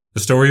The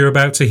story you're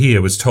about to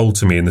hear was told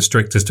to me in the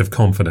strictest of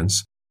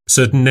confidence.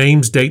 Certain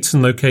names, dates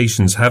and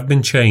locations have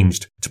been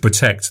changed to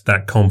protect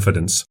that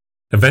confidence.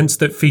 Events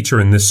that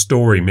feature in this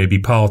story may be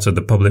part of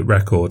the public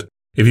record.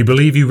 If you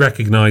believe you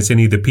recognise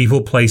any of the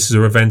people, places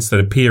or events that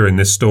appear in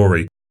this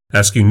story, I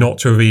ask you not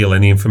to reveal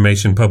any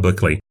information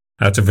publicly,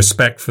 out of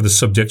respect for the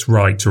subject's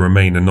right to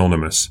remain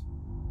anonymous.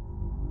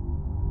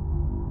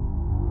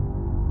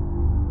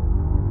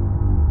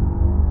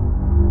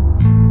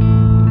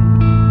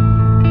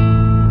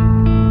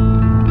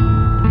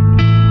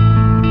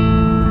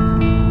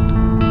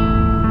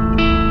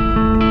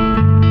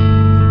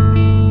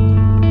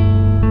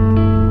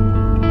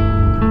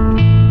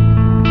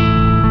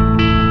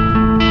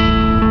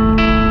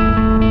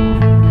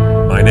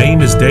 My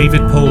name is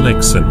David Paul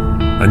Nixon,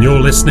 and you're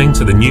listening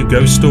to the New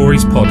Ghost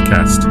Stories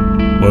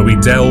podcast, where we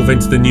delve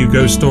into the New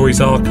Ghost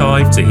Stories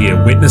archive to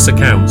hear witness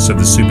accounts of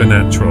the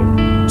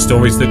supernatural,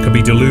 stories that could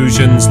be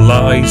delusions,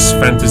 lies,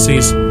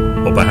 fantasies,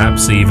 or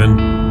perhaps even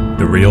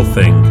the real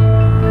thing.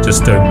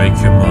 Just don't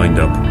make your mind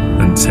up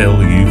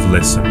until you've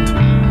listened.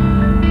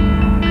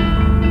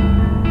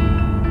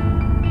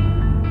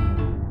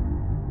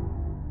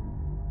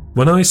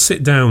 When I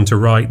sit down to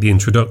write the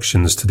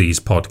introductions to these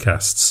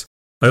podcasts,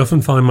 I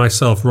often find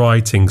myself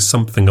writing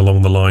something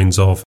along the lines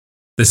of,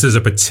 "This is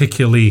a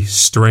particularly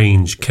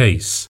strange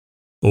case,"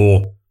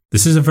 or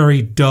 "This is a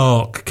very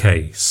dark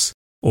case,"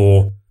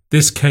 or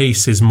 "This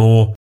case is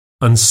more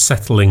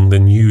unsettling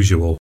than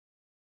usual."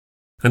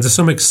 And to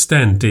some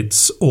extent,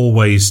 it's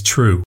always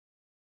true.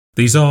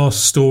 These are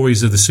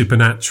stories of the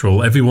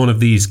supernatural. Every one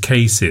of these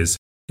cases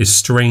is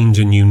strange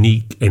and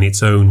unique in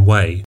its own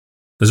way.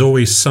 There's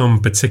always some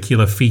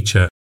particular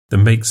feature that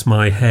makes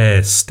my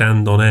hair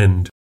stand on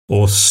end,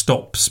 or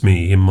stops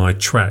me in my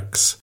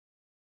tracks.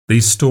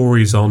 These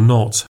stories are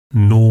not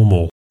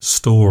normal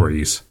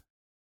stories.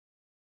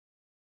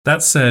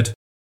 That said,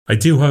 I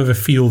do however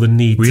feel the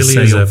need to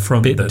say up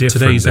front that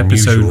today's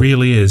episode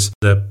really is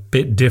a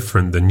bit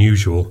different than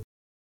usual.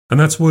 And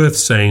that's worth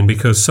saying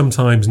because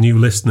sometimes new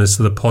listeners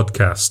to the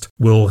podcast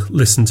will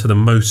listen to the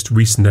most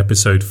recent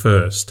episode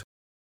first.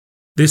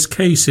 This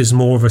case is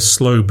more of a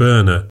slow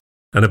burner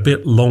and a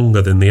bit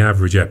longer than the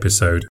average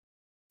episode,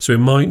 so it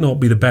might not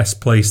be the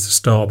best place to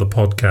start the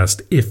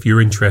podcast if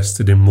you're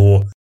interested in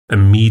more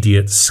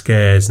immediate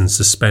scares and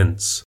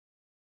suspense.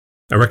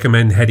 I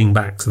recommend heading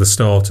back to the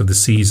start of the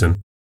season,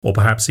 or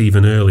perhaps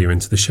even earlier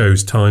into the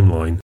show's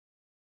timeline.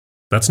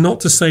 That's not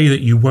to say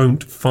that you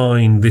won't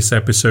find this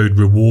episode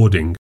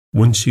rewarding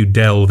once you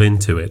delve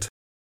into it.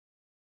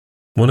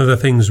 One of the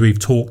things we've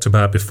talked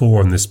about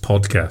before on this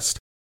podcast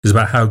is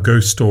about how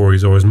ghost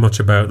stories are as much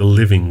about the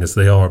living as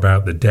they are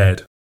about the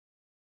dead.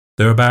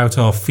 They're about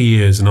our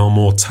fears and our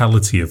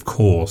mortality, of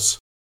course,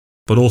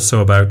 but also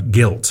about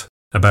guilt,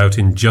 about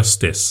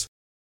injustice,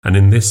 and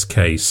in this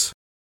case,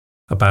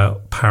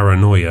 about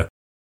paranoia.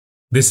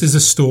 This is a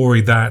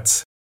story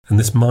that, and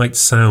this might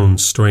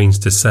sound strange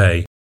to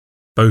say,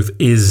 both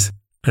is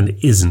and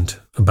isn't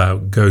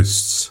about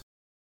ghosts.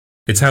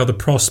 It's how the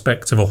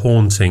prospect of a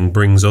haunting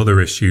brings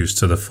other issues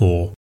to the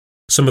fore.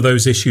 Some of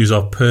those issues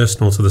are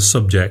personal to the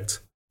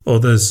subject,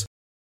 others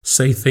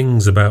say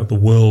things about the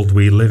world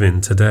we live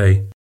in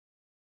today.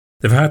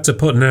 If I had to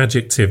put an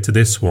adjective to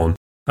this one,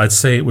 I'd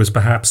say it was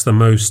perhaps the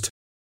most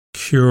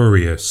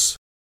curious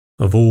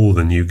of all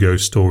the New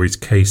Ghost Stories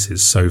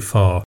cases so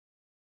far.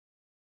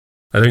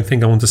 I don't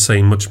think I want to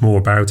say much more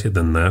about it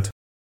than that.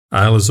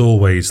 I'll, as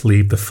always,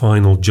 leave the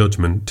final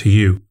judgment to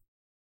you.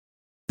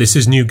 This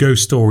is New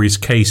Ghost Stories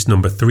case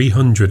number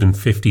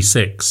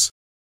 356,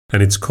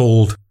 and it's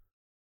called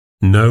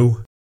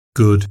No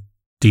Good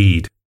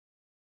Deed.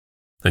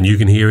 And you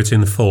can hear it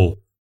in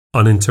full,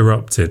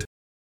 uninterrupted,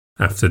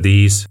 after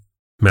these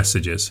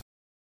messages.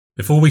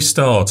 Before we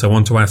start, I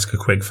want to ask a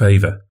quick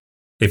favour.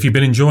 If you've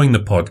been enjoying the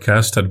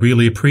podcast, I'd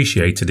really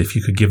appreciate it if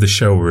you could give the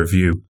show a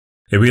review.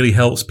 It really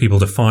helps people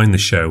to find the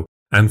show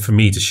and for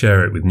me to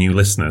share it with new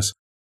listeners.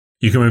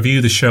 You can review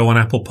the show on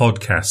Apple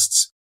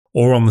Podcasts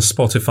or on the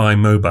Spotify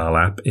mobile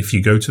app if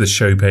you go to the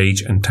show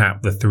page and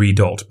tap the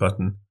 3-dot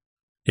button.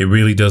 It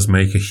really does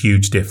make a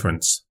huge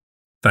difference.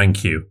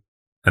 Thank you.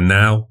 And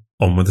now,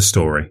 on with the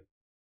story.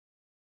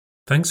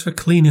 "Thanks for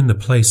cleaning the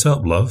place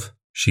up, love,"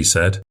 she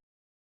said.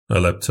 I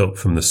leapt up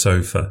from the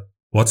sofa.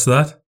 "What's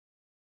that?"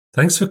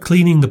 "Thanks for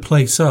cleaning the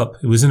place up.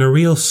 It was in a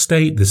real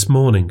state this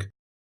morning."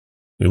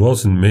 "It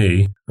wasn't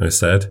me," I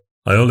said.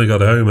 "I only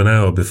got home an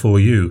hour before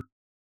you."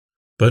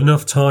 "But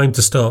enough time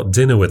to start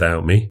dinner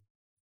without me."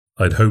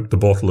 I'd hoped the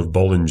bottle of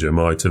Bollinger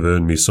might have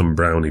earned me some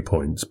brownie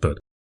points, but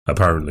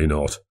apparently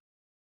not.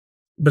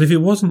 "But if it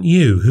wasn't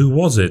you, who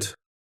was it?"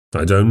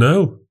 "I don't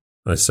know,"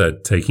 I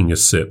said, taking a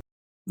sip.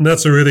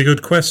 "That's a really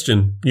good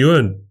question. You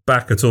weren't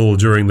back at all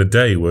during the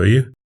day, were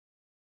you?"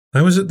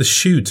 "I was at the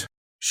shoot."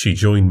 She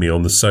joined me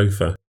on the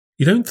sofa.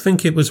 "You don't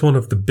think it was one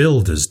of the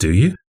builders, do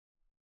you?"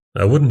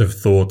 "I wouldn't have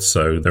thought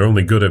so. They're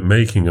only good at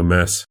making a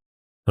mess."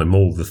 I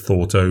mulled the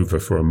thought over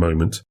for a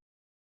moment.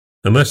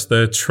 "Unless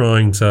they're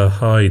trying to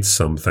hide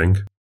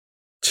something."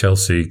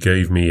 Chelsea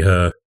gave me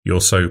her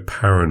 "you're so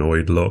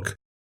paranoid" look.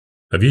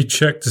 Have you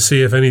checked to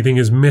see if anything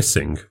is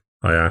missing?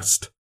 I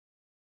asked.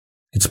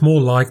 It's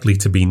more likely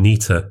to be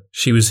Nita.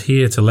 She was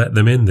here to let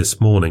them in this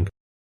morning.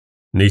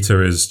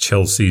 Nita is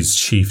Chelsea's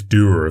chief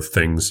doer of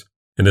things.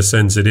 In a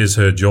sense, it is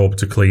her job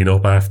to clean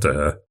up after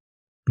her.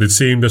 But it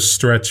seemed a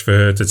stretch for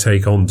her to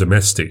take on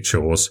domestic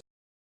chores.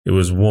 It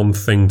was one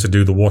thing to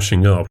do the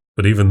washing up,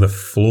 but even the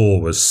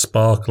floor was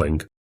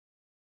sparkling.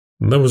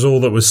 And that was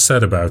all that was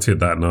said about it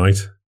that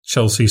night.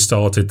 Chelsea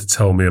started to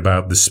tell me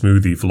about the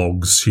smoothie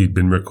vlogs she'd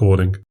been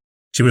recording.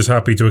 She was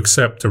happy to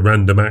accept a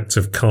random act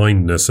of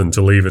kindness and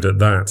to leave it at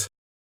that.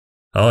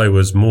 I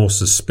was more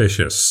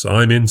suspicious.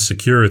 I'm in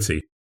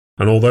security.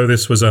 And although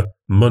this was a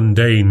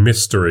mundane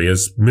mystery,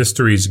 as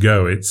mysteries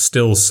go, it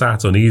still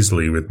sat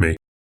uneasily with me.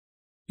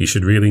 You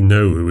should really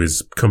know who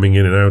is coming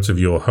in and out of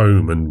your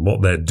home and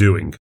what they're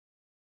doing.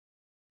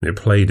 It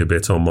played a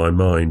bit on my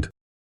mind.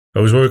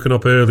 I was woken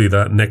up early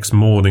that next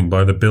morning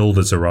by the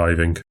builders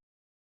arriving.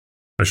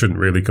 I shouldn't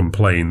really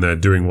complain, they're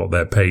doing what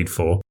they're paid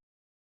for.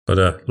 But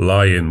a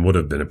lie-in would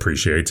have been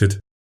appreciated.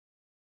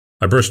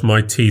 I brushed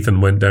my teeth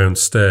and went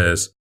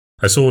downstairs.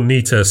 I saw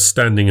Nita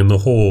standing in the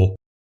hall.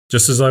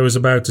 Just as I was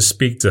about to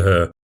speak to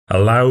her, a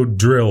loud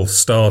drill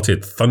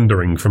started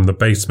thundering from the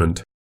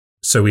basement,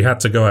 so we had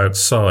to go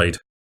outside,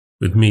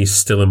 with me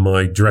still in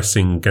my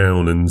dressing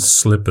gown and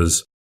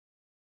slippers.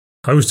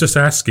 I was just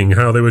asking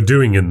how they were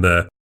doing in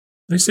there.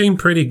 They seem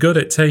pretty good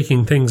at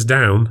taking things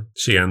down,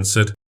 she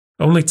answered.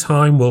 Only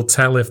time will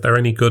tell if they're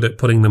any good at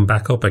putting them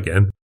back up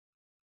again.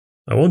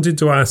 I wanted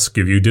to ask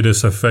if you did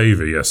us a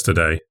favour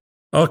yesterday.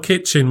 Our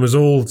kitchen was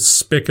all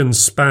spick and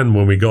span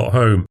when we got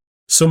home.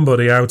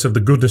 Somebody, out of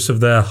the goodness of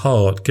their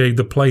heart, gave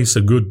the place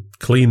a good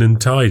clean and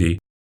tidy.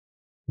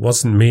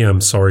 Wasn't me,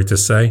 I'm sorry to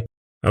say.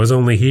 I was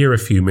only here a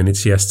few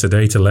minutes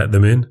yesterday to let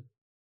them in.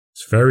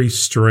 It's very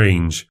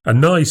strange. A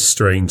nice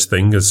strange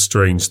thing, as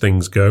strange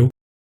things go.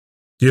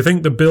 Do you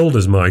think the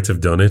builders might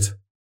have done it?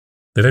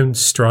 They don't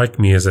strike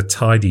me as a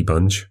tidy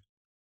bunch.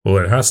 Well,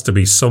 it has to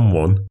be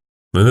someone,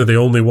 and they're the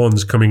only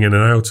ones coming in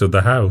and out of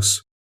the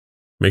house.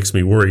 Makes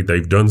me worried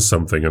they've done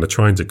something and are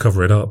trying to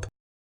cover it up.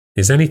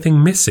 Is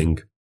anything missing?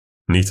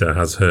 Nita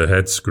has her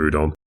head screwed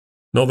on.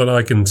 Not that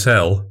I can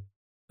tell.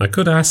 I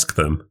could ask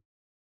them.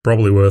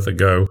 Probably worth a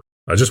go.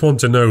 I just want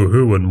to know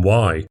who and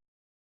why.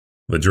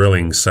 The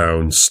drilling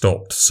sound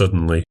stopped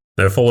suddenly.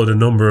 There followed a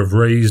number of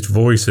raised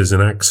voices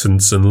in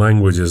accents and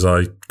languages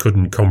I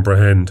couldn't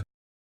comprehend.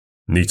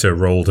 Nita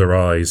rolled her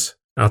eyes.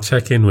 I'll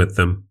check in with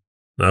them.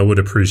 I would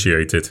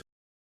appreciate it.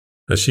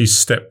 As she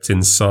stepped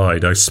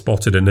inside, I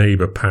spotted a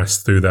neighbour pass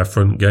through their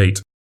front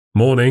gate.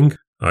 Morning,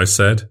 I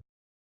said.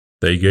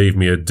 They gave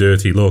me a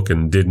dirty look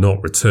and did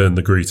not return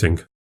the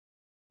greeting.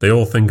 They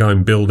all think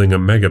I'm building a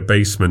mega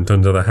basement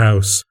under the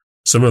house.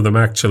 Some of them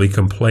actually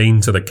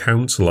complained to the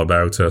council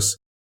about us.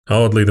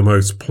 Hardly the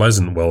most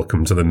pleasant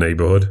welcome to the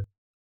neighbourhood.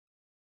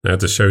 I had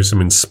to show some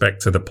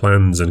inspector the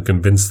plans and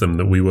convince them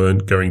that we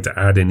weren't going to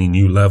add any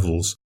new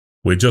levels.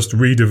 We're just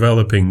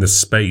redeveloping the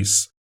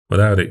space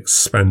without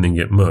expanding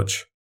it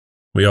much.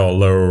 We are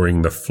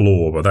lowering the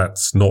floor, but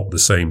that's not the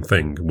same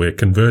thing. We're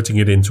converting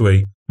it into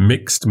a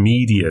mixed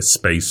media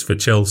space for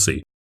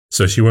Chelsea,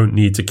 so she won't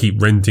need to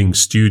keep renting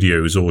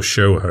studios or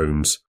show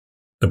homes.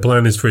 The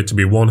plan is for it to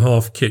be one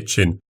half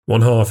kitchen,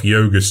 one half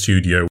yoga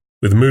studio,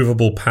 with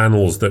movable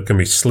panels that can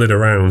be slid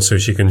around so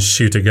she can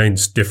shoot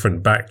against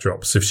different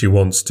backdrops if she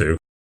wants to.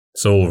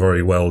 It's all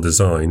very well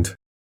designed.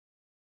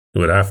 It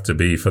would have to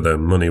be for the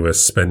money we're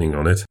spending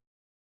on it.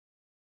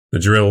 The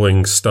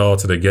drilling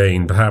started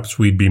again. Perhaps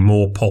we'd be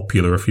more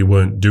popular if we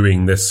weren't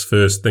doing this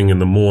first thing in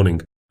the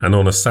morning and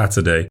on a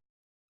Saturday.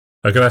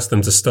 I could ask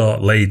them to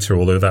start later,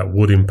 although that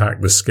would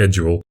impact the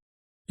schedule.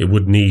 It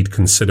would need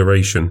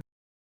consideration.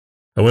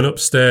 I went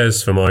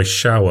upstairs for my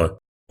shower.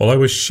 While I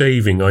was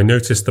shaving, I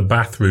noticed the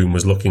bathroom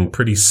was looking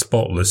pretty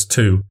spotless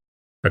too.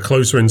 A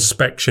closer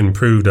inspection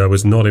proved I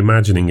was not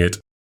imagining it.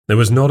 There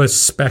was not a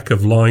speck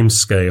of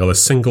limescale, a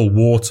single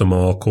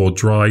watermark or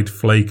dried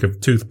flake of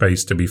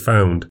toothpaste to be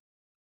found.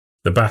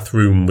 The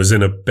bathroom was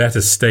in a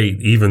better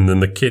state even than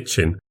the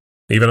kitchen.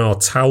 Even our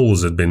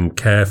towels had been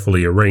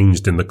carefully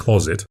arranged in the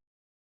closet.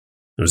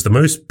 It was the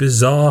most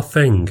bizarre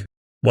thing.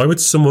 Why would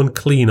someone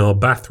clean our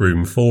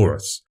bathroom for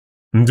us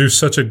and do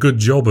such a good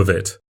job of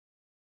it?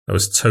 I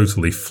was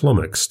totally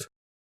flummoxed.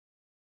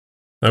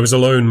 I was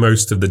alone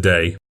most of the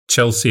day.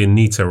 Chelsea and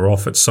Nita were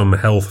off at some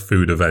health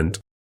food event.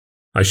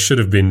 I should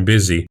have been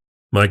busy.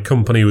 My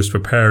company was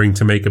preparing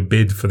to make a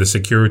bid for the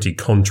security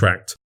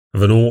contract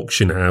of an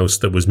auction house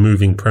that was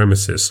moving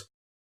premises.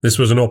 This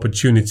was an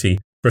opportunity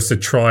for us to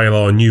trial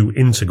our new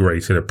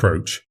integrated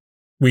approach.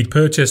 We'd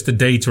purchased a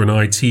data and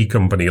IT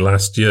company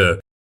last year.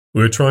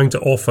 We were trying to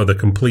offer the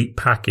complete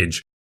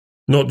package,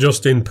 not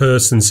just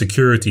in-person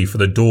security for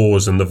the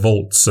doors and the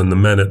vaults and the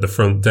men at the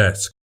front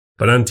desk,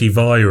 but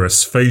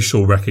antivirus,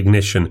 facial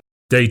recognition,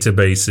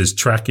 databases,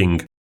 tracking,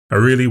 a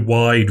really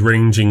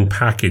wide-ranging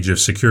package of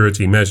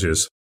security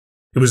measures.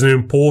 It was an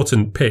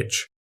important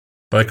pitch,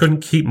 but I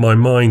couldn't keep my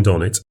mind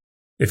on it.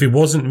 If it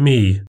wasn't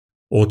me,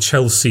 or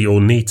Chelsea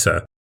or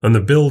Nita, and the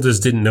builders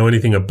didn't know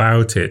anything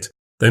about it,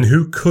 then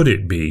who could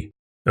it be,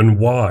 and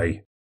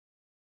why?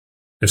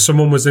 If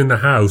someone was in the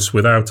house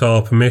without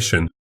our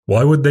permission,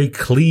 why would they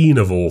clean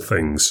of all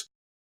things?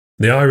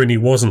 The irony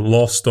wasn't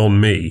lost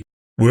on me,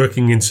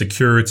 working in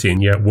security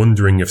and yet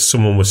wondering if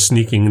someone was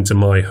sneaking into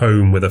my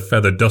home with a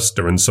feather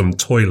duster and some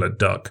toilet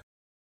duck.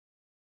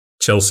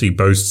 Chelsea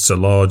boasts a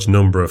large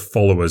number of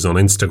followers on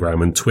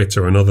Instagram and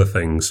Twitter and other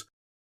things.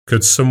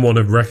 Could someone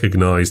have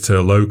recognised her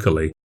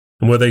locally?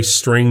 And were they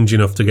strange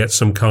enough to get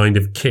some kind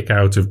of kick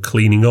out of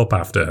cleaning up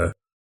after her?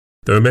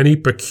 There are many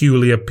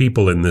peculiar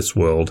people in this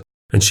world,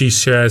 and she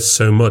shares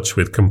so much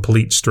with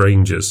complete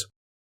strangers.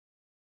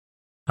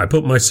 I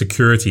put my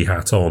security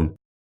hat on.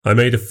 I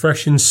made a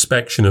fresh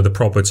inspection of the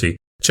property,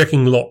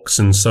 checking locks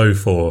and so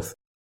forth.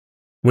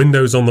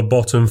 Windows on the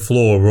bottom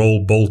floor were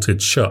all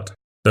bolted shut,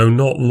 though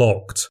not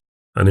locked,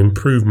 an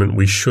improvement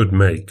we should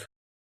make.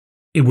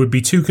 It would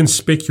be too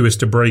conspicuous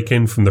to break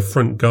in from the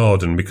front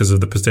garden because of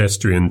the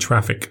pedestrian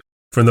traffic.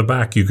 From the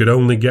back you could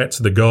only get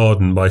to the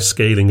garden by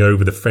scaling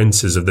over the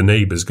fences of the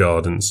neighbours'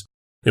 gardens.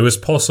 It was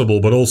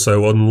possible but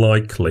also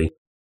unlikely.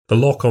 The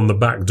lock on the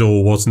back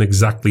door wasn't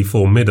exactly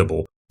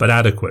formidable, but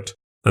adequate,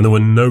 and there were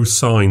no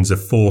signs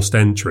of forced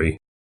entry.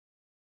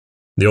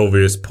 The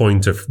obvious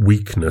point of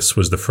weakness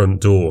was the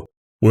front door.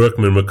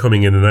 Workmen were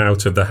coming in and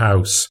out of the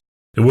house.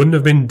 It wouldn't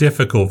have been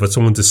difficult for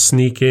someone to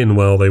sneak in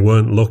while they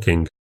weren't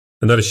looking,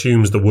 and that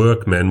assumes the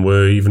workmen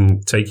were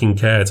even taking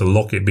care to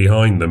lock it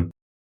behind them.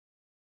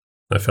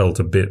 I felt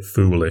a bit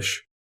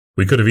foolish.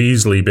 We could have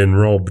easily been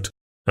robbed.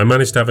 I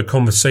managed to have a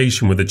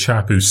conversation with the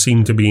chap who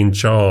seemed to be in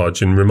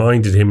charge and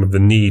reminded him of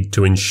the need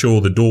to ensure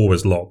the door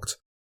was locked.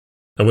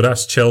 I would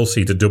ask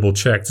Chelsea to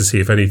double-check to see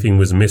if anything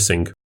was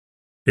missing.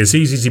 It's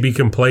easy to be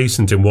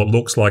complacent in what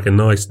looks like a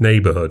nice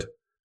neighbourhood,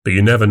 but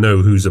you never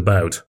know who's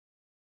about.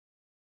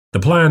 The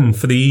plan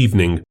for the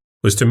evening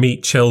was to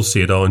meet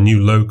Chelsea at our new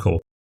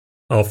local.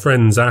 Our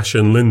friends Ash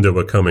and Linda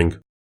were coming,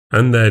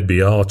 and there'd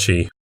be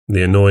Archie,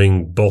 the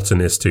annoying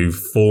botanist who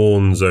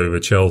fawns over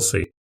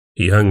Chelsea.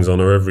 He hangs on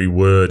her every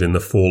word in the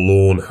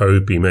forlorn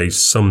hope he may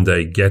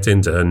someday get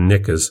into her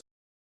knickers.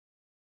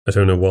 I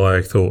don't know why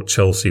I thought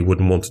Chelsea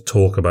wouldn't want to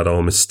talk about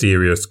our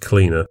mysterious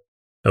cleaner.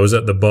 I was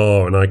at the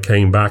bar and I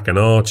came back and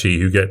Archie,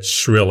 who gets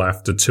shrill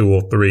after 2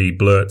 or 3,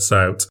 blurts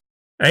out,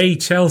 "Hey,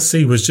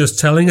 Chelsea was just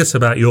telling us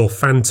about your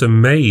phantom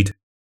maid."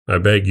 "I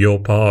beg your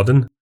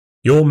pardon?"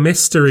 "Your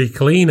mystery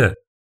cleaner."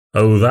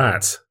 "Oh,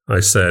 that," I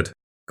said,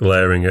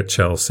 glaring at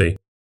Chelsea.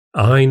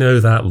 "I know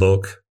that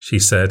look," she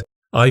said.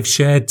 "I've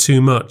shared too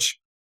much."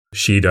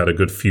 She'd had a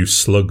good few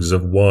slugs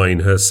of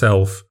wine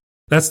herself.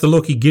 "That's the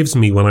look he gives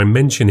me when I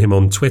mention him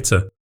on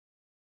Twitter."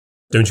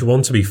 "Don't you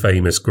want to be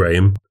famous,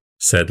 Graham?"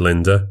 said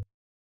Linda.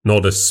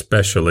 "Not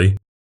especially."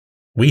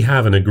 "We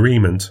have an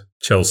agreement,"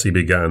 Chelsea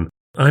began.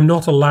 "I'm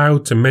not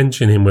allowed to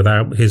mention him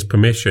without his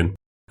permission,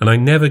 and I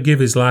never give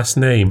his last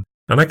name,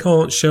 and I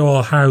can't show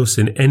our house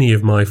in any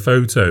of my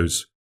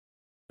photos."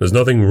 "There's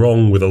nothing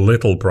wrong with a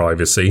little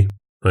privacy,"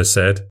 I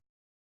said.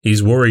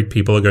 "He's worried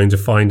people are going to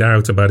find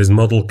out about his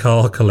model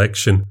car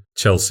collection,"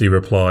 Chelsea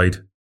replied.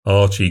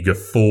 Archie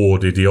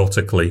guffawed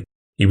idiotically.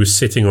 He was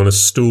sitting on a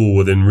stool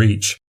within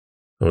reach.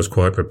 I was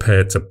quite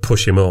prepared to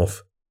push him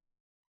off.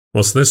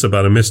 "What's this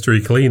about a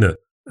mystery cleaner?"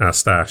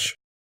 asked Ash.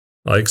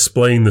 I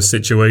explained the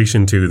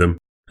situation to them,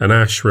 and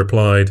Ash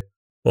replied,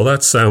 "Well,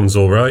 that sounds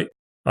all right.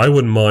 I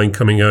wouldn't mind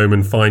coming home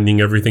and finding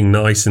everything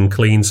nice and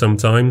clean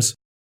sometimes."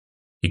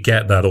 "You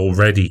get that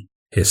already,"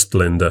 hissed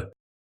Linda.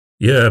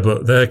 "Yeah,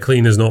 but their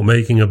cleaner's not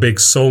making a big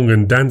song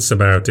and dance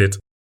about it."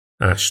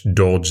 Ash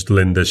dodged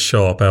Linda's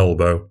sharp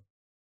elbow.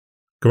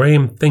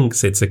 "Graham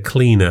thinks it's a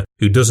cleaner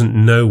who doesn't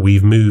know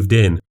we've moved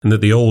in and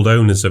that the old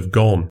owners have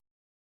gone."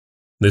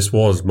 This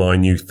was my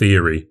new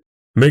theory.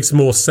 It makes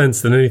more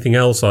sense than anything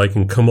else I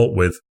can come up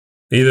with.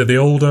 Either the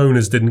old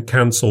owners didn't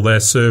cancel their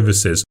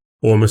services,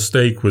 or a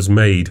mistake was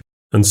made,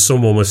 and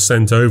someone was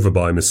sent over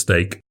by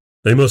mistake.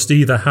 They must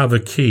either have a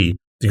key,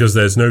 because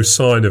there's no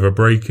sign of a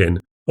break-in,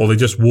 or they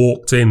just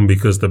walked in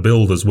because the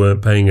builders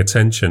weren't paying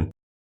attention.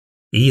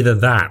 "Either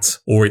that,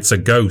 or it's a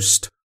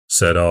ghost,"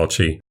 said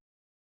Archie.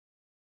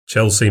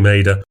 Chelsea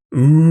made a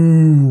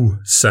 "ooh"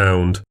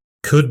 sound.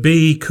 Could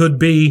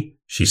be,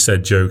 she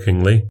said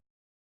jokingly.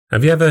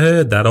 "Have you ever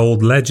heard that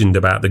old legend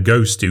about the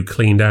ghost who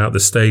cleaned out the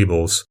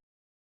stables?"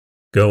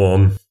 "Go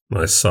on,"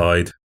 I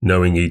sighed,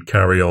 knowing he'd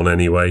carry on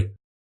anyway.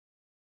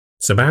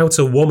 "It's about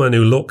a woman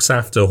who looks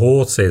after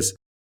horses.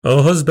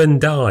 Her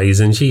husband dies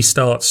and she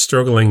starts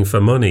struggling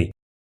for money.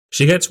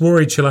 She gets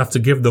worried she'll have to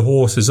give the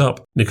horses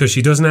up because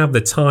she doesn't have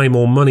the time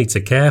or money to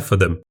care for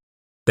them.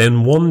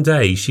 Then one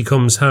day she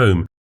comes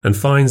home and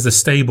finds the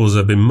stables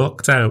have been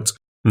mucked out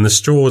and the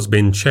straw's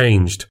been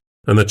changed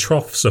and the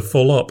troughs are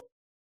full up.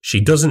 She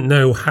doesn't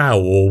know how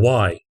or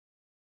why.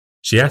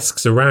 She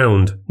asks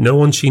around. No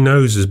one she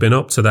knows has been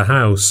up to the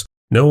house.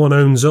 No one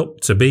owns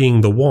up to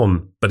being the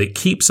one, but it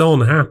keeps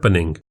on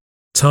happening.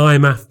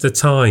 Time after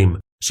time,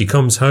 she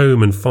comes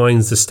home and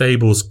finds the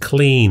stables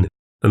clean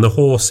and the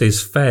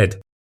horses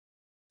fed.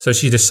 So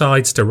she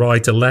decides to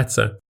write a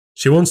letter.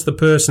 She wants the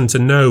person to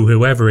know,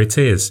 whoever it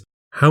is,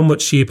 how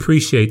much she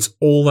appreciates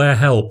all their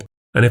help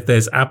and if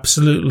there's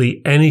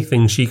absolutely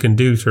anything she can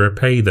do to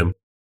repay them.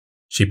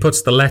 She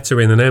puts the letter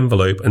in an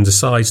envelope and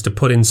decides to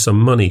put in some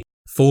money,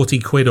 40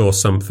 quid or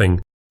something,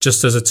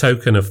 just as a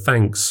token of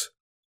thanks.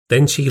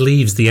 Then she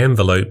leaves the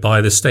envelope by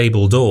the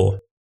stable door.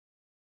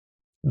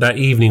 That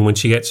evening when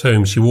she gets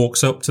home, she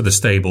walks up to the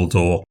stable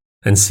door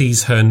and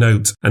sees her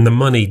note and the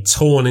money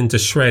torn into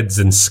shreds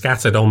and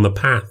scattered on the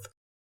path.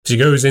 She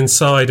goes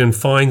inside and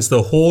finds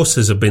the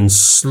horses have been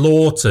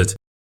slaughtered.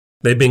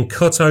 They've been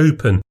cut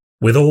open,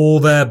 with all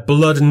their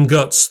blood and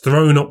guts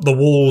thrown up the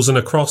walls and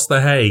across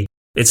the hay.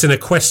 It's an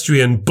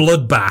equestrian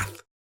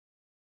bloodbath.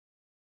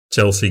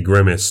 Chelsea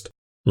grimaced.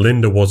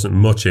 Linda wasn't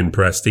much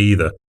impressed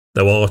either,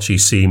 though Archie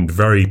seemed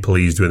very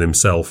pleased with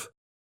himself.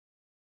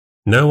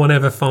 No one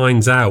ever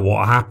finds out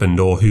what happened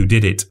or who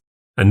did it,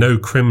 and no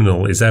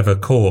criminal is ever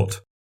caught.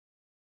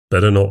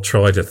 Better not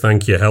try to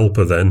thank your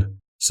helper then,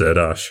 said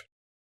Ash.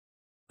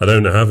 I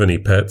don't have any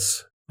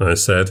pets, I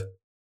said,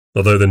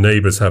 although the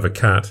neighbours have a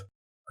cat.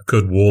 I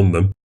could warn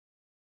them.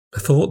 I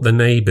thought the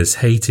neighbours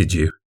hated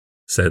you,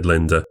 said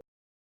Linda.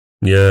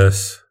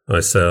 Yes,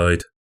 I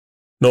sighed.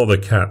 Not the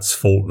cat's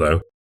fault,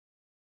 though.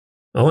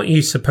 Aren't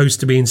you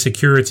supposed to be in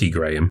security,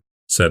 Graham?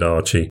 Said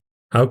Archie.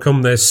 How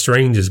come there's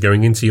strangers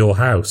going into your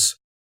house?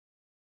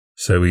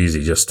 So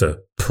easy just to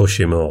push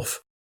him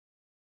off.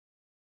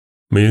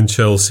 Me and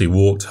Chelsea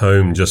walked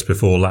home just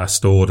before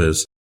last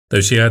orders. Though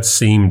she had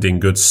seemed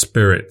in good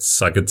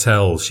spirits, I could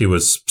tell she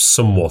was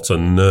somewhat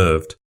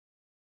unnerved.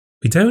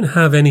 We don't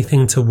have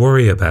anything to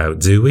worry about,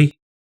 do we?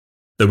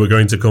 That we're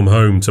going to come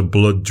home to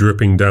blood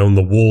dripping down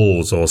the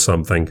walls or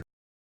something.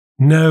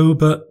 No,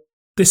 but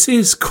this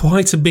is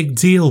quite a big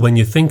deal when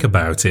you think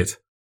about it.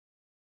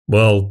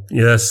 Well,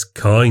 yes,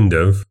 kind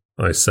of,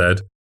 I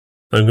said.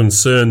 I'm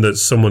concerned that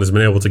someone has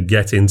been able to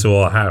get into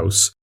our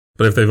house,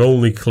 but if they've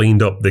only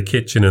cleaned up the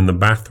kitchen and the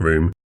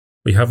bathroom,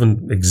 we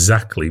haven't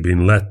exactly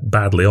been let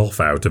badly off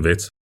out of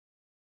it.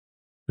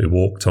 We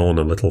walked on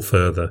a little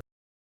further.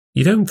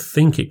 You don't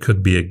think it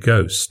could be a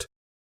ghost?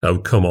 Oh,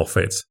 come off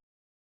it.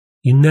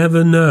 You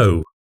never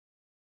know.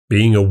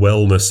 Being a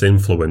wellness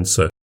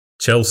influencer,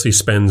 Chelsea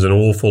spends an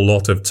awful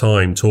lot of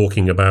time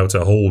talking about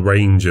a whole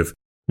range of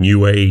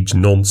new age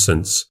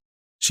nonsense.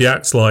 She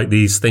acts like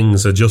these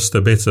things are just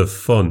a bit of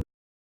fun,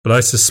 but I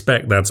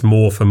suspect that's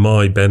more for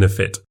my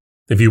benefit.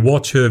 If you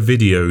watch her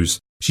videos,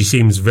 she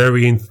seems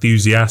very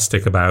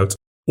enthusiastic about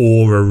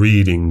aura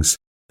readings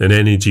and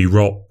energy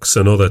rocks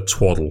and other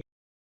twaddle.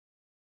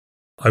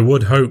 I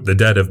would hope the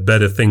dead have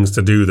better things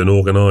to do than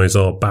organise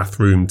our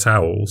bathroom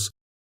towels.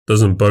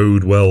 Doesn't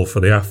bode well for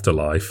the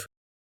afterlife.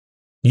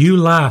 You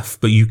laugh,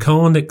 but you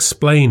can't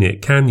explain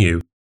it, can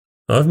you?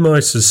 I've my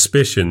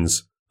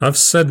suspicions. I've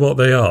said what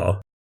they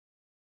are.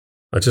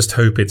 I just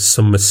hope it's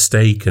some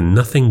mistake and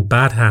nothing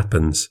bad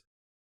happens.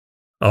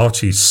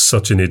 Archie's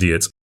such an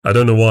idiot. I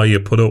don't know why you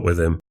put up with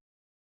him.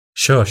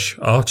 Shush,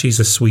 Archie's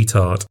a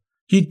sweetheart.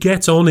 You'd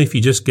get on if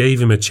you just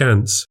gave him a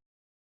chance.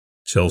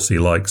 Chelsea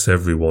likes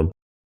everyone.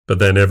 But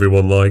then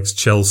everyone likes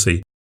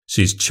Chelsea.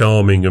 She's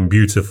charming and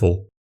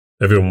beautiful.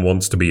 Everyone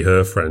wants to be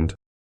her friend.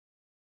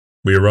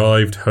 We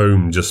arrived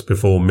home just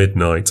before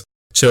midnight.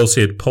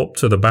 Chelsea had popped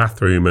to the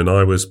bathroom and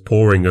I was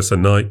pouring us a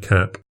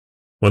nightcap.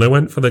 When I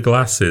went for the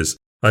glasses,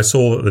 I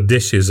saw that the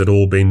dishes had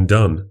all been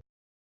done.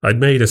 I'd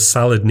made a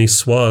salad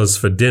niçoise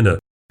for dinner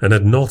and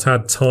had not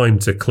had time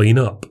to clean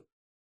up.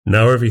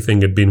 Now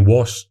everything had been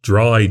washed,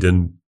 dried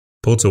and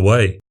put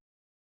away.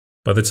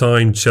 By the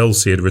time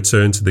Chelsea had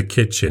returned to the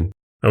kitchen,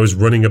 I was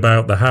running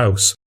about the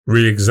house,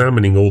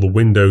 re-examining all the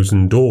windows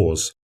and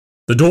doors.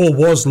 The door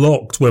was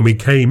locked when we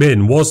came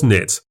in, wasn't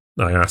it?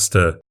 I asked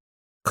her.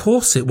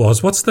 Course it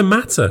was. What's the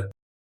matter?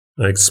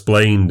 I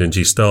explained and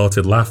she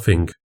started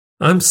laughing.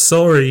 I'm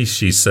sorry,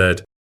 she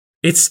said.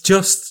 It's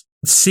just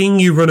seeing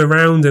you run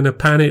around in a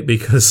panic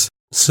because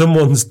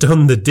someone's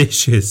done the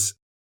dishes.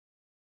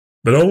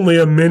 But only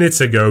a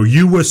minute ago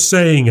you were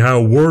saying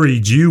how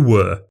worried you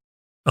were.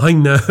 I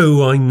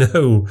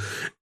know.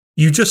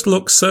 You just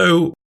look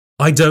so...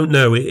 I don't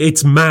know,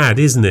 it's mad,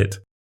 isn't it?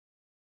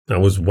 I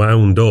was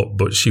wound up,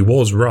 but she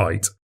was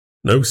right.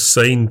 No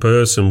sane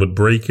person would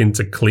break in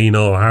to clean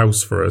our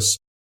house for us,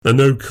 and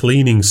no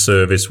cleaning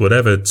service would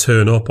ever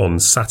turn up on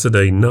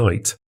Saturday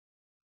night.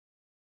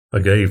 I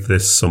gave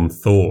this some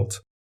thought.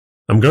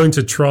 I'm going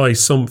to try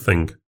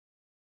something.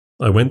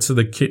 I went to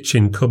the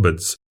kitchen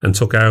cupboards and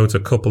took out a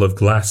couple of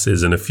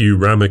glasses and a few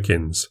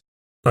ramekins.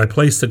 I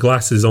placed the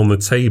glasses on the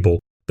table,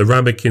 the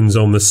ramekins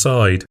on the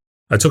side.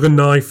 I took a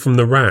knife from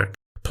the rack,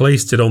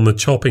 placed it on the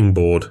chopping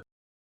board.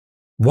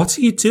 What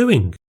are you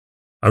doing?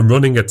 I'm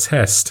running a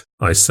test,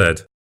 I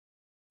said.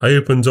 I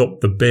opened up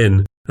the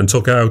bin and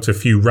took out a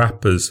few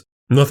wrappers,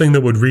 nothing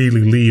that would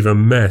really leave a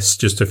mess,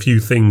 just a few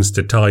things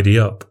to tidy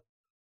up.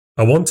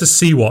 I want to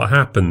see what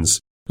happens.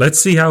 Let's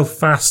see how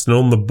fast and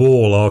on the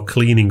ball our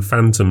cleaning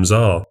phantoms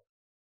are.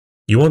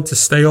 You want to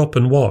stay up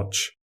and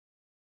watch?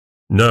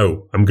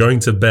 No, I'm going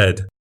to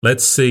bed.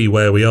 Let's see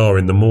where we are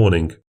in the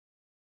morning.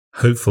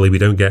 Hopefully we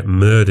don't get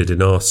murdered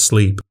in our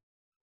sleep.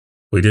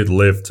 We did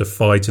live to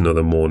fight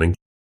another morning.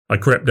 I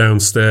crept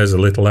downstairs a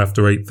little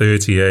after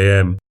 8:30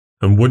 a.m,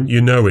 and wouldn't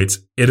you know it,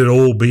 it had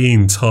all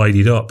been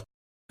tidied up.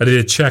 I did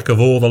a check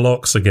of all the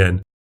locks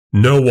again.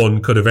 No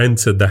one could have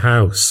entered the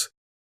house.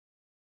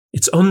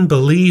 It's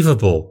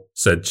unbelievable,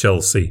 said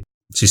Chelsea.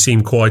 She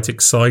seemed quite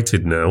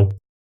excited now.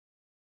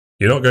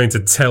 You're not going to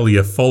tell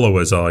your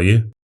followers, are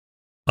you?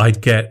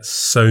 I'd get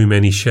so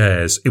many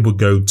shares, it would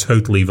go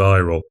totally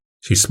viral.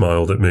 She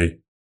smiled at me.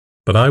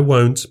 But I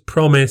won't,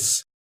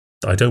 promise.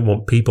 I don't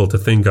want people to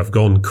think I've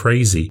gone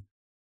crazy.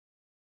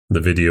 The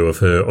video of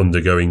her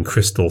undergoing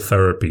crystal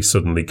therapy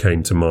suddenly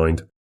came to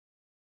mind.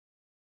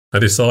 I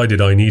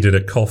decided I needed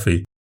a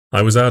coffee.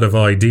 I was out of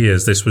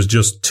ideas. This was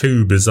just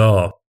too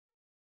bizarre.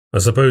 I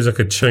suppose I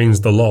could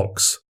change the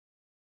locks.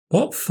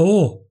 What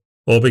for?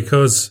 Or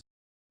because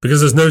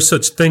there's no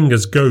such thing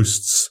as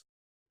ghosts.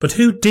 But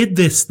who did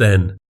this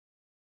then?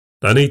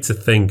 I need to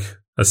think,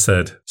 I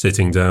said,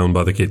 sitting down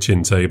by the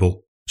kitchen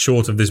table.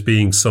 Short of this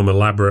being some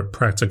elaborate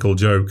practical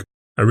joke,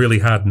 I really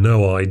had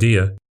no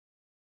idea.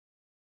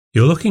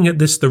 You're looking at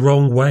this the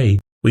wrong way.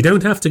 We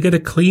don't have to get a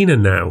cleaner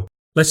now.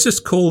 Let's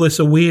just call this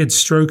a weird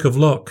stroke of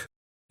luck.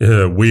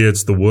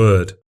 Weird's the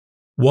word.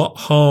 What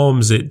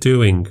harm's it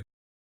doing?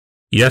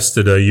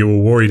 Yesterday you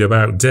were worried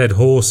about dead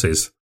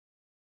horses.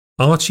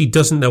 Archie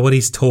doesn't know what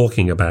he's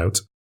talking about.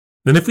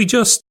 And if we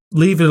just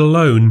leave it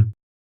alone,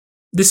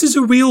 this is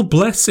a real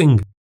blessing.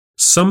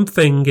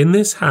 Something in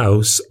this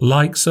house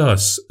likes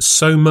us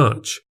so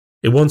much,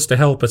 it wants to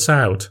help us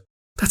out.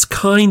 That's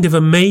kind of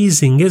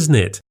amazing, isn't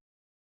it?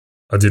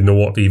 I didn't know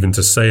what even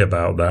to say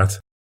about that.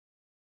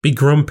 Be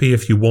grumpy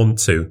if you want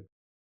to.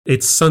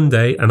 It's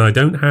Sunday and I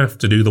don't have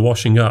to do the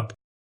washing up.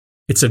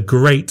 It's a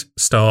great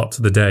start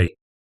to the day.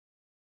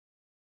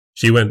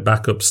 She went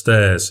back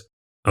upstairs.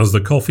 As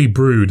the coffee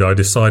brewed, I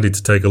decided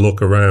to take a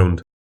look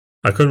around.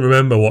 I couldn't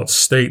remember what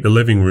state the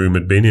living room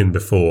had been in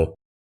before.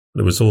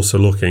 It was also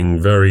looking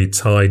very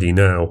tidy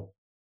now.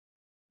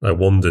 I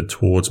wandered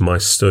towards my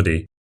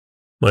study.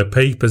 My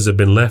papers had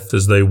been left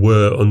as they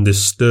were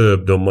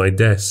undisturbed on my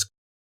desk,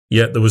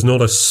 yet there was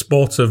not a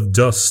spot of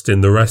dust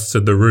in the rest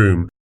of the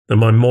room, and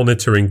my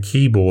monitor and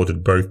keyboard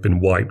had both been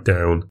wiped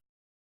down.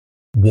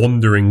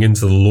 Wandering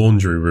into the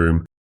laundry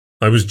room,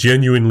 I was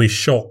genuinely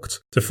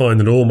shocked to find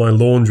that all my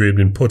laundry had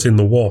been put in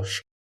the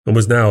wash and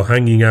was now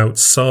hanging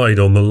outside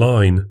on the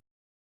line.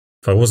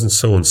 If I wasn't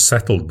so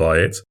unsettled by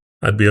it,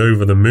 I'd be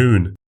over the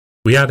moon.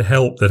 We had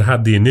help that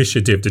had the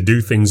initiative to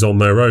do things on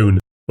their own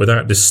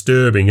without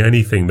disturbing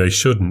anything they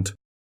shouldn't.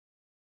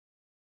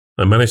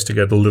 I managed to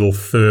get a little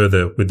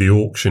further with the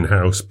auction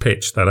house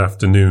pitch that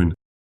afternoon,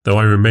 though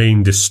I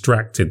remained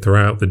distracted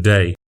throughout the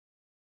day.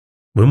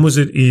 When was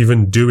it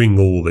even doing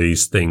all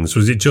these things?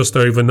 Was it just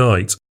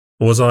overnight?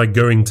 Or was I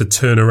going to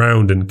turn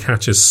around and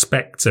catch a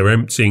spectre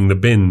emptying the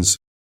bins?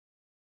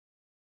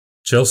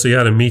 Chelsea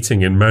had a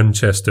meeting in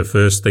Manchester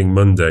first thing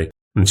Monday,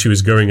 and she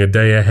was going a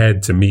day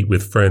ahead to meet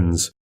with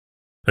friends.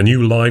 A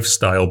new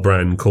lifestyle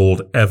brand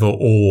called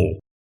Everall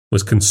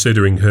was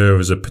considering her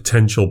as a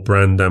potential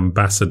brand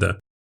ambassador.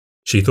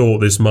 She thought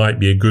this might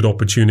be a good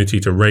opportunity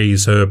to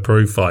raise her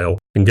profile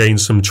and gain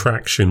some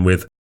traction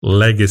with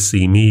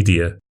legacy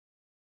media.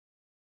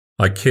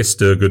 I kissed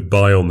her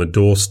goodbye on the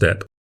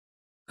doorstep.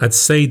 I'd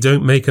say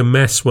don't make a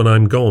mess when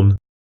I'm gone,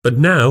 but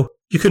now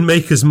you can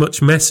make as much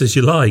mess as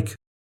you like.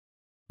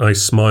 I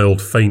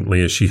smiled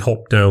faintly as she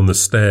hopped down the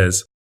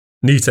stairs.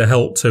 Nita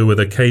helped her with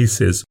her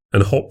cases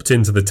and hopped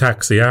into the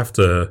taxi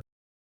after her.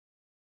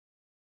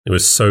 It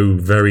was so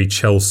very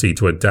Chelsea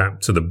to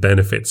adapt to the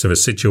benefits of a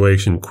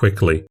situation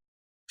quickly.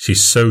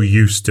 She's so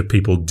used to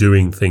people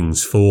doing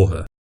things for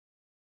her.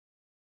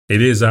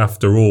 It is,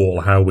 after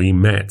all, how we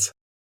met.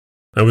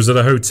 I was at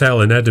a hotel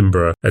in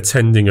Edinburgh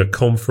attending a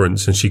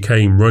conference and she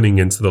came running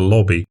into the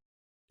lobby.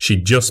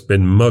 She'd just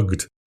been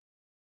mugged.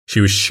 She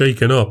was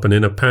shaken up and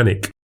in a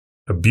panic,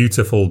 a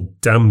beautiful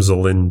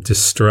damsel in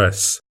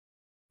distress.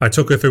 I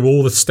took her through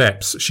all the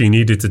steps she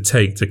needed to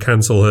take to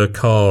cancel her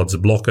cards,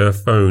 block her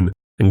phone,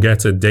 and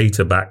get her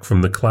data back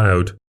from the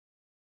cloud.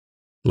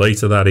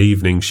 Later that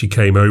evening, she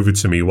came over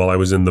to me while I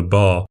was in the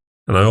bar,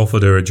 and I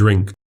offered her a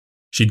drink.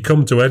 She'd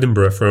come to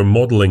Edinburgh for a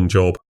modelling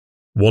job,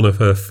 one of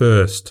her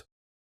first.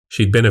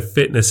 She'd been a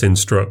fitness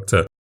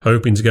instructor,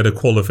 hoping to get a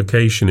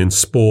qualification in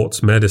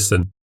sports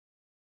medicine.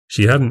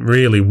 She hadn't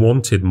really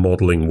wanted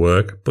modelling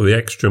work, but the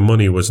extra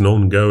money was an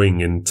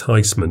ongoing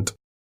enticement.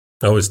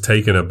 I was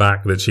taken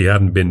aback that she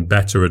hadn't been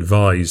better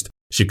advised.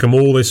 She'd come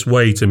all this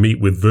way to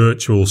meet with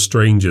virtual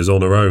strangers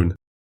on her own.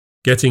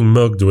 Getting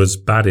mugged was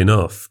bad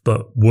enough,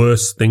 but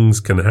worse things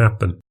can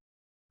happen.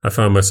 I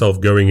found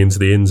myself going into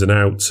the ins and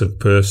outs of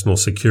personal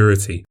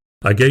security.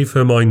 I gave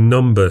her my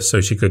number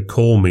so she could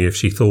call me if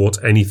she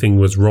thought anything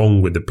was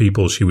wrong with the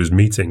people she was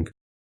meeting.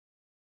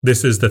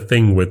 This is the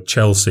thing with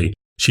Chelsea.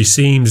 She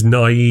seems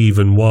naive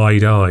and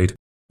wide-eyed,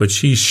 but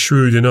she's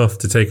shrewd enough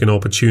to take an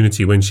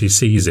opportunity when she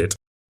sees it.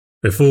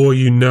 Before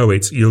you know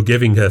it, you're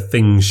giving her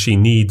things she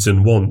needs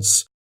and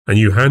wants, and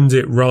you hand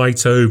it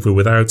right over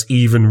without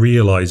even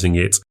realizing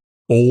it,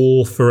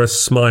 all for a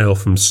smile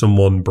from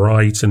someone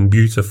bright and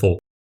beautiful,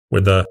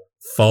 with a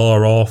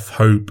far-off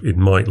hope it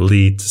might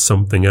lead to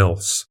something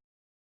else.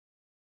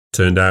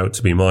 Turned out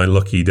to be my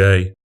lucky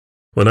day.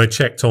 When I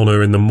checked on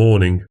her in the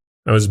morning,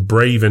 I was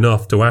brave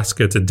enough to ask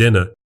her to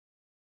dinner,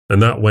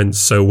 and that went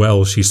so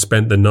well she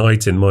spent the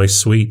night in my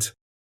suite.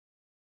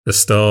 The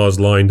stars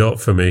lined up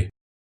for me,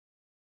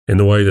 in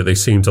the way that they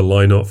seem to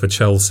line up for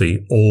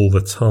Chelsea all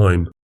the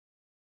time.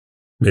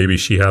 Maybe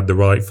she had the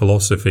right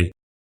philosophy.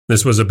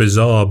 This was a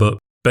bizarre but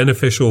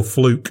beneficial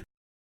fluke.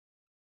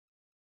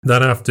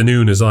 That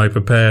afternoon, as I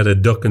prepared a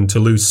duck and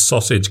Toulouse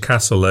sausage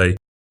cassoulet,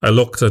 I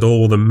looked at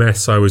all the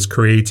mess I was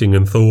creating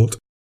and thought,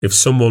 if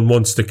someone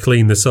wants to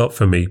clean this up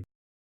for me,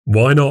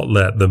 why not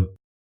let them?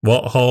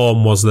 What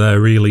harm was there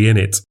really in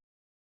it?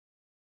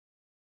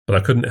 But I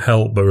couldn't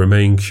help but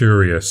remain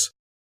curious.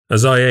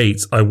 As I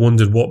ate, I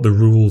wondered what the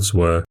rules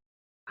were.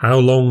 How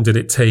long did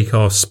it take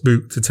our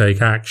spook to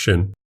take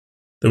action?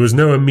 There was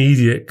no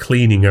immediate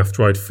cleaning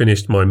after I'd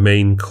finished my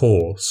main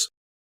course.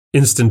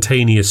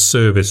 Instantaneous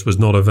service was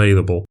not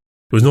available.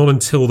 It was not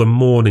until the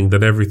morning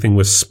that everything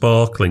was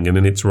sparkling and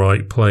in its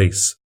right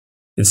place.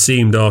 It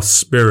seemed our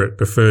spirit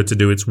preferred to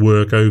do its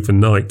work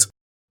overnight,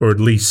 or at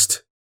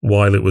least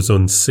while it was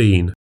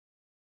unseen.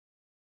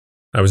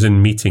 I was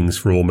in meetings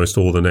for almost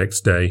all the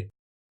next day.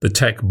 The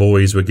tech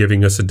boys were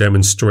giving us a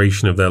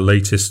demonstration of their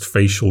latest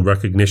facial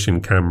recognition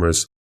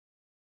cameras.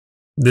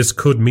 This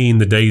could mean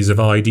the days of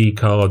ID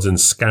cards and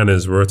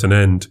scanners were at an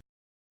end.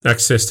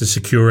 Access to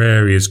secure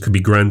areas could be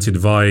granted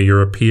via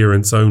your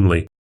appearance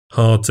only,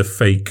 hard to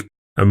fake,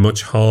 and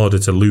much harder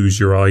to lose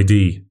your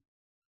ID.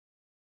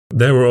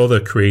 There were other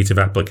creative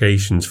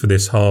applications for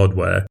this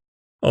hardware.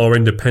 Our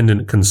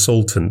independent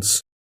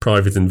consultants,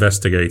 private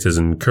investigators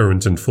and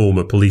current and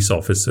former police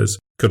officers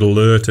could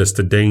alert us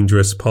to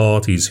dangerous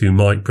parties who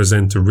might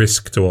present a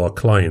risk to our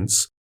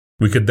clients.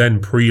 We could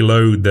then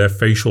preload their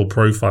facial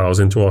profiles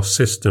into our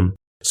system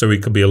so we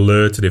could be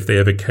alerted if they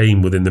ever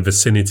came within the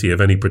vicinity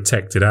of any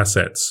protected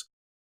assets.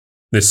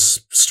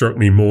 This struck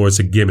me more as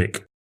a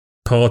gimmick.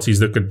 Parties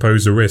that could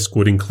pose a risk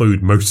would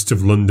include most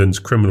of London's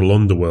criminal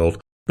underworld,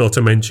 not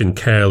to mention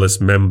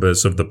careless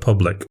members of the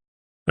public.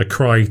 A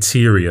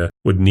criteria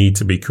would need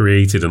to be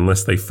created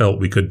unless they felt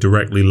we could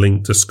directly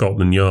link to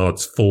Scotland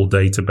Yard's full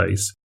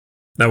database.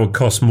 That would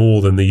cost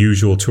more than the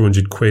usual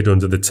 £200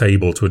 under the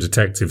table to a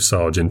detective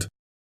sergeant.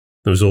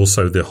 There was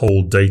also the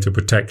whole data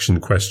protection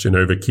question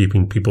over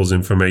keeping people's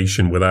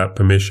information without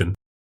permission.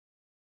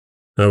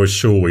 I was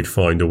sure we'd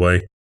find a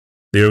way.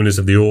 The owners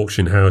of the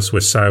auction house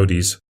were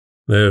Saudis.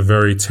 They're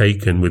very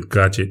taken with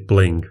gadget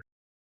bling.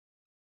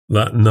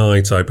 That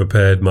night I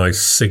prepared my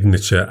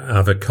signature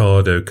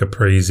avocado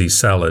caprese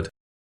salad.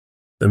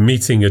 The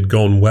meeting had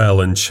gone well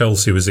and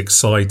Chelsea was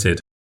excited,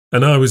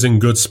 and I was in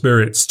good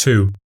spirits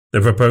too. The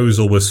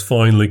proposal was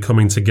finally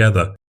coming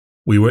together.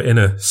 We were in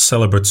a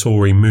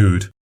celebratory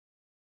mood.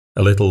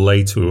 A little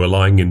later we were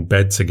lying in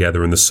bed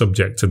together and the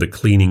subject of the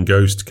cleaning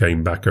ghost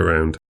came back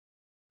around.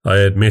 I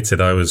admitted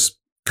I was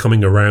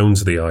coming around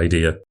to the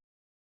idea.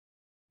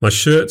 My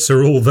shirts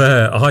are all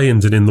there,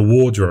 ironed and in the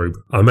wardrobe.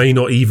 I may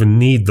not even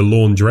need the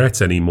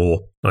laundrette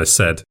anymore, I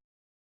said.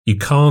 You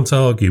can't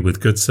argue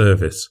with good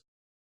service.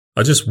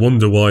 I just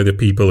wonder why the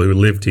people who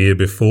lived here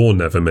before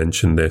never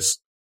mentioned this.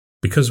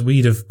 Because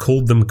we'd have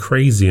called them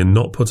crazy and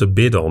not put a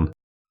bid on.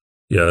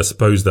 Yeah, I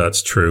suppose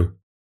that's true.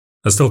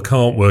 I still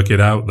can't work it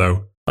out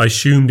though. I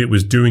assumed it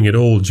was doing it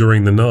all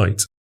during the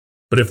night.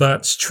 But if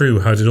that's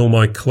true, how did all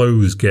my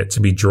clothes get to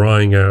be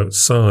drying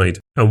outside?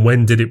 And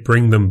when did it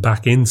bring them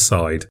back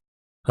inside?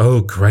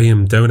 Oh,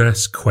 Graham, don't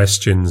ask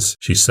questions,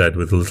 she said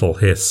with a little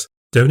hiss.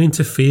 Don't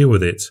interfere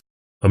with it.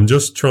 I'm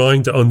just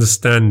trying to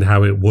understand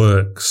how it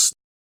works.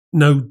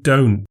 No,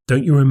 don't.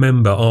 Don't you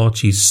remember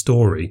Archie's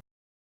story?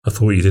 I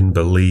thought you didn't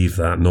believe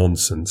that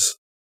nonsense.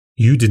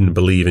 You didn't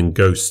believe in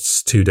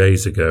ghosts 2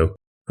 days ago.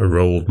 I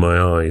rolled my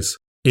eyes.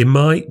 It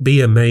might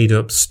be a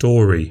made-up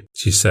story,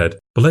 she said,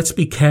 but let's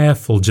be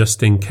careful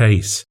just in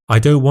case. I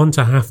don't want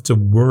to have to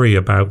worry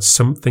about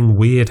something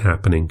weird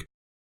happening.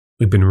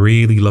 We've been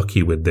really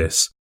lucky with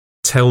this.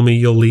 Tell me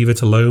you'll leave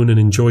it alone and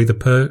enjoy the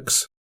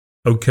perks?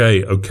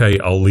 Okay,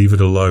 I'll leave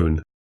it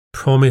alone.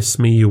 Promise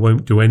me you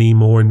won't do any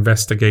more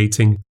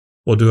investigating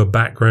or do a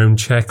background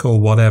check or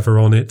whatever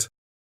on it.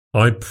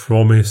 I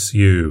promise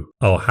you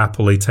I'll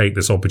happily take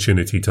this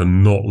opportunity to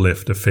not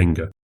lift a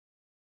finger.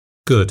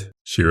 Good,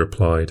 she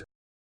replied.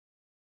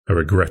 I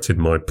regretted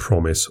my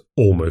promise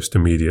almost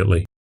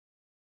immediately.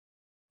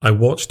 I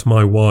watched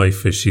my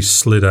wife as she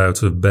slid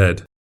out of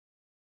bed.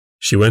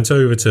 She went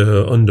over to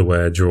her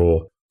underwear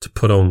drawer to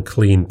put on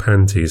clean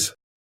panties.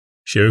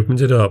 She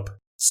opened it up,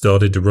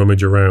 started to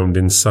rummage around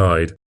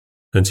inside,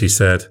 and she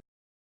said,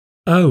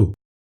 Oh,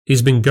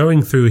 he's been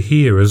going through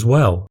here as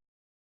well.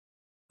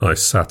 I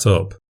sat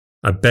up.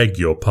 I beg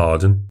your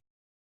pardon.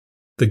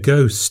 The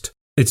ghost.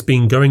 It's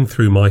been going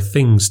through my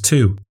things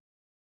too.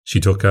 She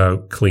took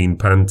out clean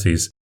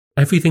panties.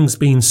 Everything's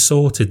been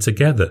sorted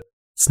together.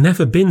 It's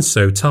never been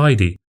so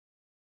tidy.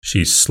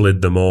 She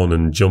slid them on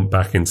and jumped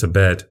back into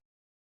bed.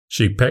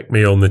 She pecked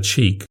me on the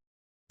cheek,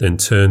 then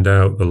turned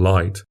out the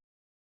light.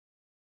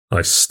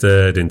 I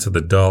stared into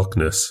the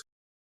darkness.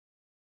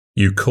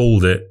 You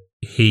called it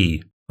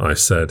he, I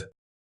said.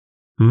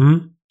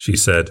 She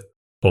said,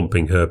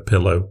 bumping her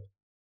pillow.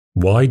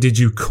 Why did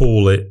you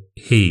call it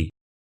he?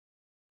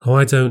 Oh,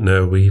 I don't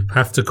know. We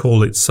have to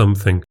call it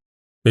something.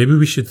 Maybe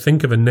we should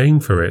think of a name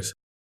for it.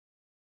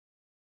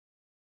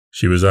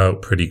 She was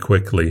out pretty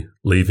quickly,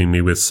 leaving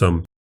me with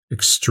some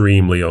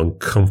extremely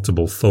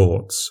uncomfortable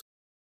thoughts.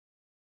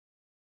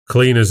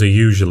 Cleaners are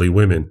usually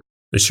women,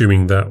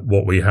 assuming that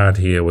what we had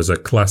here was a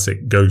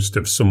classic ghost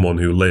of someone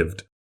who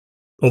lived.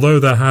 Although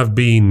there have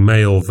been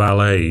male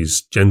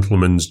valets,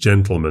 gentlemen's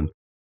gentlemen,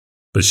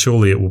 but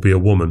surely it will be a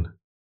woman.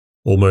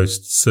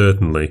 Almost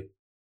certainly.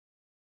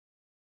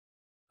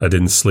 I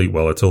didn't sleep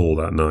well at all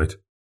that night.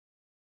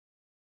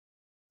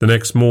 The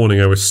next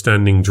morning I was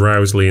standing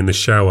drowsily in the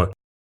shower,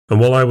 and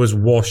while I was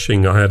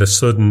washing I had a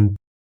sudden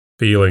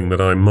feeling that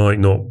I might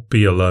not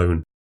be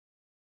alone.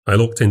 I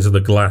looked into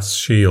the glass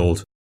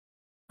shield.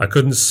 I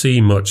couldn't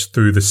see much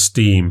through the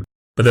steam,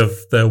 but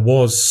if there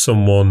was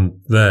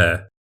someone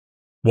there,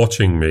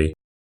 watching me,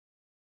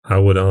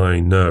 how would I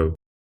know?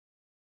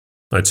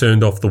 I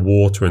turned off the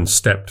water and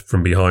stepped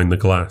from behind the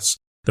glass.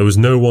 There was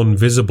no one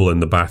visible in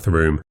the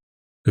bathroom,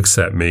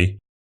 except me.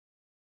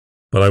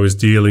 But I was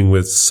dealing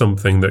with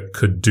something that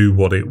could do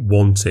what it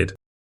wanted,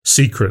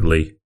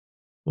 secretly,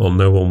 while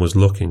no one was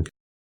looking.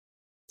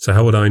 So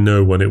how would I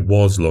know when it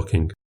was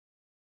looking?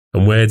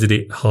 And where did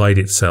it hide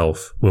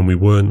itself when we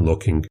weren't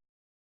looking?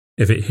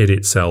 If it hid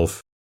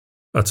itself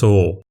at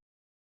all?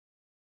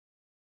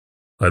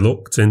 I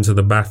looked into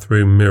the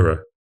bathroom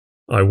mirror.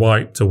 I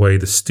wiped away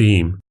the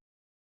steam,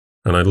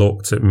 and I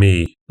looked at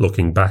me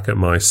looking back at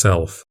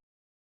myself.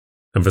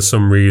 And for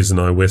some reason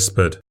I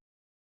whispered,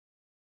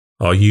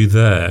 "Are you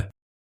there?"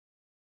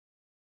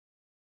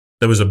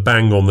 There was a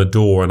bang on the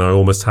door and I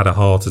almost had a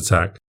heart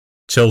attack.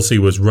 Chelsea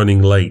was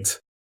running late.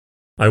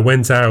 I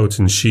went out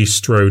and she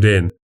strode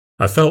in.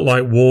 I felt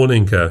like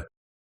warning her,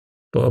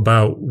 but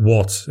about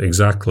what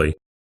exactly?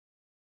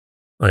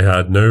 I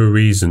had no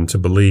reason to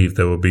believe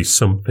there would be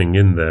something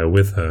in there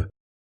with her,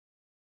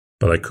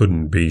 but I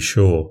couldn't be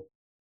sure.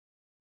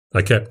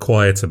 I kept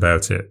quiet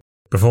about it.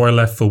 Before I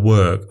left for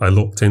work, I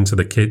looked into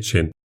the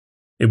kitchen.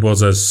 It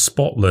was as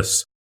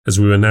spotless as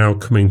we were now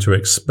coming to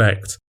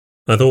expect.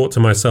 I thought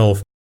to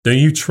myself, don't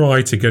you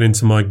try to get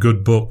into my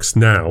good books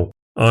now.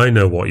 I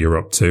know what you're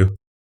up to.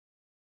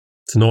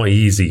 It's not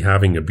easy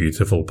having a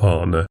beautiful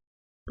partner,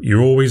 but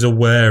you're always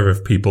aware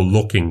of people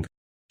looking.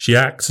 She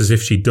acts as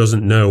if she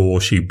doesn't know or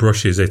she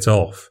brushes it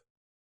off.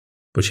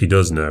 But she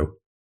does know.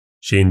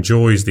 She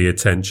enjoys the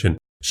attention.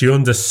 She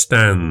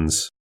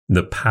understands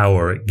the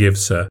power it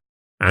gives her,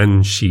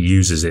 and she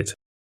uses it.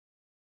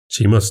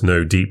 She must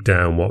know deep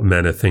down what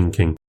men are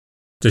thinking.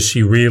 Does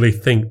she really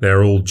think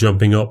they're all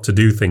jumping up to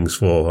do things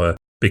for her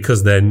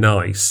because they're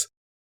nice?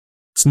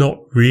 It's not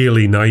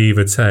really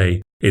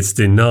naivete, it's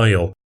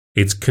denial,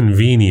 it's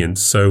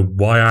convenience, so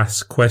why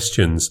ask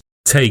questions?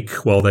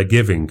 Take while they're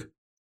giving,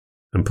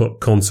 and put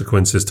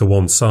consequences to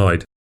one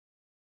side.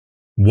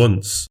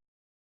 Once,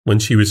 when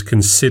she was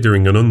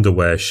considering an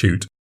underwear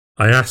shoot,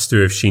 I asked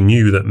her if she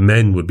knew that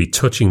men would be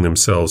touching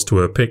themselves to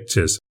her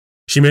pictures.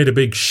 She made a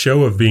big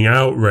show of being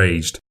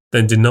outraged,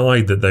 then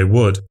denied that they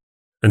would,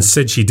 and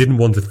said she didn't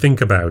want to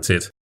think about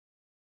it,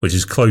 which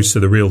is close to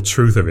the real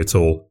truth of it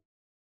all.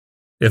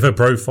 If her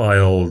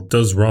profile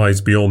does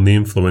rise beyond the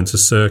influencer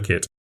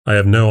circuit, I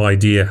have no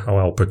idea how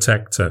I'll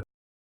protect her.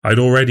 I'd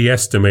already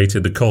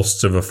estimated the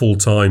costs of a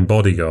full-time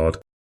bodyguard.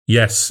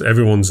 Yes,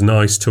 everyone's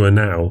nice to her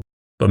now,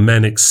 but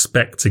men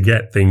expect to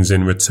get things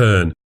in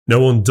return. No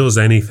one does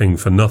anything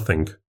for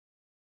nothing.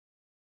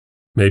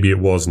 Maybe it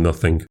was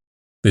nothing.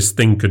 This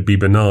thing could be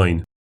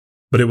benign,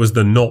 but it was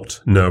the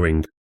not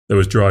knowing that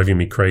was driving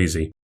me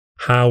crazy.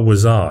 How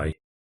was I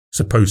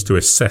supposed to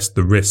assess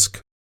the risk?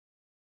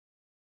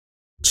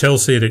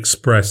 Chelsea had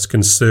expressed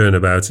concern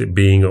about it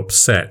being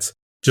upset,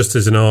 just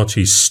as in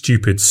Archie's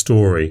stupid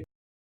story.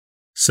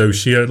 So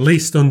she at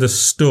least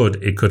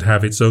understood it could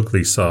have its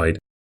ugly side,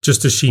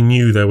 just as she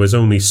knew there was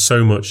only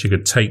so much she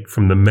could take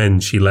from the men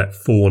she let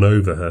fawn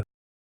over her.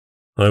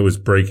 I was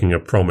breaking a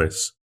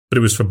promise, but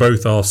it was for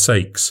both our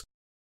sakes.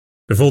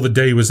 Before the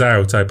day was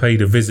out, I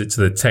paid a visit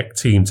to the tech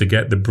team to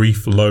get the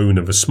brief loan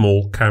of a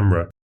small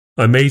camera.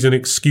 I made an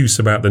excuse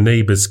about the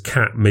neighbour's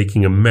cat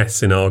making a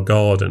mess in our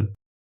garden.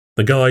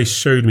 The guys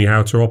showed me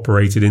how to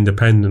operate it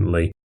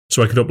independently,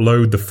 so I could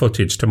upload the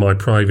footage to my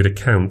private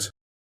account.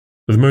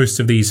 With most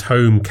of these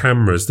home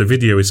cameras, the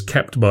video is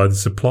kept by the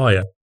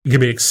supplier. It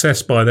can be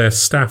accessed by their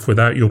staff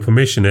without your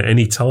permission at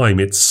any time.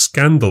 It's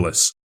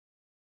scandalous.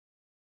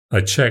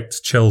 I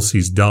checked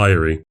Chelsea's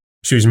diary.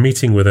 She was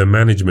meeting with her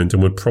management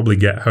and would probably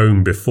get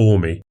home before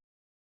me.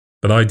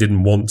 But I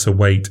didn't want to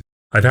wait.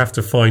 I'd have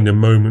to find a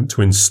moment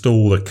to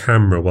install a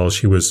camera while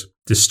she was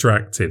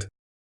distracted.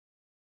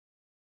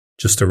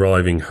 Just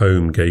arriving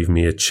home gave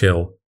me a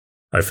chill.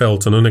 I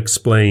felt an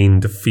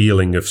unexplained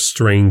feeling of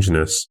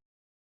strangeness,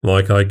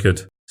 like I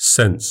could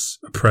sense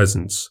a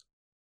presence.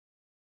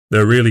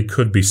 There really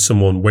could be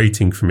someone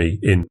waiting for me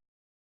in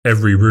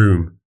every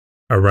room,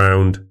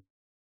 around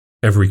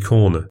every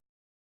corner.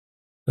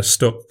 I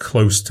stuck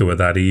close to her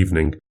that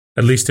evening.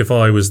 At least if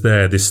I was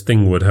there, this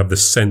thing would have the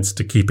sense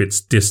to keep its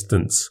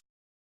distance.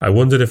 I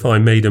wondered if I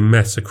made a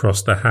mess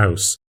across the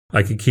house,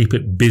 I could keep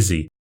it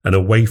busy and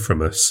away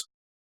from us.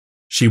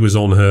 She was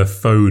on her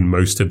phone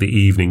most of the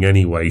evening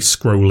anyway,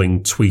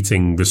 scrolling,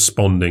 tweeting,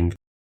 responding.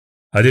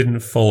 I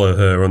didn't follow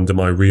her under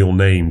my real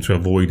name to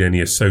avoid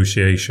any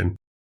association.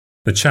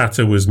 The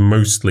chatter was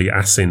mostly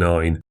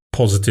asinine,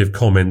 positive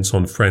comments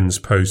on friends'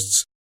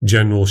 posts,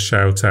 general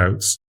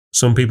shout-outs,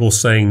 some people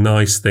saying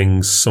nice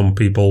things, some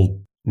people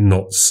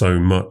not so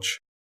much.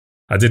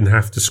 I didn't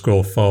have to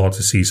scroll far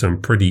to see some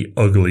pretty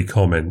ugly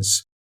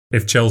comments.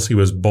 If Chelsea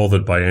was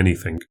bothered by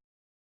anything,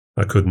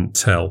 I couldn't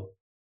tell.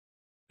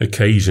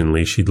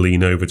 Occasionally she'd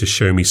lean over to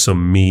show me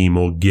some meme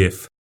or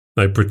gif.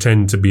 I'd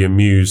pretend to be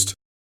amused.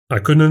 I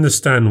couldn't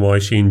understand why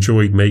she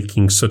enjoyed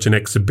making such an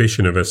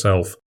exhibition of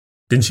herself.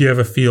 Didn't she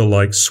ever feel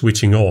like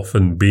switching off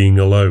and being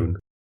alone?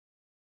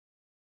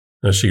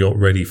 As she got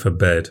ready for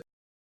bed,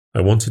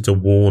 I wanted to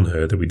warn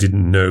her that we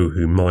didn't know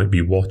who might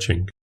be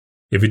watching.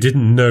 If we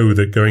didn't know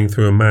that going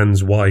through a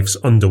man's wife's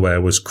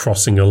underwear was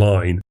crossing a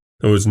line,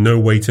 there was no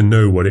way to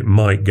know what it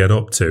might get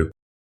up to.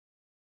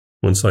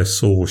 Once I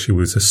saw she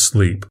was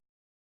asleep,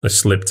 I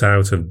slipped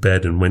out of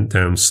bed and went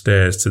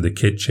downstairs to the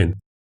kitchen.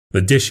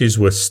 The dishes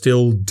were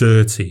still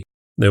dirty.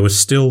 There was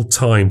still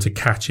time to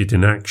catch it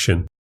in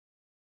action.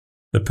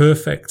 The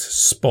perfect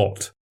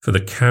spot for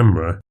the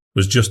camera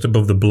was just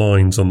above the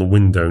blinds on the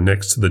window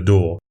next to the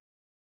door.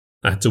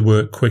 I had to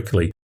work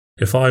quickly.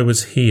 If I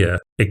was here,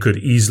 it could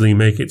easily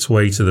make its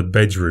way to the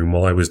bedroom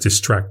while I was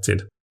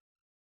distracted.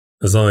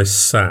 As I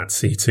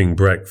sat eating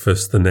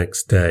breakfast the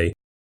next day,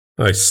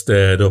 I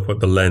stared up at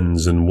the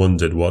lens and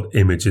wondered what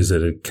images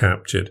it had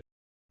captured.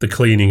 The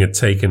cleaning had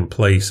taken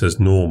place as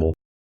normal.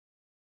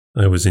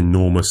 I was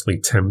enormously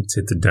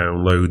tempted to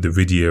download the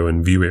video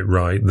and view it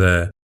right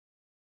there,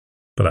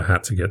 but I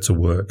had to get to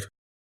work.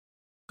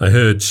 I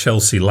heard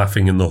Chelsea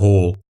laughing in the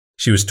hall.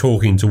 She was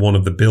talking to one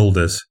of the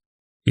builders.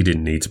 He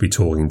didn't need to be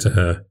talking to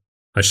her.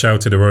 I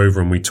shouted her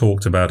over and we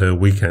talked about her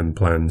weekend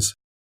plans.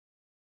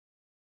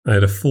 I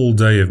had a full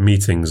day of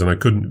meetings and I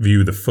couldn't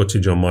view the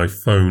footage on my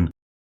phone.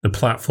 The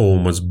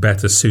platform was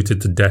better suited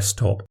to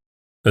desktop.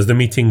 As the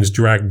meetings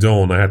dragged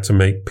on, I had to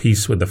make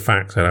peace with the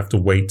fact I'd have to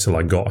wait till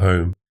I got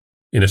home.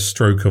 In a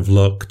stroke of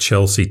luck,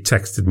 Chelsea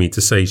texted me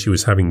to say she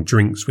was having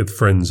drinks with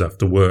friends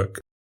after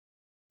work.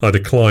 I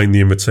declined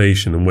the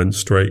invitation and went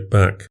straight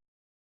back.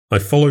 I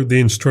followed the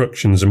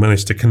instructions and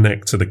managed to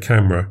connect to the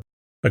camera.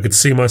 I could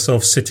see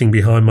myself sitting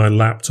behind my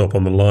laptop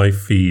on the live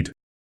feed.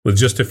 With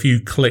just a few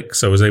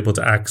clicks, I was able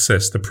to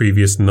access the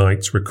previous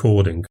night's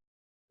recording.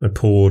 I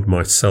poured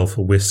myself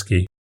a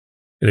whiskey.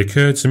 It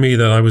occurred to me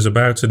that I was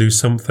about to do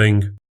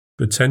something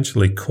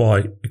potentially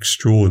quite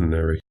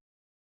extraordinary.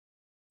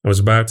 I was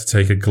about to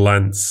take a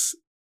glance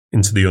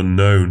into the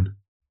unknown.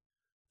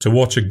 To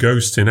watch a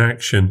ghost in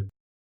action,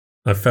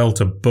 I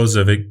felt a buzz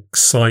of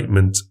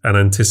excitement and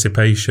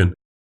anticipation.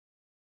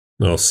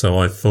 Or so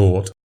I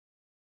thought.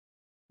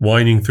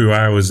 Winding through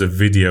hours of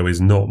video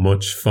is not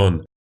much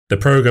fun. The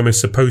program is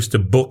supposed to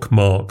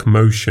bookmark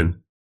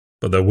motion,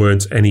 but there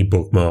weren't any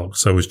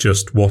bookmarks. I was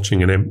just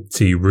watching an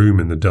empty room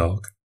in the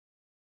dark.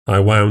 I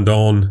wound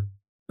on,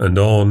 and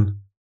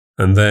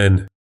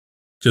then,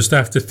 just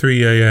after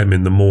 3 a.m.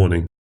 in the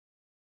morning,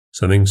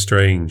 something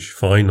strange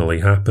finally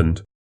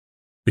happened.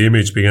 The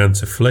image began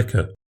to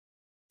flicker,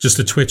 just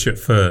a twitch at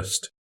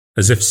first,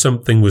 as if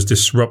something was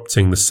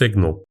disrupting the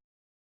signal.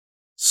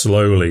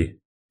 Slowly,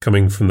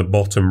 coming from the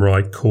bottom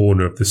right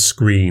corner of the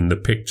screen, the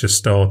picture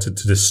started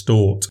to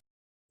distort.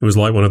 It was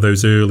like one of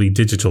those early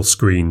digital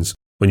screens.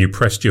 When you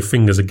pressed your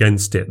fingers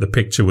against it, the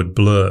picture would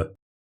blur.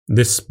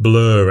 This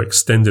blur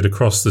extended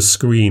across the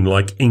screen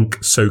like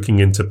ink soaking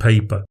into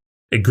paper.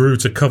 It grew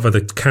to cover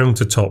the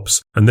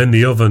countertops and then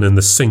the oven and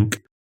the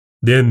sink.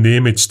 Then the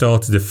image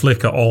started to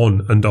flicker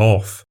on and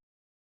off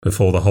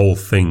before the whole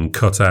thing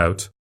cut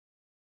out.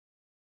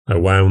 I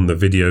wound the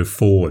video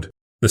forward.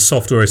 The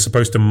software is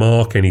supposed to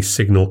mark any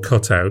signal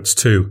cutouts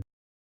too.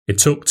 It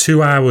took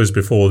 2 hours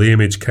before the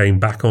image came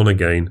back on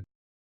again.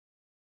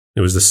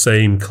 It was the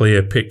same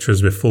clear picture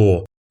as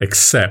before,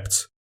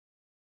 except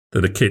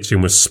that the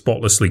kitchen was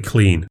spotlessly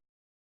clean.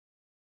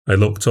 I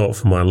looked up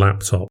from my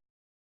laptop.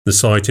 The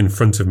sight in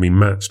front of me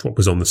matched what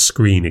was on the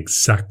screen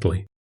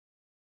exactly.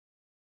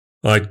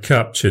 I'd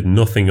captured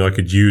nothing I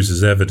could use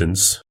as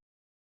evidence,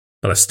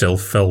 but I still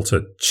felt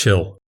a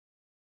chill.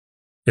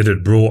 It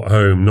had brought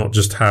home not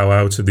just how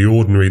out of the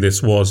ordinary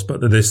this was,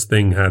 but that this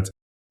thing had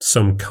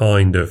some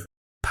kind of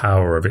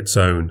power of its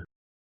own.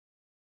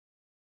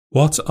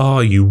 "What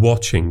are you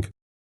watching?"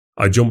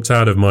 I jumped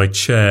out of my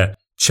chair.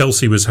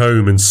 Chelsea was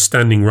home and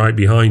standing right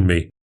behind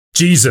me.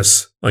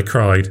 "Jesus!" I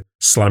cried,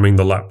 slamming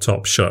the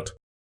laptop shut.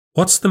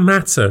 "What's the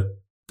matter?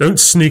 Don't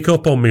sneak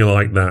up on me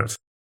like that."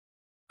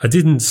 "I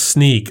didn't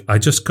sneak, I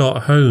just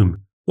got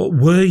home. What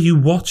were you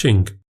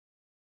watching?"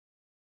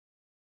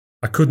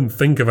 I couldn't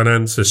think of an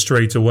answer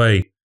straight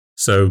away,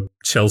 so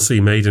Chelsea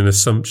made an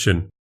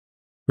assumption.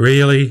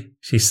 "Really?"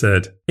 she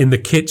said. "In the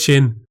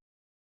kitchen?"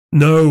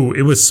 "No,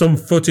 it was some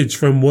footage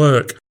from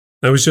work.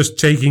 I was just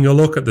taking a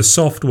look at the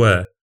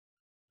software."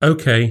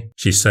 "Okay,"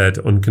 she said,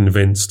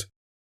 unconvinced.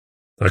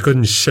 I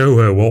couldn't show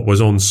her what was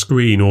on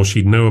screen or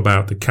she'd know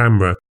about the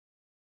camera.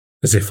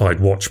 As if I'd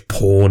watch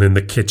porn in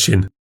the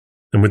kitchen.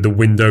 and with the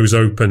windows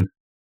open,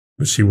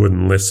 but she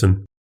wouldn't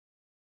listen.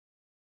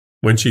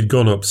 When she'd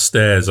gone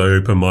upstairs, I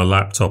opened my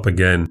laptop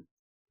again.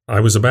 I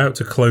was about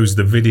to close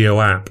the video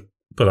app,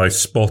 but I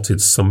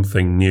spotted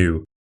something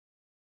new.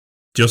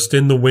 Just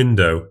in the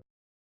window,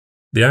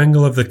 the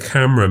angle of the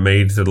camera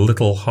made it a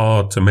little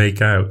hard to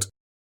make out.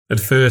 At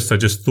first, I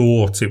just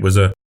thought it was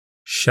a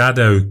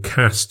shadow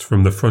cast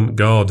from the front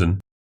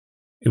garden.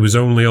 It was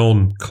only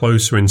on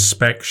closer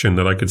inspection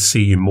that I could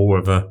see more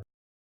of a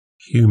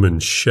human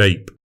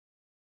shape.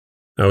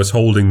 I was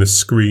holding the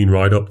screen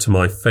right up to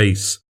my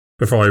face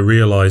before I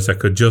realised I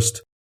could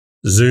just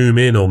zoom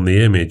in on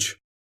the image.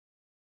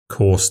 Of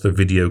course, the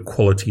video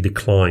quality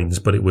declines,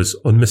 but it was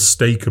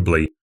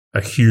unmistakably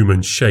a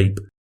human shape,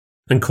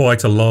 and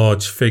quite a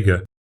large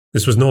figure.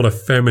 This was not a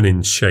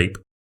feminine shape.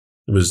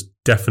 It was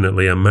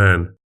definitely a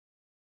man.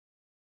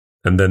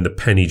 And then the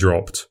penny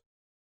dropped.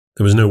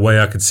 There was no way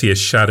I could see a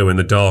shadow in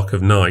the dark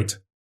of night.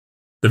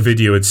 The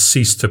video had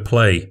ceased to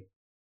play.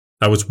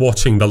 I was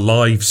watching the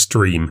live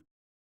stream.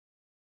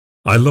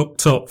 I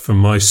looked up from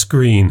my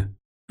screen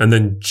and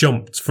then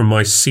jumped from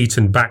my seat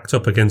and backed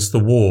up against the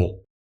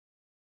wall.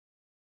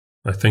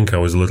 I think I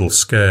was a little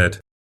scared.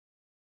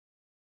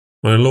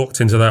 When I looked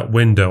into that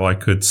window, I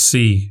could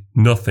see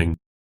nothing,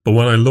 but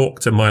when I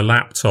looked at my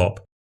laptop,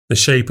 the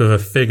shape of a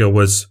figure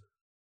was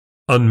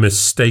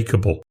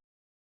unmistakable.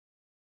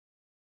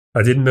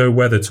 I didn't know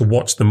whether to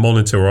watch the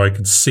monitor where I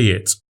could see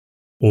it,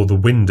 or the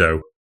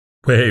window,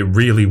 where it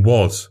really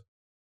was.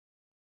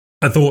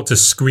 I thought to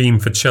scream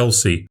for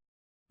Chelsea,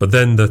 but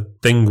then the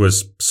thing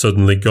was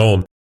suddenly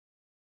gone.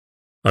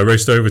 I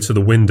raced over to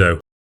the window.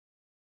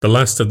 The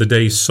last of the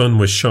day's sun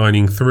was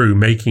shining through,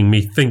 making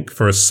me think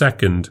for a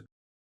second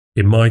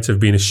it might have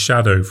been a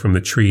shadow from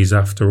the trees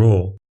after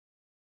all.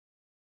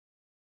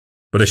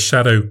 But a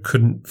shadow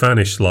couldn't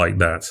vanish like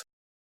that.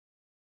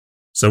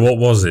 So what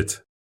was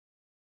it?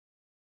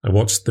 I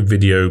watched the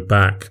video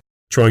back,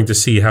 trying to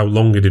see how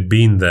long it had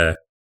been there,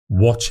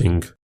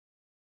 watching.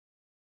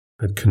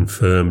 It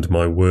confirmed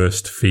my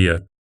worst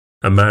fear.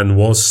 A man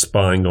was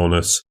spying on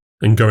us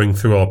and going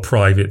through our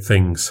private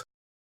things.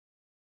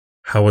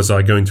 How was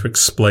I going to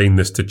explain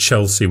this to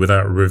Chelsea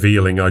without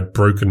revealing I'd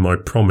broken my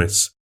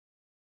promise?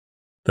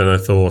 Then I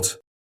thought,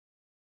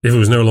 if it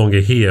was no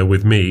longer here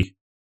with me,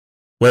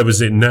 where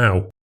was it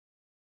now?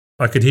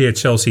 I could hear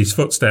Chelsea's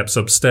footsteps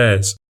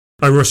upstairs.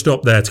 I rushed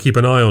up there to keep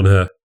an eye on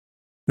her.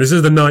 This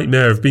is the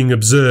nightmare of being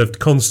observed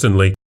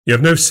constantly. You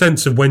have no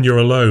sense of when you're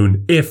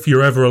alone, if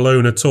you're ever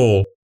alone at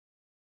all.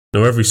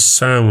 Now every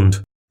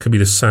sound could be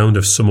the sound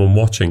of someone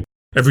watching.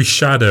 Every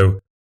shadow,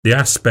 the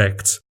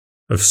aspect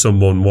of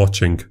someone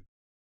watching.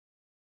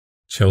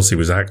 Chelsea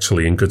was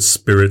actually in good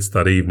spirits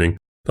that evening.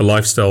 The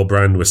lifestyle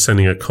brand was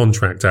sending a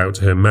contract out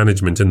to her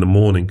management in the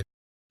morning.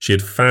 She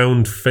had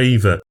found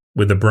favour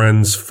with the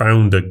brand's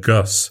founder,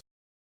 Gus.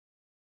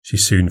 She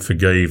soon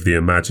forgave the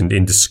imagined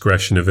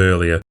indiscretion of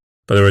earlier,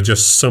 but there are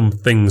just some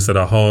things that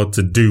are hard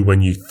to do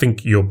when you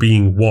think you're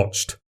being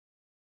watched.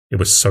 It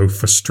was so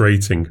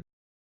frustrating.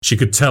 She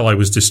could tell I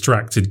was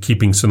distracted,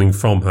 keeping something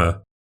from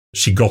her.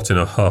 She got in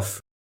a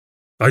huff.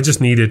 I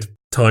just needed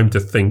time to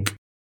think.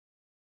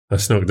 I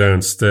snuck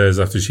downstairs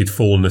after she'd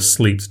fallen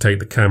asleep to take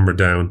the camera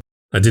down.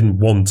 I didn't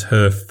want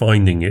her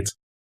finding it,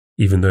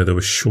 even though there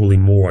was surely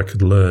more I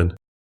could learn.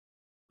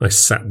 I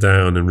sat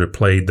down and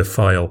replayed the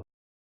file,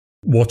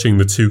 watching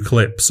the two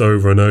clips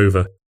over and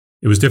over.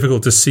 It was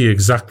difficult to see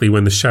exactly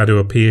when the shadow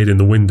appeared in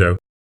the window.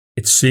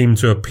 It seemed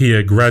to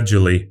appear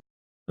gradually.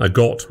 I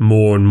got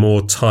more and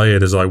more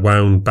tired as I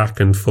wound back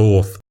and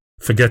forth,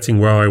 forgetting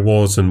where I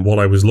was and what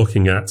I was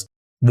looking at,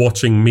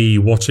 watching me,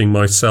 watching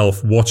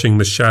myself, watching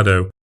the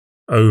shadow,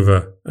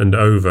 over and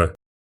over,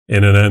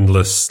 in an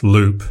endless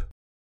loop.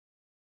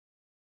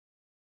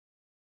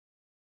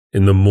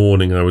 In the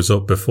morning I was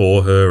up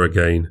before her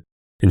again,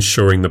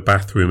 ensuring the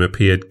bathroom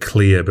appeared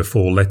clear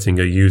before letting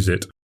her use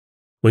it.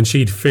 When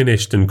she'd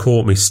finished and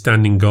caught me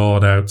standing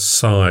guard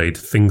outside,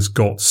 things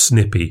got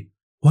snippy.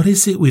 "What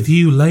is it with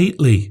you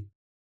lately?"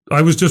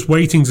 "I was just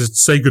waiting to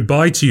say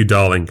goodbye to you,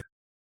 darling."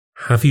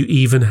 "Have you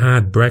even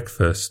had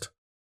breakfast?"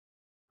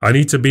 "I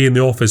need to be in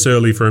the office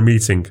early for a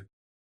meeting."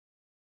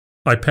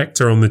 I pecked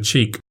her on the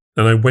cheek,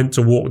 and I went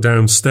to walk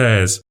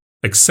downstairs,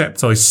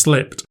 except I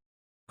slipped.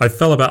 I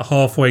fell about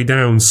halfway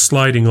down,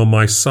 sliding on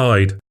my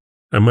side.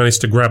 I managed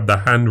to grab the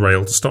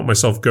handrail to stop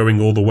myself going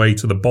all the way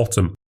to the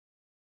bottom.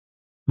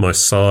 My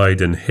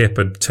side and hip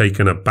had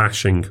taken a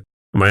bashing, and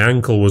my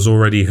ankle was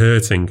already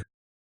hurting.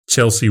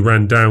 Chelsea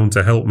ran down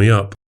to help me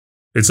up.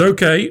 "It's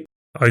okay,"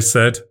 I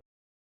said.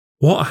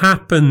 "What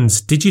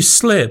happened? Did you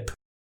slip?"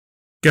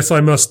 "Guess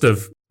I must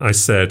have," I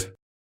said.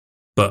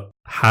 "But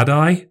had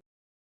I?"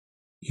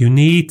 "You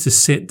need to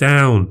sit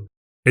down."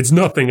 "It's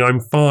nothing, I'm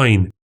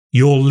fine."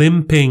 "You're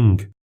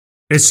limping."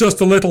 "It's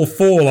just a little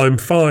fall, I'm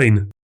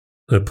fine."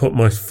 I put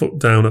my foot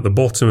down at the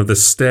bottom of the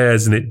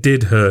stairs and it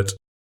did hurt.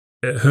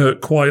 It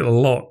hurt quite a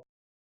lot.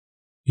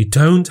 "You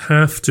don't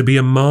have to be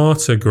a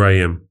martyr,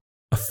 Graham.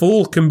 A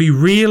fall can be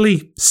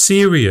really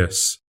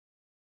serious."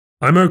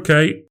 "I'm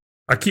okay.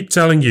 I keep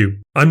telling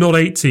you, I'm not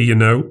 80, you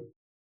know."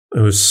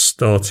 I was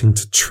starting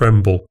to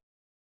tremble.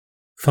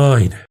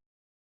 Fine.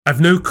 I've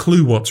no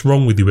clue what's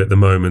wrong with you at the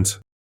moment.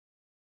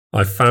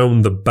 I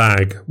found the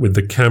bag with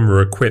the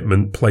camera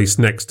equipment placed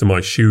next to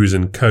my shoes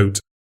and coat.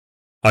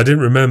 I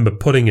didn't remember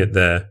putting it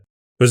there.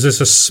 Was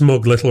this a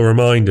smug little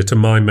reminder to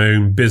mind my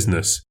own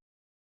business?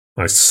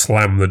 I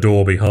slammed the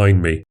door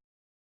behind me.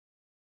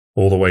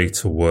 All the way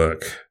to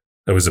work,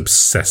 I was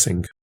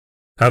obsessing.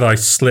 Had I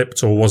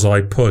slipped or was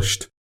I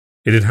pushed?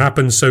 It had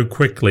happened so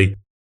quickly,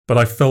 but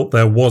I felt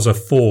there was a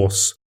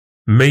force.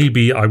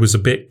 Maybe I was a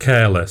bit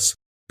careless,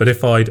 but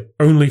if I'd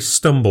only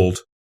stumbled,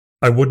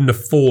 I wouldn't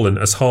have fallen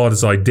as hard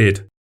as I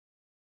did.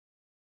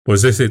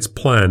 Was this its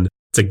plan,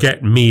 to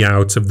get me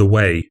out of the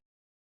way?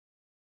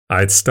 I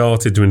had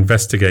started to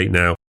investigate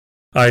now.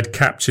 I had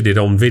captured it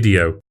on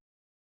video.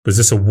 Was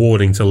this a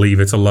warning to leave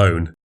it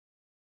alone?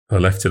 I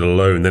left it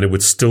alone, then it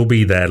would still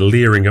be there,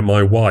 leering at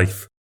my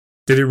wife.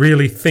 Did it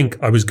really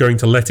think I was going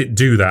to let it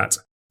do that?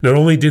 Not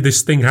only did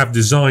this thing have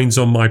designs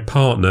on my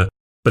partner,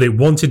 but it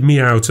wanted me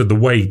out of the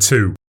way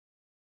too.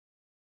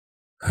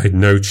 I had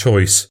no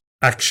choice.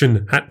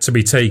 Action had to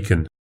be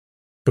taken.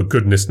 But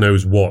goodness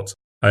knows what.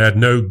 I had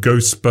no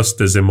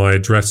Ghostbusters in my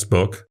address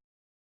book.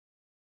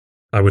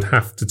 I would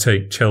have to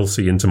take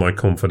Chelsea into my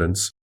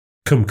confidence.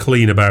 Come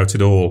clean about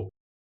it all.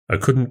 I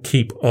couldn't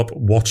keep up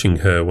watching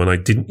her when I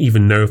didn't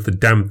even know if the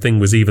damn thing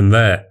was even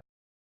there.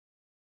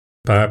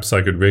 Perhaps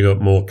I could rig up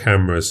more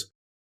cameras.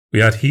 We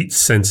had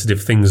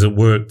heat-sensitive things at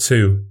work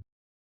too.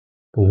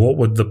 But what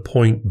would the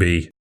point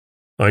be?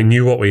 I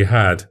knew what we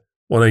had.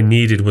 What I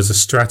needed was a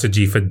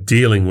strategy for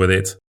dealing with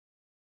it.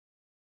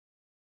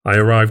 I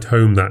arrived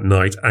home that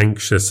night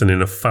anxious and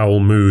in a foul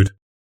mood,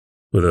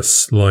 with a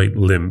slight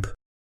limp.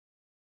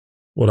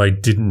 What I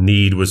didn't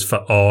need was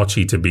for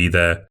Archie to be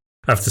there.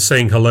 After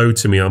saying hello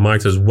to me, I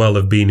might as well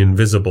have been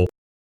invisible.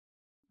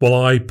 While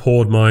I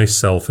poured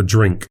myself a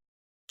drink,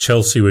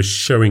 Chelsea was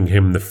showing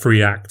him the free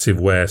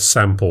activewear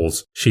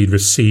samples she'd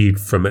received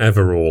from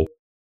Everall,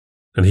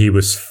 and he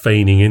was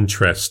feigning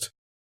interest,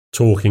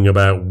 talking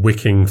about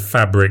wicking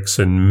fabrics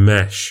and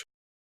mesh.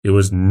 It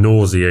was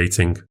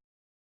nauseating.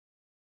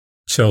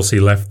 Chelsea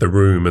left the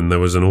room and there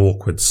was an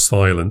awkward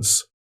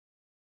silence.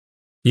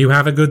 "You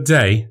have a good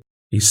day?"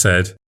 he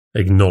said,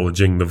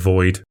 acknowledging the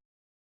void.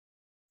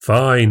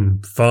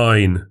 Fine.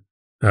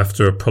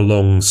 After a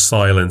prolonged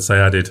silence, I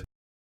added,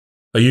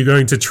 "Are you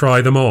going to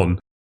try them on?"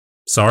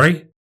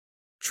 "Sorry?"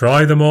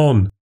 "Try them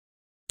on.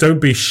 Don't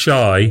be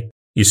shy.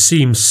 You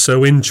seem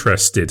so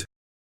interested."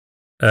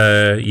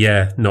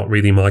 Yeah, not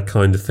really my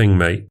kind of thing,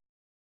 mate."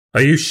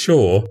 "Are you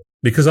sure?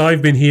 Because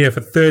I've been here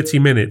for 30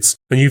 minutes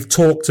and you've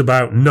talked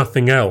about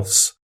nothing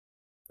else."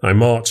 I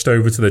marched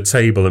over to the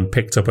table and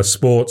picked up a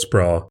sports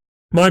bra.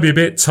 "Might be a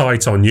bit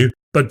tight on you,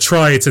 but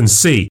try it and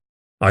see."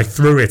 I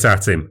threw it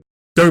at him.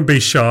 "Don't be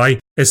shy.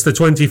 It's the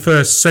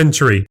 21st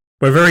century.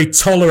 We're very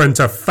tolerant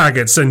of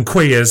faggots and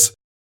queers."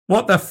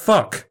 "What the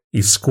fuck?"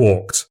 he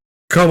squawked.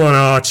 "Come on,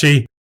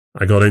 Archie."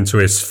 I got into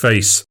his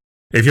face.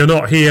 "If you're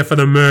not here for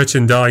the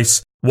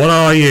merchandise, what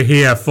are you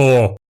here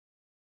for?"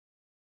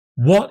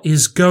 "What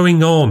is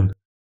going on?"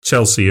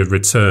 Chelsea had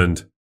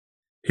returned.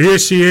 "Here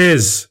she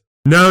is.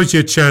 Now's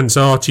your chance,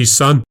 Archie,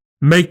 son.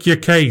 Make your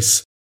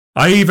case.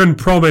 I even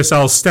promise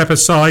I'll step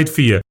aside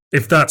for you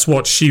if that's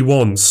what she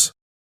wants."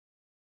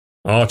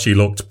 Archie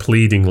looked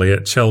pleadingly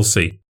at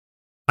Chelsea.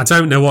 "I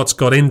don't know what's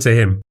got into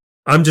him.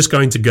 I'm just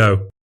going to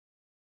go."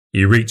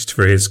 He reached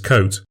for his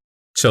coat.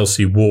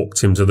 Chelsea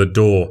walked him to the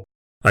door.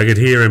 I could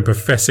hear him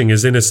professing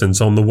his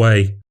innocence on the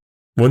way.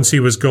 Once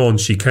he was gone,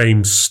 she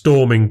came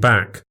storming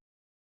back.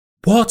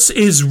 "What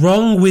is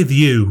wrong with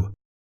you?"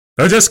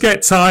 "I just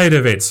get tired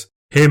of it.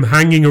 Him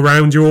hanging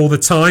around you all the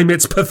time.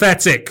 It's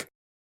pathetic."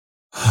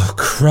 "Oh,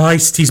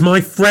 Christ, he's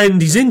my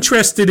friend. He's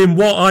interested in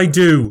what I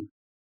do."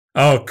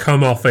 "Oh,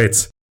 come off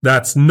it.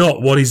 That's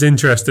not what he's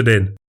interested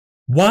in."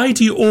 "Why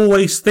do you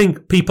always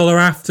think people are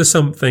after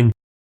something?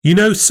 You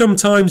know,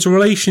 sometimes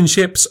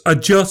relationships are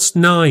just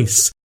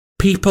nice.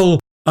 People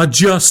are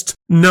just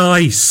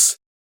nice."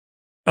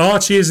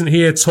 "Archie isn't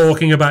here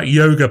talking about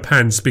yoga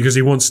pants because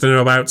he wants to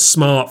know about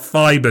smart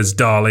fibres,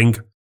 darling."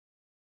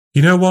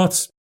 "You know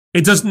what?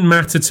 It doesn't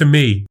matter to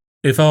me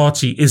if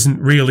Archie isn't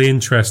really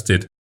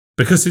interested,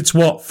 because it's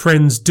what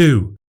friends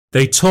do.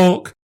 They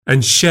talk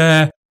and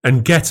share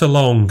and get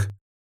along."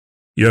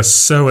 "You're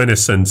so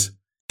innocent.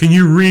 Can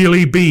you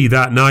really be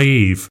that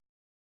naive?"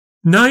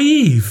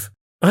 "Naive?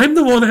 I'm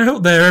the one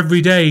out there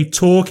every day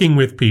talking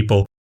with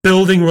people,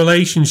 building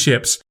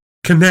relationships,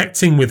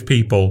 connecting with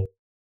people."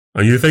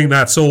 "And you think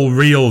that's all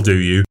real, do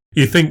you?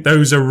 You think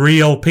those are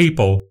real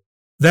people?"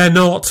 "They're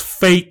not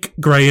fake,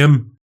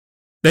 Graham.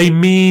 They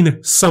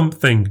mean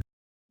something.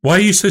 Why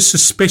are you so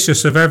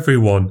suspicious of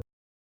everyone?"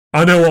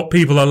 "I know what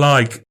people are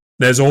like.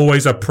 There's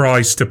always a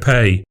price to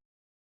pay."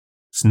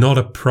 "It's not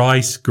a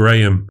price,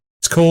 Graham.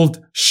 It's called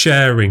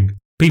sharing.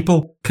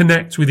 People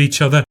connect with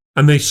each other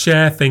and they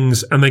share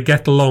things and they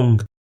get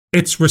along.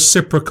 It's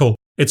reciprocal.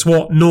 It's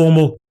what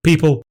normal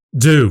people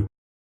do.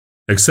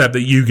 Except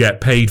that you get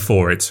paid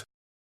for it."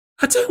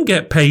 "I don't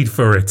get paid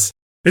for it.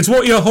 It's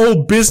what your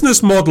whole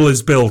business model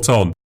is built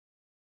on."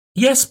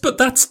 Yes, but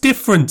that's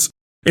different.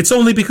 It's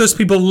only because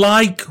people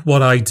like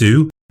what I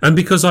do and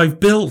because I've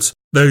built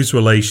those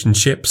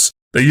relationships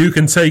that you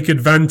can take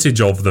advantage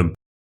of them.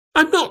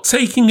 I'm not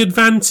taking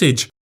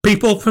advantage.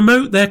 People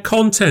promote their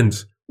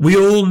content. We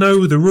all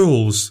know the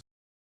rules.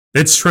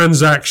 It's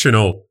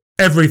transactional.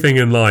 Everything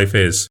in life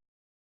is.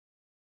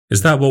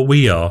 Is that what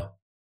we are?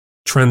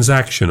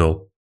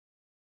 Transactional.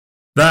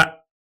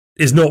 That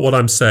is not what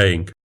I'm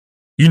saying.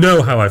 You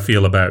know how I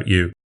feel about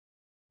you.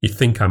 You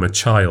think I'm a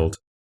child.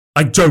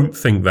 I don't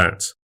think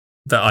that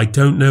I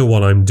don't know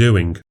what I'm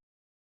doing.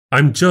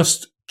 I'm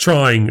just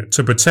trying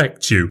to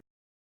protect you,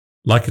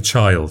 like a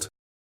child.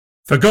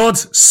 For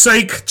God's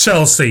sake,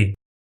 Chelsea,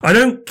 I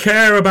don't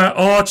care about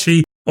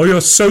Archie or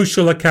your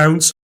social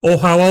accounts or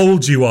how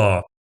old you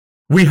are.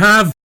 We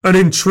have an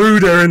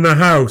intruder in the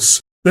house.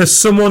 There's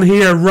someone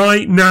here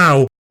right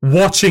now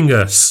watching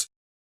us.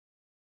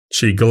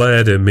 She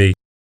glared at me.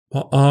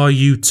 What are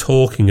you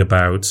talking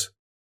about?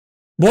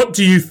 What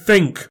do you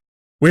think?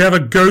 We have a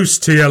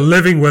ghost here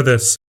living with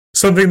us.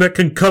 Something that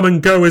can come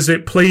and go as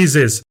it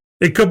pleases.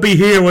 It could be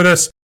here with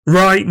us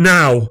right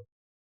now.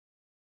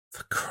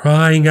 For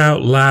crying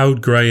out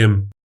loud,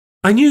 Graham.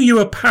 I knew you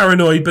were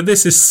paranoid, but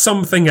this is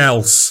something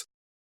else.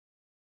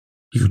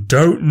 You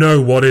don't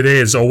know what it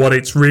is or what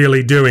it's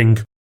really doing.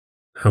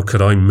 How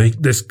could I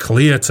make this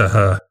clear to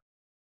her?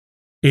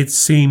 It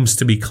seems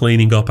to be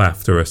cleaning up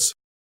after us.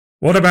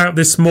 What about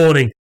this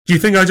morning? Do you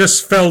think I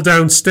just fell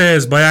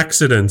downstairs by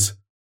accident?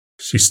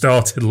 She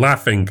started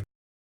laughing.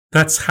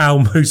 That's how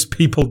most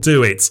people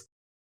do it.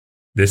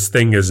 This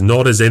thing is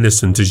not as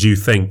innocent as you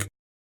think.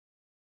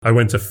 I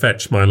went to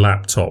fetch my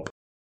laptop.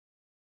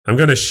 I'm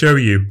going to show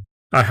you.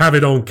 I have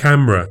it on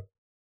camera.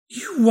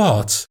 You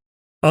what?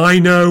 I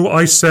know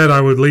I said I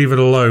would leave it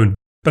alone,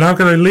 but how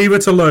can I leave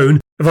it alone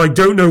if I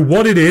don't know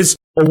what it is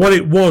or what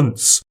it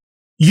wants?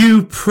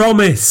 You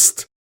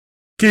promised.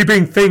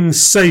 Keeping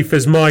things safe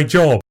is my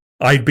job.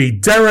 I'd be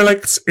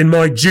derelict in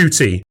my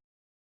duty.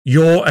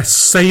 You're a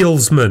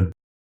salesman.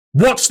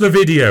 Watch the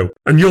video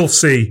and you'll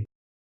see.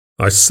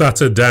 I sat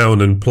her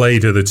down and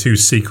played her the 2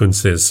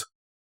 sequences.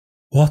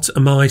 What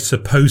am I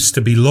supposed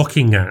to be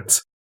looking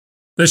at?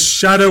 The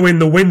shadow in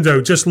the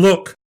window, just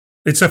look.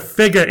 It's a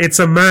figure, it's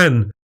a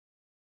man.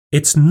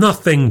 It's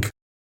nothing.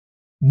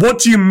 What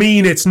do you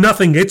mean it's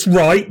nothing? It's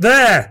right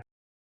there.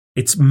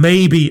 It's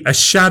maybe a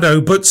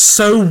shadow, but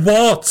so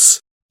what?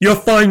 You're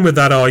fine with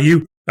that, are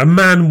you? A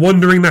man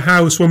wandering the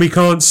house when we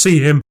can't see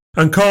him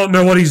and can't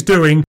know what he's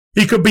doing.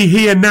 He could be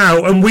here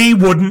now and we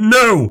wouldn't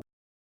know.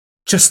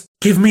 Just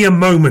give me a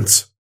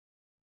moment.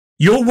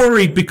 You're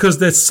worried because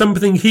there's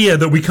something here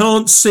that we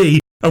can't see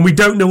and we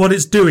don't know what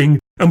it's doing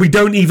and we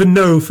don't even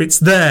know if it's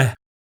there.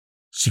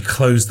 She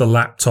closed the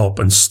laptop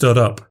and stood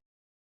up.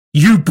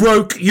 You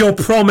broke your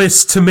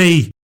promise to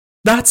me.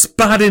 That's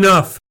bad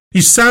enough.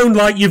 You sound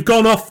like you've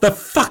gone off the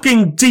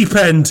fucking deep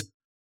end.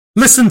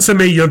 Listen to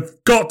me,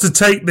 you've got to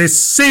take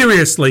this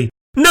seriously.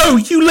 No,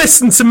 you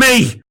listen to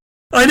me.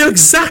 I know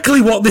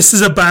exactly what this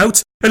is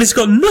about, and it's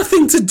got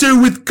nothing to do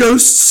with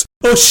ghosts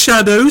or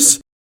shadows.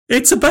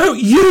 It's about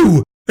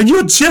you, and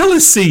your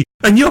jealousy,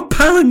 and your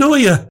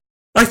paranoia.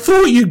 I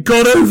thought you'd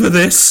got over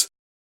this.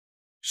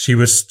 She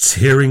was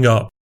tearing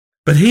up.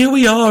 But here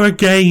we are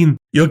again.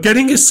 You're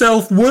getting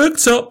yourself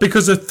worked up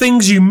because of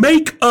things you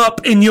make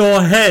up in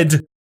your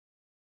head.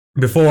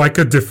 Before I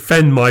could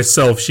defend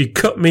myself, she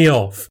cut me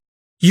off.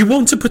 You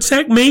want to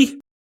protect me?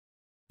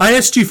 I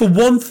asked you for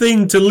one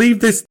thing, to leave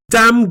this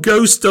damn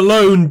ghost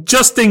alone,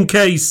 just in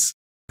case.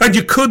 And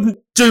you couldn't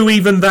do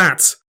even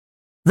that.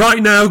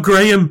 Right now,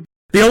 Graham,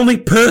 the only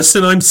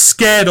person I'm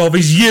scared of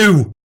is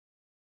you.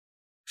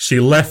 She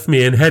left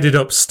me and headed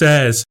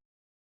upstairs.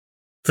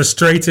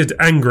 Frustrated,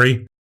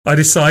 angry, I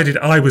decided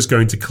I was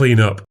going to clean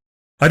up.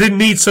 I didn't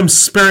need some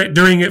spirit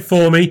doing it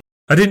for me.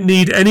 I didn't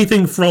need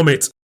anything from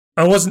it.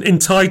 I wasn't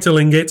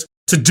entitling it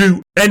to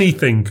do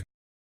anything.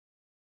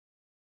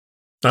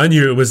 I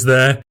knew it was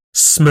there,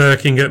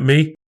 smirking at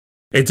me.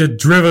 It had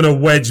driven a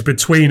wedge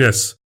between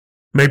us.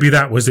 Maybe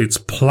that was its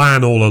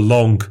plan all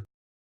along.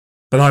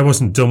 But I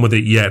wasn't done with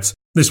it yet.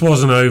 This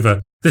wasn't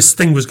over. This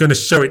thing was going to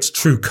show its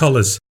true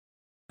colours.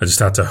 I just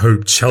had to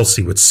hope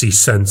Chelsea would see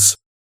sense.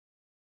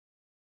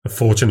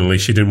 Unfortunately,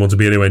 she didn't want to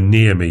be anywhere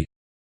near me.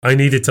 I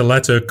needed to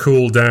let her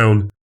cool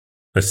down.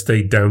 I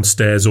stayed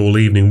downstairs all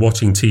evening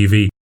watching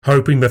TV,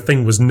 hoping the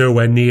thing was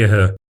nowhere near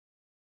her.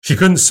 She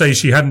couldn't say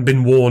she hadn't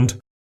been warned.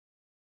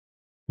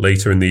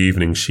 Later in the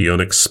evening, she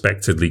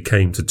unexpectedly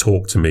came to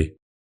talk to me.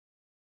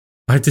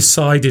 I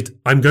decided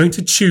I'm going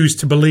to choose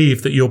to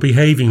believe that you're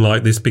behaving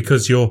like this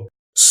because you're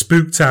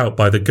spooked out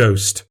by the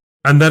ghost,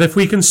 and that if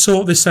we can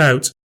sort this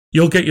out,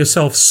 you'll get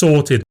yourself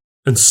sorted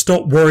and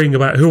stop worrying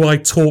about who I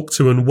talk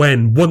to and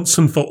when, once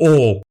and for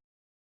all.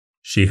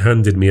 She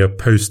handed me a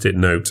post-it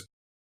note.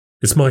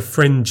 It's my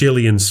friend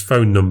Gillian's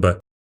phone number.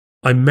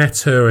 I met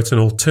her at an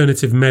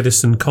alternative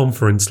medicine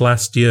conference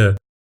last year.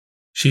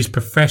 She's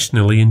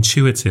professionally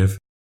intuitive.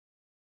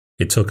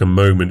 It took a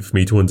moment for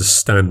me to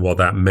understand what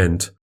that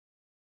meant.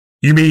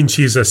 You mean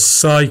she's a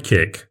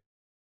psychic?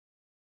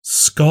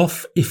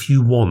 Scoff if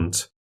you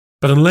want,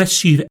 But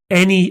unless you've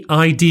any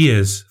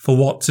ideas for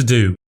what to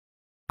do,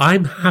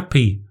 I'm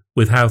happy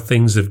with how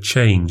things have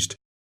changed.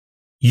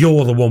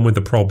 You're the one with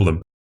the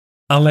problem.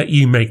 I'll let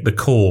you make the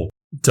call,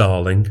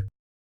 darling.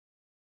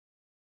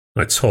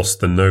 I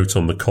tossed the note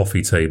on the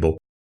coffee table.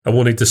 I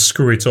wanted to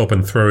screw it up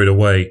and throw it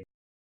away.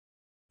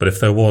 But if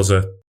there was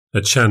a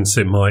chance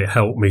it might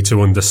help me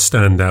to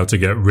understand how to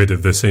get rid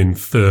of this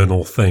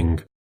infernal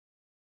thing.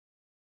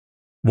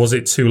 Was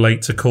it too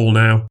late to call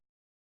now?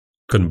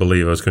 Couldn't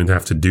believe I was going to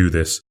have to do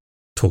this.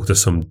 Talk to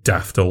some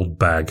daft old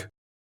bag.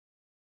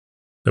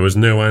 There was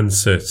no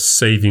answer,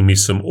 saving me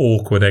some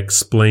awkward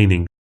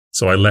explaining,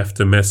 so I left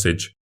a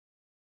message.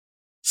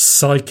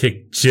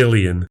 Psychic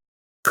Gillian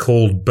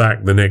called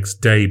back the next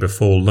day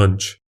before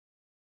lunch.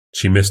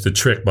 She missed a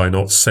trick by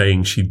not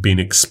saying she'd been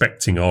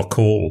expecting our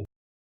call.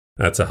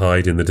 I had to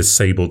hide in the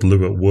disabled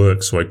loo at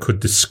work so I could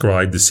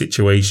describe the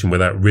situation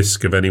without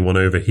risk of anyone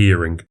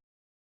overhearing.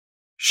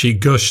 She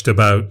gushed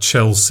about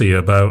Chelsea,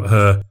 about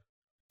her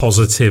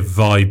positive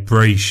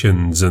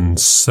vibrations and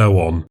so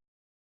on.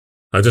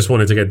 I just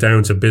wanted to get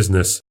down to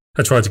business.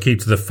 I tried to keep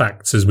to the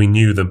facts as we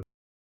knew them.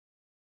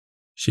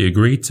 She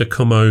agreed to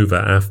come over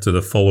after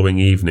the following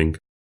evening.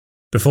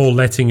 Before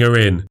letting her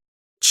in,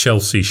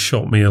 Chelsea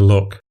shot me a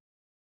look.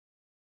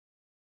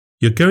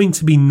 You're going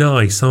to be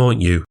nice,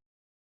 aren't you?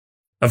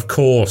 Of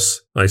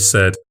course, I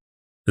said,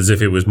 as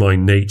if it was my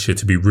nature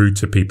to be rude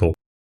to people.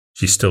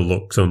 She still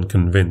looked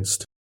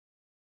unconvinced.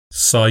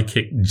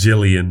 Psychic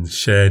Gillian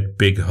shared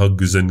big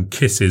hugs and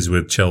kisses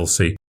with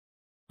Chelsea.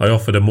 I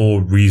offered a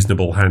more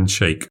reasonable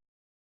handshake.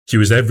 She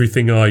was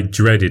everything I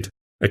dreaded,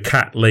 a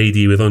cat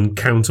lady with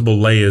uncountable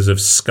layers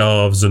of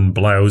scarves and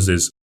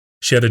blouses.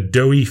 She had a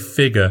doughy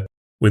figure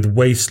with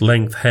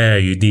waist-length hair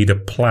you'd need a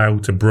plough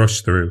to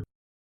brush through.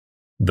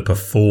 The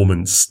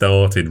performance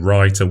started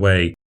right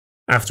away.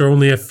 After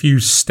only a few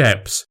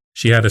steps,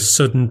 she had a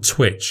sudden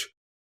twitch.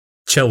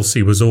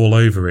 Chelsea was all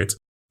over it.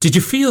 Did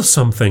you feel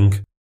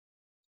something?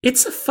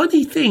 It's a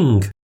funny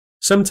thing.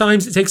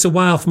 Sometimes it takes a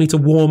while for me to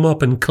warm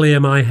up and clear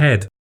my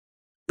head.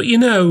 But you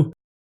know,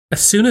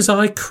 as soon as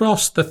I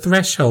crossed the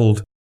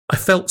threshold, I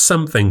felt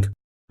something,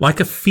 like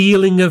a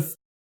feeling of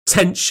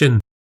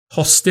tension,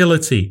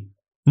 hostility.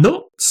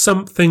 Not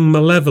something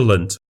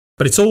malevolent,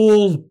 but it's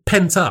all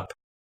pent up,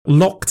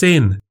 locked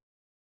in.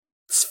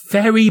 It's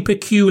very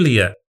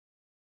peculiar.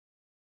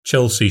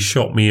 Chelsea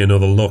shot me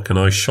another look and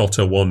I shot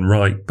her one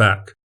right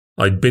back.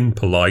 I'd been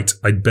polite.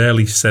 I'd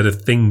barely said a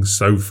thing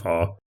so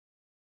far.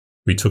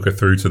 We took her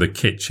through to the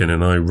kitchen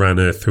and I ran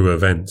her through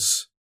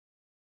events.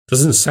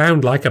 Doesn't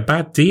sound like a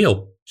bad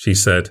deal, she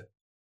said.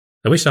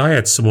 I wish I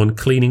had someone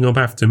cleaning up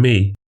after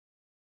me.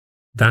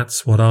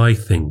 That's what I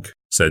think,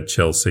 said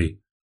Chelsea.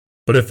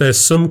 But if there's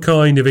some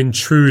kind of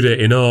intruder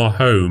in our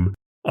home,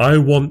 I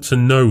want to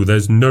know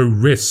there's no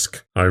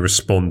risk, I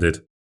responded.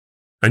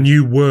 And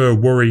you were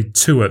worried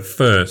too at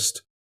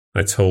first.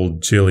 I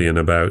told Gillian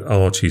about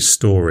Archie's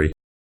story.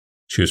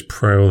 She was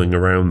prowling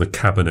around the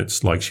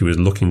cabinets like she was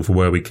looking for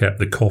where we kept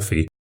the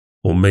coffee,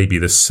 or maybe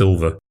the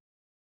silver.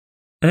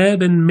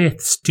 Urban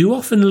myths do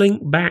often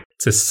link back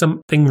to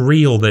something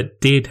real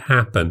that did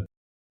happen.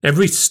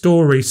 Every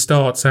story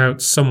starts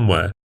out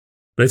somewhere,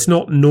 but it's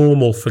not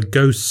normal for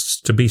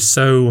ghosts to be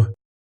so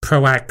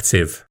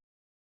proactive.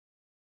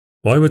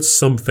 Why would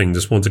something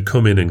just want to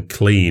come in and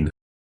clean?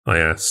 I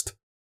asked.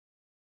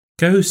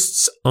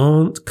 Ghosts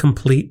aren't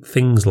complete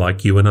things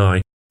like you and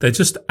I. They're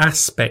just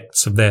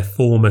aspects of their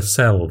former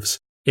selves.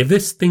 If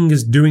this thing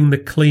is doing the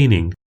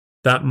cleaning,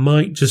 that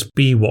might just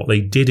be what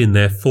they did in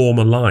their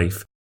former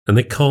life, and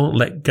they can't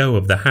let go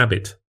of the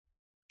habit.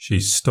 She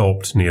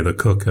stopped near the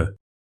cooker.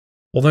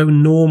 Although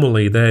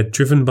normally they're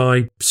driven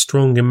by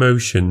strong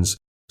emotions,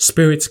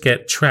 spirits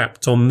get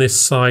trapped on this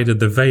side of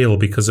the veil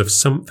because of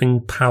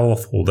something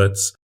powerful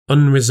that's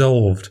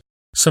unresolved,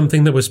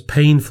 something that was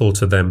painful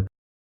to them,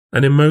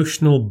 an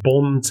emotional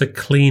bond to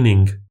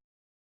cleaning.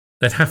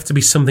 There'd have to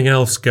be something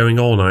else going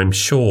on, I'm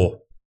sure.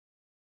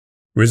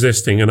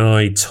 Resisting an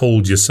I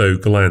told you so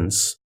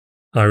glance,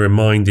 I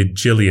reminded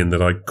Gillian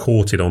that I'd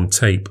caught it on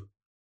tape.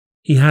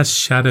 He has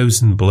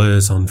shadows and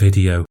blurs on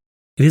video.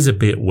 It is a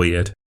bit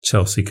weird,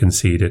 Chelsea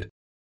conceded.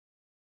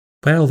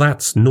 Well,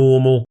 that's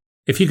normal.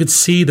 If you could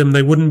see them,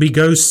 they wouldn't be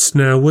ghosts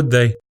now, would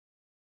they?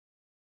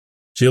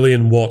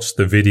 Gillian watched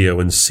the video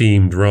and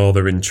seemed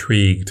rather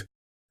intrigued.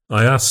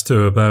 I asked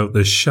her about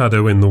the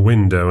shadow in the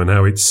window and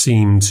how it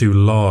seemed too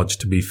large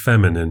to be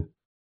feminine.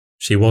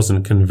 She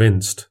wasn't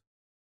convinced.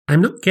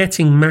 I'm not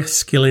getting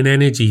masculine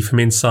energy from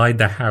inside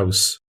the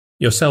house.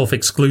 Yourself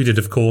excluded,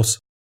 of course.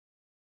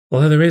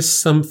 Although there is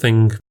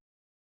something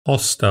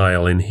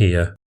hostile in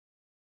here.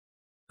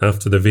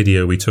 After the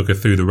video, we took her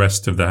through the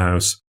rest of the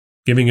house,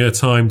 giving her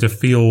time to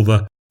feel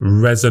the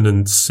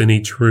resonance in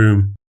each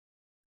room.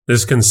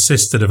 This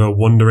consisted of her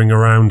wandering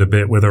around a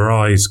bit with her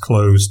eyes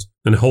closed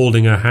and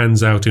holding her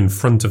hands out in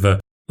front of her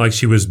like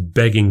she was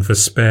begging for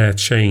spare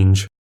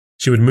change.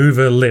 She would move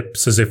her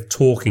lips as if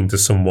talking to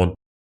someone,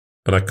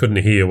 but I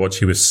couldn't hear what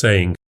she was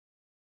saying.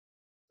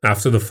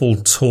 After the full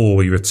tour,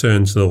 we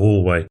returned to the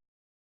hallway.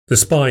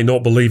 Despite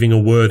not believing a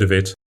word of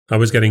it, I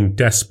was getting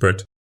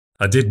desperate.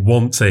 I did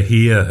want to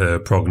hear her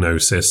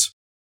prognosis.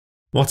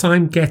 What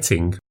I'm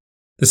getting,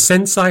 the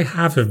sense I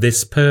have of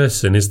this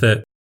person is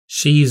that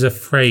she's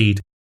afraid.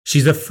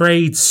 She's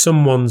afraid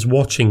someone's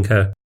watching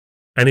her,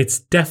 and it's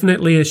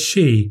definitely a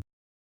she,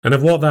 and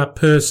of what that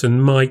person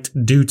might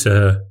do to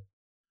her.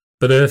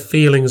 But her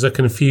feelings are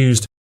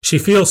confused. She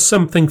feels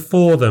something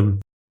for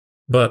them,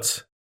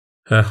 but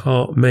her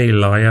heart may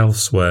lie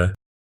elsewhere.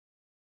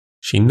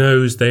 She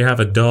knows they have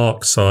a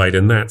dark side,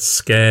 and that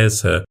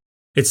scares her.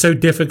 It's so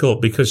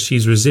difficult because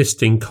she's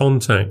resisting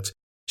contact.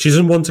 She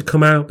doesn't want to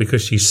come out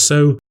because she's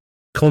so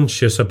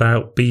conscious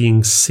about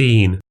being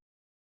seen.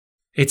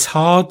 It's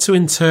hard to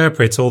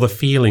interpret all the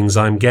feelings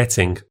I'm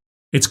getting.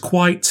 It's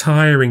quite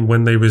tiring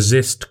when they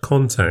resist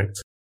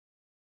contact.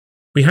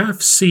 We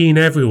have seen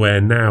everywhere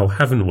now,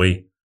 haven't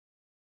we?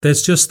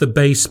 There's just the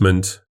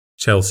basement,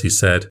 Chelsea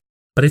said,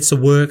 but it's a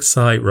work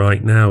site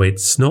right now.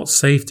 It's not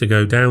safe to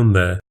go down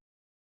there.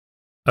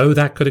 Oh,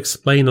 that could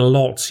explain a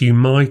lot. You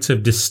might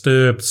have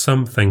disturbed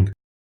something.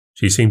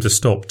 She seemed to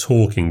stop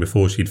talking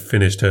before she'd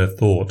finished her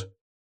thought.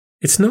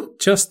 It's not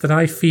just that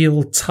I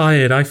feel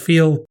tired. I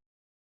feel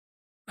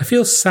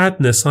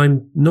sadness.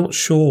 I'm not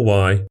sure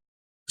why.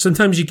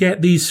 Sometimes you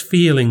get these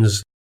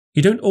feelings.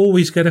 You don't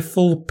always get a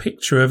full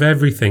picture of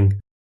everything.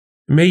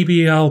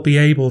 Maybe I'll be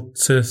able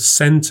to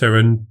centre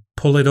and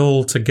pull it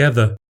all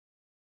together.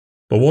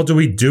 But what do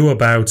we do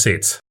about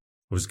it?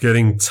 I was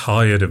getting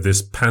tired of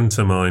this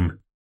pantomime.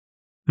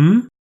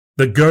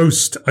 The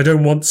ghost. I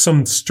don't want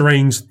some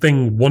strange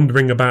thing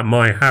wandering about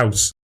my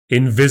house,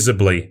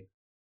 invisibly.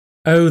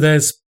 Oh,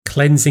 there's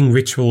cleansing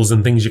rituals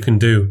and things you can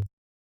do.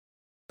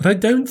 But I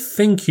don't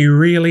think you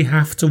really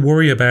have to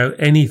worry about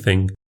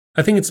anything.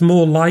 I think it's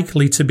more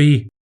likely to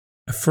be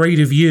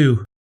afraid of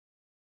you.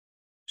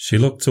 She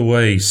looked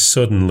away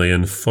suddenly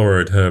and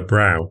furrowed her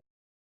brow.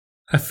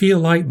 I feel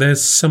like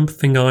there's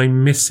something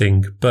I'm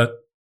missing, but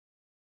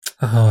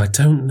I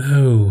don't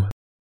know.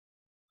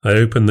 I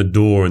opened the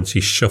door and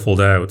she shuffled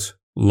out,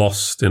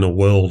 lost in a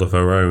world of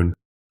her own.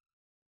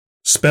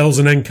 Spells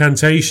and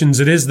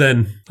incantations it is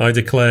then, I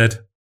declared.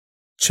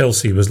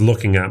 Chelsea was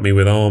looking at me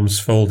with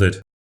arms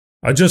folded.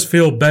 I just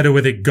feel better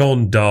with it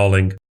gone,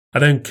 darling. I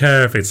don't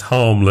care if it's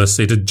harmless,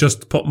 it'd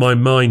just put my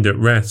mind at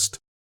rest.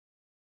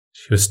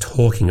 She was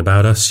talking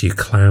about us, you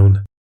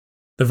clown.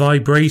 The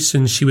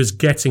vibrations she was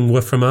getting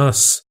were from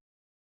us.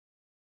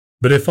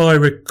 But if I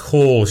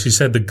recall, she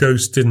said the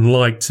ghost didn't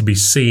like to be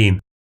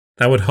seen.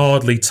 That would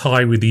hardly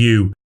tie with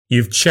you.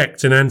 You've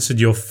checked and answered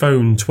your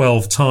phone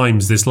 12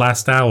 times this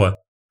last hour.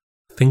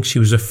 I think she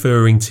was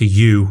referring to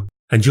you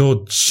and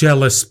your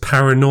jealous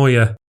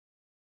paranoia.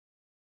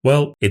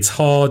 Well, it's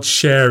hard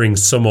sharing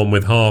someone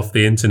with half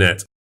the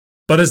internet.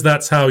 But as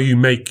that's how you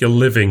make your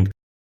living,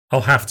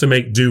 I'll have to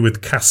make do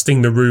with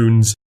casting the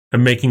runes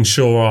and making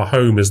sure our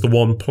home is the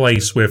one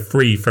place we're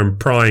free from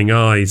prying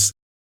eyes.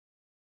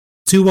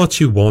 Do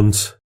what you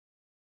want.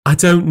 I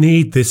don't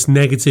need this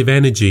negative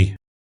energy.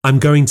 I'm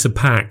going to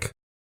pack.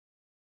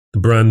 The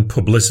brand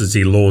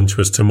publicity launch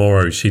was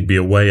tomorrow. She'd be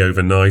away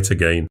overnight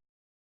again.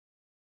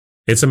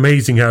 It's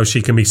amazing how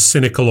she can be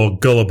cynical or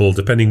gullible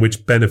depending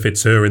which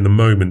benefits her in the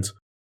moment.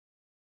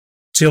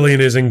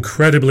 Gillian is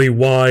incredibly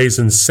wise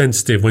and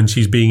sensitive when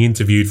she's being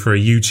interviewed for a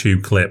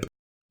YouTube clip,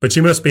 but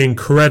she must be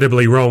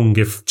incredibly wrong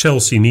if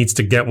Chelsea needs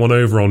to get one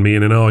over on me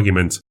in an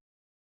argument.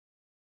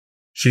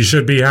 She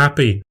should be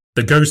happy.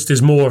 The ghost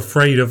is more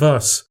afraid of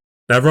us.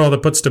 That rather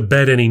puts to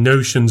bed any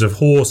notions of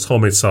horse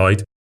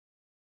homicide,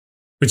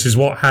 which is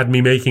what had me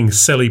making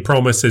silly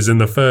promises in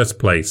the first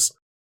place.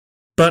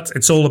 But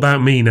it's all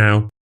about me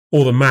now.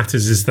 All that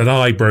matters is that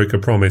I broke a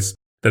promise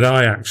that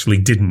I actually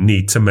didn't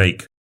need to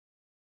make.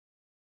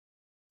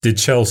 Did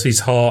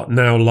Chelsea's heart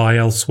now lie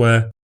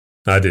elsewhere?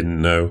 I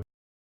didn't know.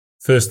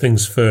 First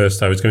things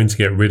first, I was going to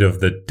get rid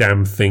of the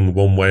damn thing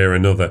one way or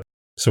another,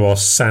 so our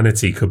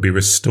sanity could be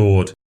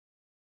restored.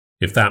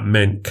 If that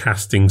meant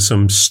casting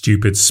some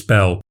stupid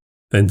spell,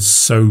 then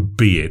so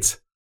be it.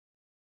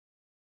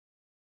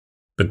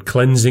 But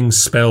cleansing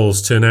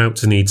spells turn out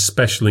to need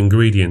special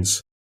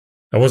ingredients.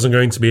 I wasn't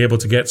going to be able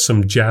to get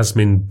some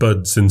jasmine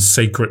buds and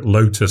sacred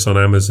lotus on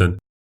Amazon,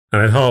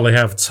 and I'd hardly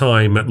have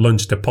time at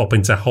lunch to pop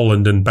into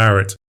Holland and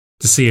Barrett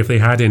to see if they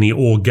had any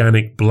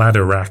organic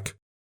bladderwrack.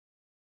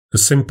 A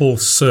simple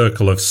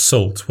circle of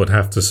salt would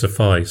have to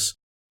suffice.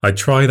 I'd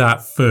try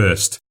that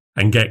first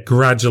and get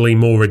gradually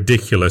more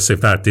ridiculous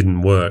if that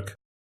didn't work.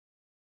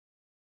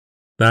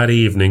 That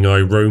evening I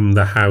roamed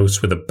the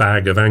house with a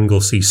bag of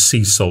Anglesey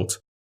sea salt.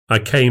 I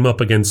came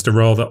up against a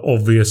rather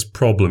obvious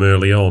problem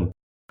early on.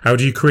 How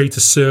do you create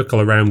a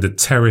circle around a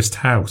terraced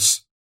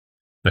house?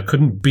 There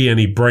couldn't be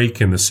any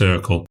break in the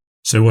circle,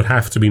 so it would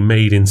have to be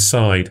made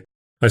inside.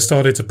 I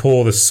started to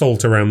pour the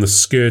salt around the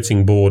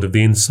skirting board of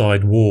the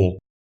inside wall.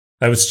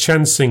 I was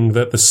chancing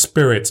that the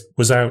spirit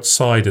was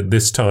outside at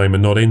this time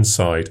and not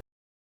inside.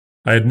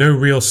 I had no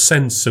real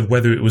sense of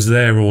whether it was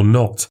there or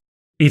not.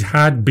 It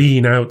had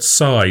been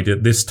outside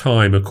at this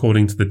time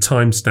according to the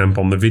timestamp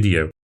on the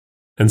video,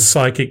 and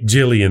Psychic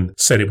Gillian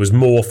said it was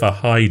more for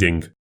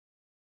hiding.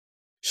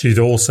 She'd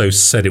also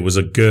said it was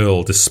a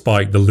girl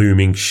despite the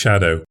looming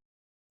shadow.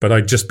 but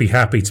I'd just be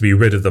happy to be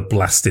rid of the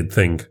blasted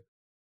thing.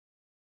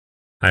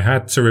 I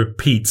had to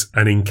repeat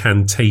an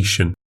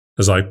incantation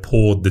as I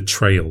pawed the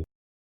trail.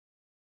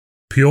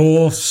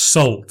 Pure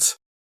salt.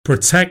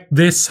 Protect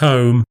this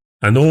home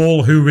and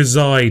all who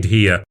reside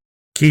here.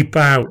 Keep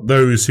out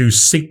those who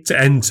seek to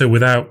enter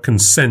without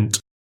consent.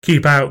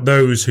 Keep out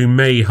those who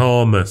may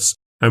harm us,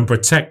 and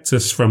protect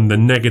us from the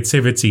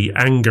negativity,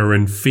 anger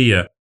and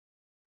fear.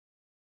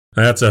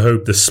 I had to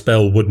hope the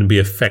spell wouldn't be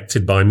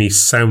affected by me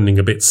sounding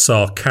a bit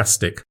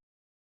sarcastic.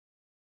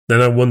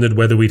 Then I wondered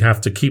whether we'd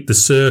have to keep the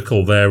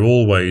circle there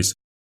always.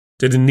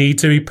 Did it need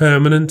to be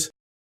permanent?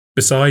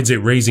 Besides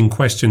it raising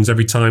questions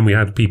every time we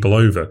had people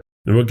over,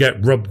 and would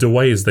get rubbed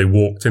away as they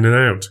walked in and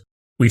out.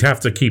 We'd have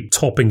to keep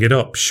topping it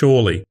up,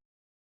 surely.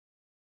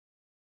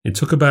 It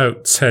took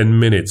about 10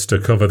 minutes to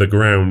cover the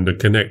ground and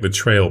connect the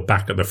trail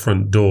back at the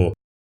front door.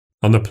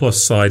 On the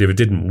plus side, if it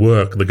didn't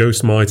work, the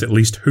ghost might at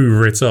least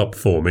hoover it up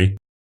for me.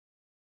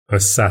 I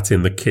sat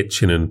in the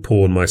kitchen and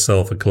poured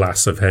myself a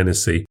glass of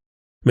Hennessy.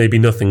 Maybe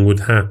nothing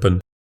would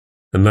happen,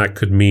 and that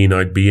could mean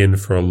I'd be in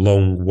for a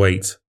long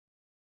wait.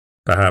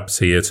 Perhaps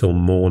here till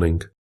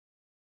morning.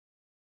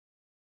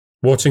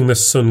 Watching the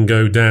sun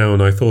go down,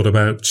 I thought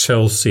about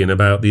Chelsea and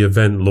about the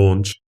event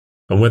launch,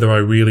 and whether I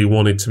really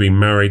wanted to be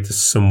married to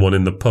someone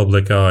in the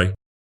public eye.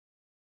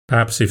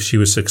 Perhaps if she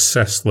was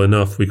successful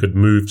enough we could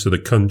move to the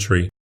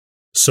country,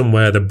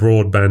 somewhere the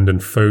broadband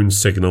and phone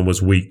signal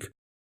was weak,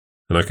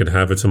 and I could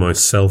have her to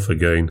myself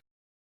again.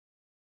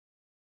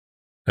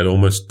 I'd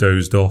almost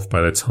dozed off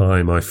by the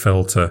time I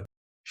felt a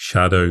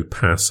shadow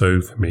pass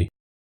over me.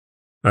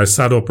 I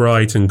sat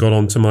upright and got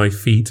onto my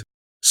feet.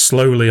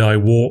 Slowly I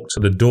walked to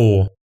the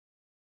door.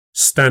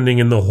 Standing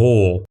in the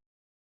hall,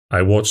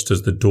 I watched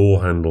as the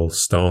door handle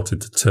started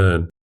to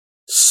turn.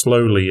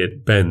 Slowly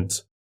it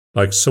bent,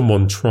 like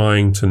someone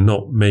trying to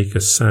not make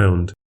a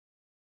sound.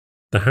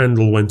 The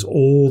handle went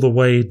all the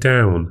way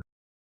down,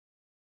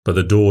 but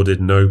the door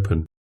didn't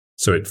open,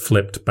 so it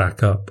flipped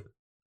back up.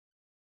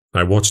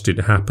 I watched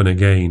it happen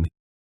again.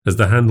 As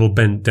the handle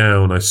bent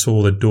down, I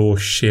saw the door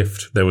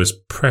shift. There was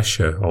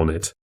pressure on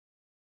it.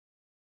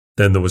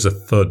 Then there was a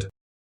thud.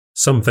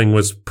 Something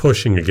was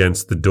pushing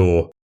against the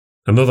door.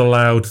 Another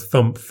loud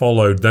thump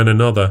followed, then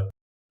another.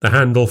 The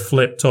handle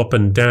flipped up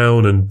and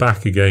down and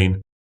back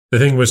again. The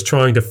thing was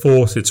trying to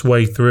force its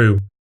way through.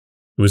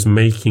 It was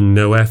making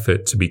no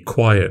effort to be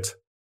quiet.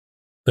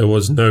 There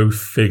was no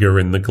figure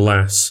in the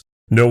glass,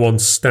 no one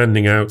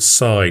standing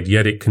outside,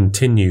 yet it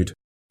continued.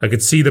 I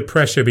could see the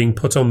pressure being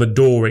put on the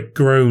door. It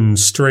groaned,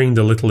 strained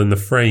a little in the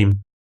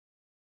frame.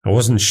 I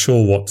wasn't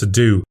sure what to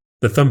do.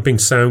 The thumping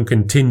sound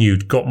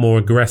continued, got more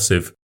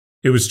aggressive.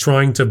 It was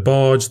trying to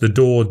barge the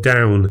door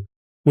down.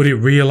 Would it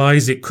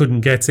realize it couldn't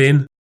get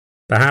in?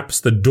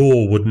 Perhaps the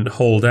door wouldn't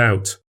hold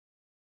out.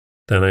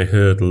 Then I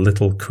heard a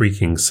little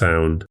creaking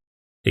sound.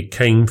 It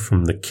came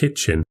from the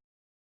kitchen.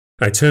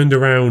 I turned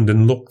around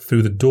and looked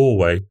through the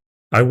doorway.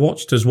 I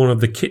watched as one of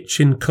the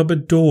kitchen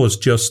cupboard doors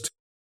just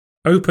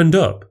opened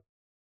up,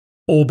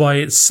 all by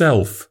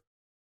itself.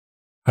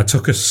 I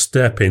took a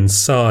step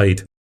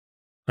inside.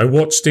 I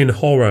watched in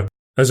horror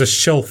as a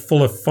shelf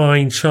full of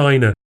fine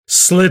china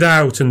slid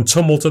out and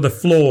tumbled to the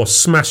floor,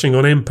 smashing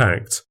on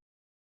impact.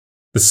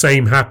 The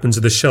same happened to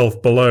the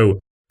shelf below.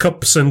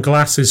 Cups and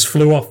glasses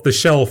flew off the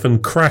shelf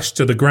and crashed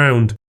to the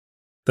ground.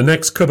 The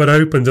next cupboard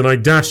opened and I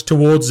dashed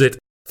towards it,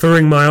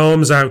 throwing my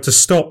arms out to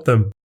stop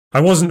them. I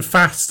wasn't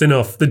fast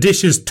enough. The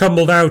dishes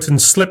tumbled out and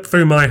slipped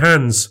through my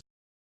hands.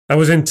 I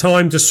was in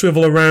time to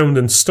swivel around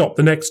and stop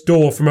the next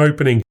door from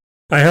opening.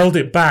 I held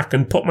it back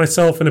and put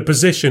myself in a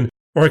position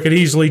where I could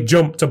easily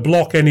jump to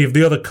block any of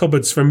the other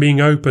cupboards from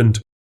being opened.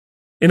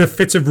 In a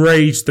fit of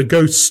rage, the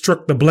ghost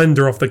struck the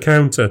blender off the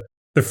counter.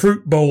 The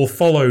fruit bowl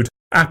followed.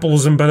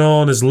 Apples and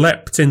bananas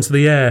leapt into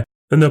the air,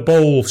 and the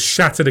bowl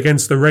shattered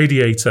against the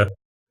radiator.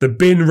 The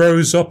bin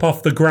rose up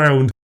off the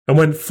ground and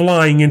went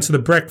flying into the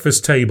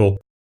breakfast table.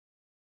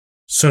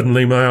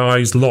 Suddenly my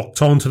eyes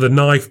locked onto the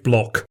knife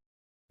block.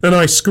 Then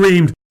I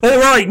screamed, "All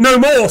right, no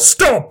more!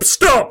 Stop!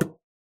 Stop!"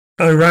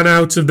 I ran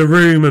out of the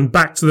room and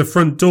back to the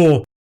front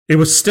door. It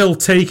was still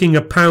taking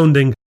a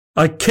pounding.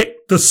 I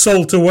kicked the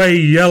salt away,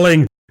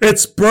 yelling,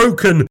 "It's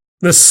broken!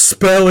 The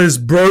spell is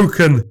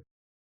broken!"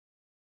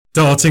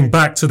 Darting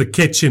back to the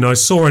kitchen, I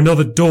saw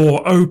another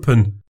door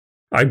open.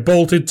 I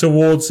bolted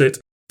towards it,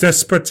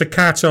 desperate to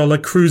catch our Le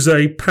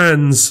Creuset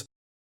pans.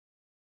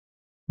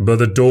 But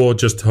the door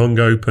just hung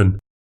open.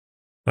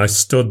 I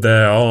stood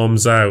there,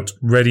 arms out,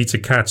 ready to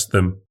catch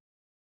them.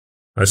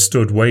 I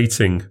stood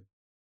waiting.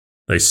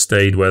 They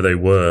stayed where they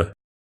were.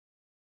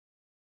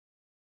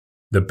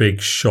 The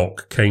big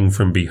shock came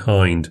from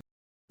behind.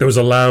 There was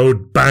a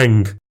loud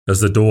bang as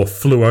the door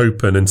flew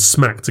open and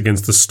smacked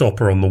against the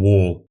stopper on the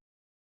wall.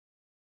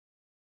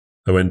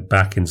 I went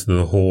back into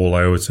the hall.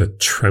 I was a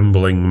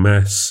trembling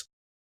mess.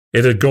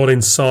 It had got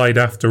inside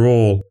after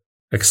all,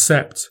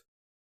 except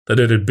that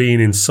it had been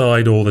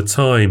inside all the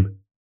time.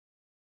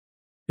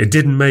 It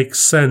didn't make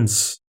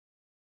sense,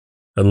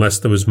 unless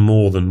there was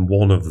more than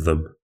one of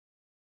them.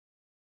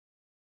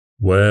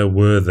 Where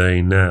were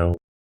they now?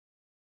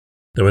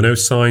 There were no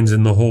signs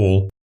in the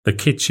hall. the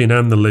kitchen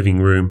and the living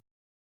room.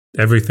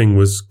 Everything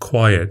was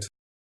quiet,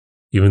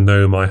 even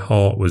though my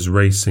heart was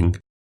racing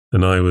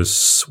and I was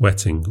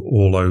sweating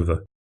all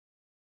over.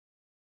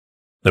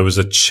 There was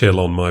a chill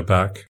on my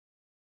back.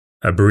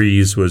 A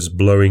breeze was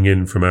blowing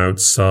in from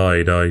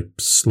outside. I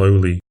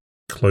slowly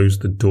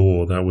closed the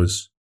door. That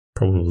was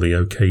probably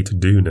okay to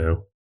do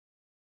now.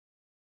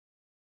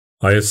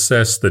 I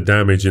assessed the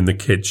damage in the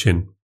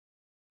kitchen.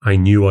 I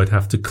knew I'd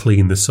have to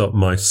clean this up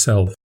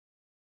myself.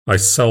 I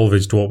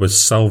salvaged what was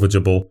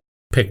salvageable,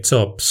 picked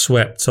up,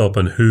 swept up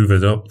and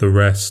hoovered up the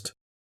rest.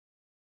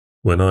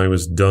 When I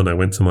was done, I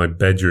went to my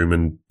bedroom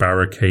and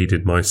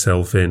barricaded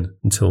myself in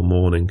until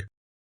morning.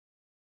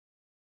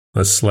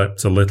 I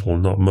slept a little,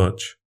 not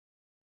much.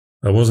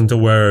 I wasn't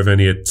aware of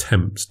any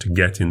attempts to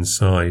get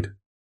inside.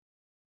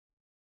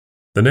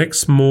 The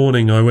next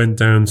morning I went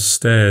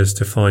downstairs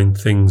to find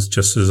things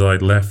just as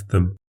I'd left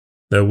them.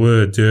 There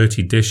were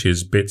dirty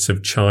dishes, bits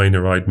of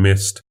china I'd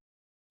missed,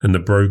 and the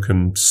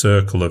broken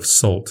circle of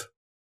salt.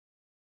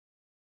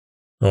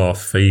 Our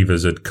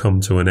favours had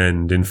come to an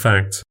end. In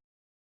fact,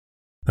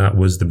 that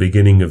was the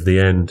beginning of the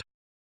end.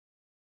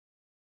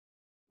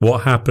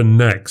 What happened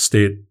next?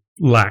 It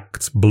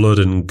lacked blood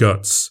and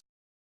guts,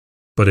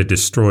 but it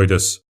destroyed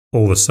us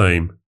all the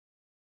same.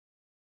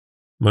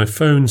 My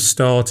phone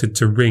started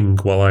to ring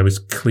while I was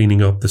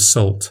cleaning up the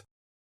salt.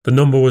 The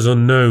number was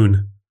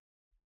unknown.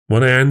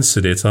 When I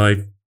answered it,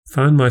 I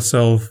found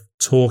myself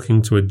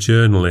talking to a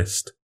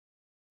journalist.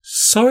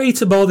 "Sorry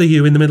to bother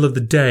you in the middle of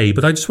the day,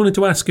 but I just wanted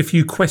to ask a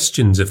few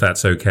questions if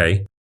that's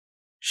okay."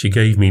 She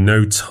gave me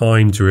no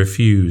time to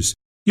refuse.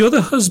 "You're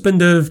the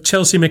husband of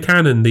Chelsea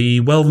McCannon, the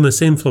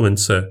wellness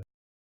influencer."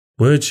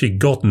 Where'd she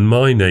gotten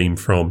my name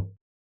from?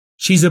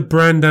 "She's a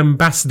brand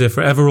ambassador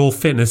for Everall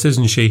Fitness,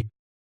 isn't she?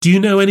 Do you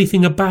know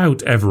anything about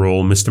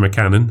Everall, Mr.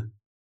 McCannon?"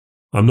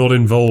 "I'm not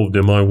involved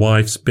in my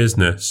wife's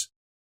business."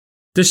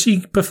 "Does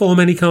she perform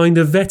any kind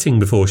of vetting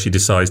before she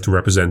decides to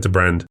represent a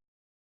brand?"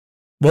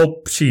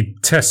 "Well, she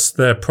tests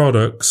their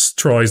products,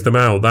 tries them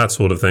out, that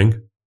sort of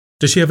thing."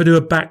 "Does she ever do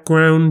a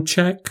background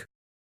check?"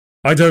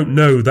 "I don't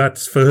know,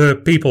 that's for her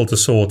people to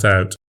sort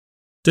out."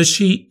 "Does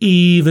she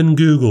even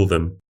Google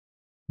them?"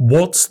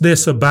 "What's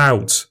this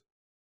about?"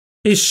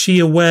 "Is she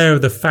aware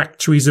of the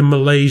factories in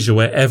Malaysia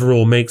where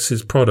Everall makes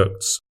its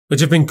products, which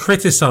have been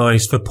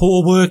criticised for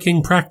poor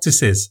working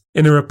practices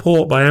in a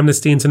report by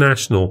Amnesty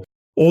International,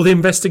 or the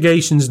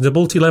investigations into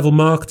multi-level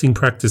marketing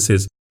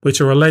practices which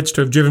are alleged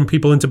to have driven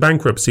people into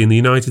bankruptcy in the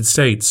United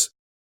States?"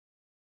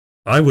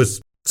 I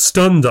was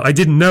stunned. I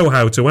didn't know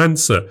how to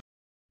answer.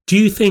 "Do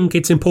you think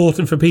it's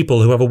important for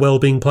people who have a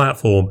well-being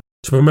platform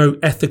to promote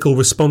ethical,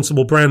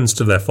 responsible brands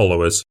to their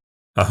followers?"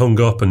 I hung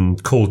up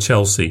and called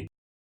Chelsea.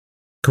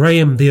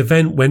 "Graham, the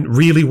event went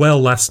really well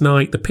last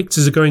night. The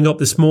pictures are going up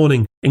this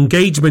morning.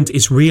 Engagement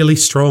is really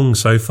strong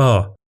so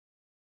far."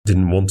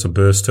 Didn't want to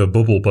burst her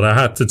bubble, but I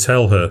had to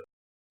tell her.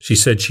 She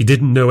said she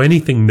didn't know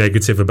anything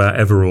negative about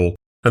Everall,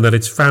 and that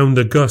its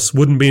founder Gus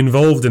wouldn't be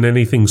involved in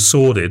anything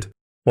sordid.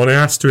 When I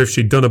asked her if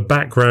she'd done a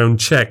background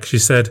check, she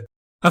said,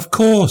 "Of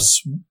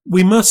course,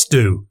 we must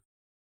do."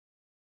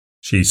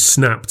 She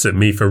snapped at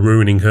me for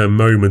ruining her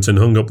moment and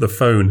hung up the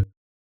phone.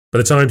 By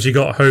the time she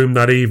got home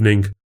that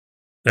evening,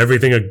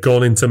 everything had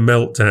gone into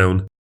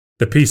meltdown.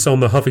 The piece on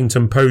the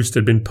Huffington Post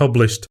had been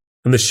published,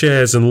 and the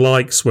shares and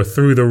likes were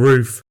through the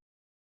roof.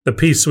 The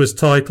piece was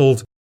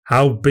titled,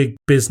 "How Big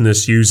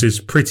Business Uses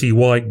Pretty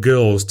White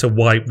Girls to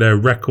Wipe Their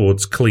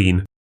Records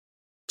Clean."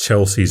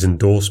 Chelsea's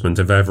endorsement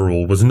of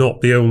Everall was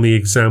not the only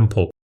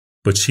example,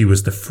 but she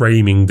was the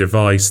framing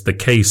device, the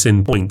case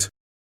in point.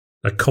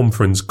 A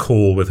conference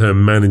call with her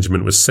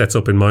management was set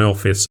up in my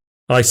office.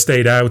 I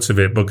stayed out of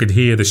it but could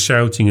hear the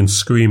shouting and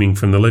screaming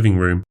from the living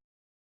room.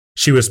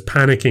 She was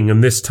panicking,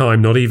 and this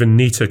time not even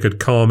Nita could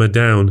calm her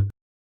down.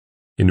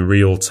 In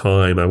real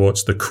time, I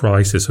watched the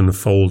crisis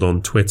unfold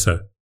on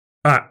Twitter.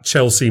 "At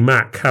Chelsea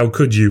Mac, how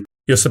could you?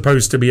 You're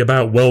supposed to be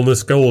about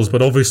wellness goals,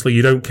 but obviously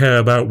you don't care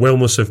about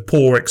wellness of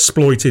poor,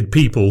 exploited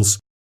peoples."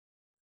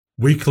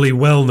 Weekly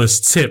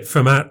wellness tip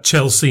from at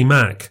Chelsea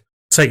Mac.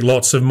 Take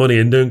lots of money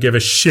and don't give a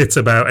shit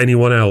about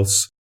anyone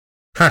else.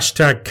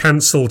 Hashtag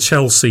cancel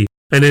Chelsea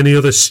and any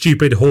other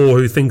stupid whore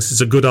who thinks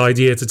it's a good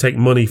idea to take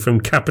money from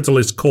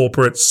capitalist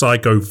corporate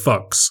psycho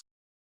fucks.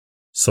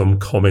 Some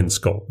comments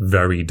got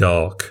very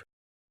dark.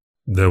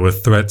 There were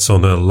threats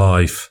on her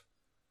life,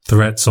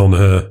 threats on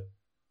her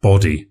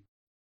body.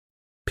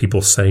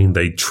 People saying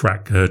they'd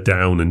track her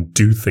down and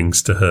do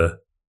things to her.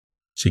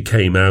 She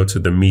came out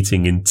of the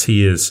meeting in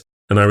tears,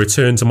 and I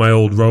returned to my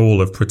old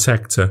role of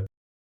protector.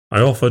 I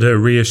offered her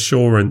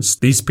reassurance.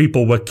 These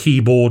people were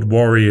keyboard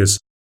warriors,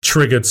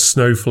 triggered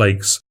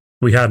snowflakes.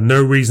 We had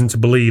no reason to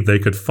believe they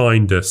could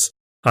find us.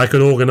 I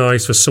could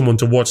organise for someone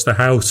to watch the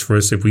house for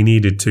us if we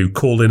needed to,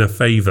 call in a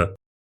favour.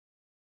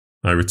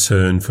 I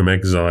returned from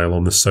exile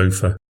on the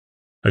sofa.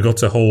 I got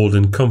to hold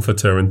and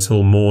comfort her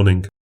until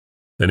morning.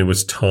 Then it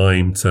was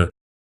time to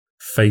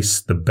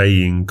face the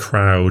baying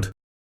crowd.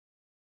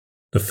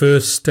 The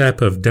first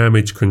step of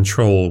damage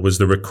control was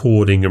the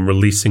recording and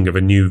releasing of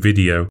a new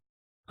video.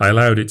 I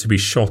allowed it to be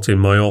shot in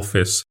my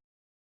office.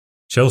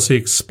 Chelsea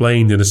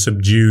explained in a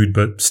subdued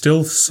but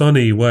still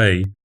sunny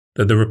way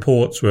that the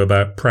reports were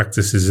about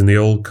practices in the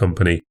old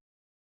company.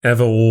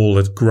 Everall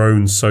had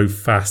grown so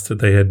fast that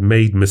they had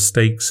made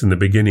mistakes in the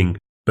beginning,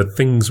 but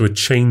things were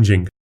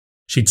changing.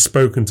 She'd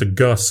spoken to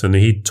Gus and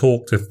he'd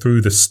talked her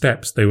through the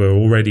steps they were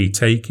already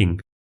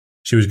taking.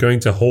 She was going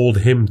to hold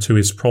him to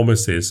his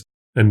promises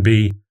and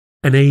be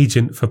an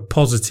agent for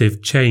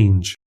positive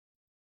change.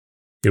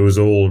 It was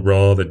all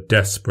rather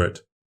desperate,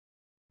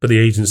 but the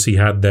agency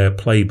had their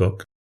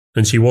playbook,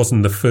 and she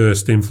wasn't the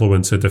first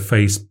influencer to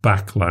face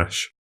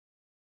backlash.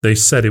 They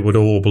said it would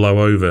all blow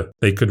over,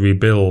 they could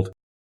rebuild.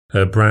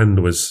 Her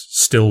brand was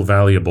still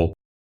valuable.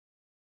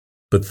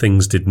 But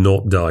things did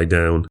not die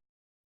down.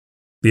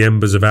 The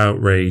embers of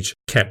outrage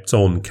kept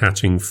on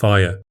catching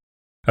fire.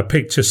 A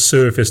picture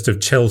surfaced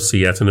of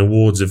Chelsea at an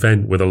awards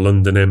event with a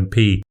London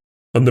MP.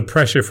 Under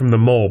pressure from the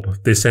mob,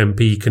 this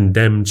MP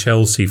condemned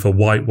Chelsea for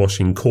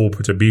whitewashing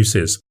corporate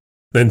abuses.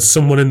 Then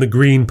someone in the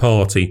Green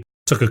Party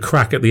took a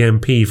crack at the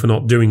MP for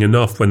not doing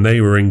enough when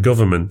they were in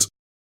government.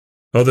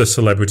 Other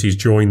celebrities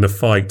joined the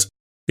fight.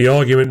 The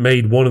argument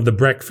made one of the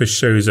breakfast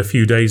shows a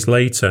few days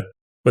later.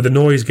 With the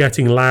noise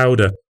getting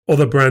louder,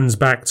 other brands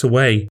backed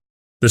away.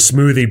 The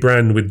smoothie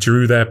brand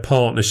withdrew their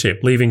partnership,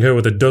 leaving her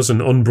with a dozen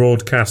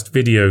unbroadcast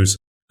videos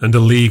and a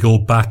legal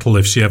battle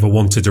if she ever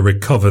wanted to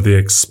recover the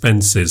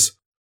expenses.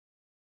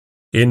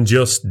 In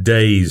just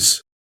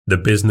days, the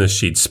business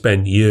she'd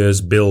spent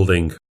years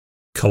building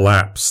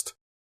collapsed.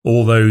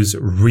 All those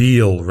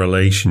real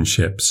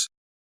relationships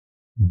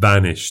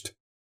vanished.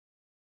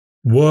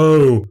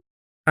 Whoa!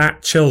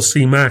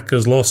 @ChelseaMac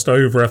has lost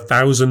over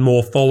 1,000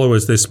 more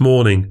followers this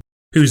morning.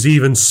 Who's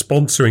even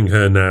sponsoring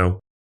her now?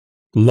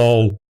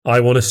 Lol,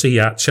 I want to see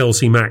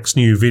 @ChelseaMac's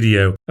new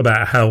video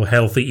about how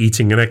healthy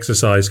eating and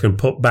exercise can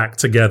put back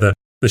together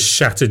the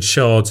shattered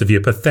shards of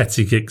your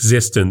pathetic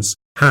existence.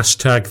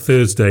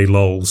 #Thursday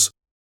lols.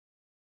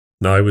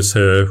 I was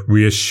her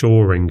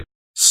reassuring,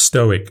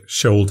 stoic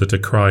shoulder to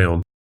cry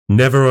on,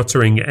 never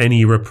uttering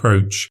any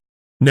reproach,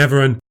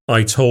 never an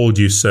 "I told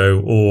you so"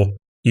 or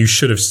 "you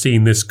should have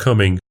seen this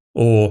coming"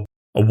 or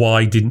a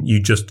 "why didn't you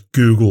just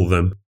Google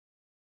them?"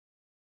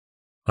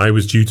 I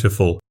was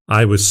dutiful,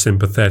 I was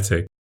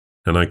sympathetic,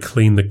 and I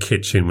cleaned the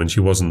kitchen when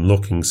she wasn't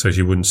looking so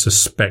she wouldn't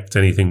suspect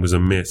anything was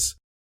amiss,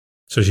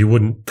 so she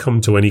wouldn't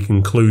come to any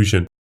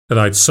conclusion that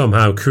I'd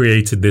somehow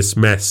created this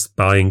mess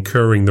by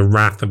incurring the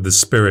wrath of the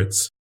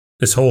spirits.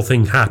 This whole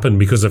thing happened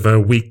because of her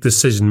weak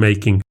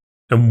decision-making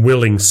and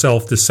willing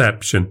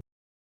self-deception.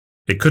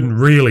 It couldn't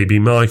really be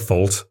my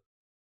fault.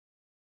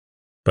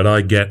 But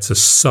I get to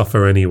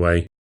suffer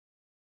anyway.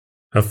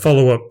 A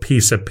follow-up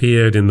piece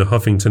appeared in the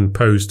Huffington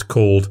Post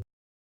called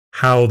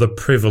 "How the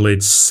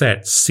Privileged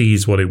Set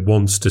Sees What It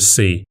Wants to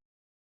See."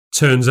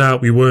 Turns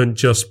out we weren't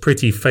just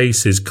pretty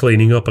faces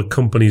cleaning up a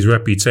company's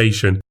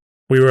reputation.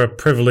 We were a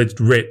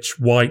privileged, rich,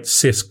 white,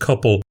 cis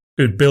couple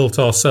who'd built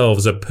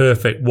ourselves a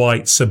perfect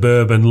white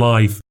suburban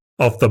life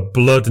off the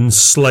blood and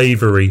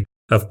slavery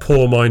of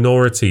poor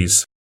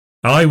minorities.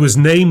 I was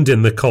named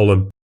in the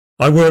column.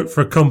 I worked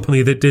for a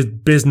company that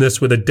did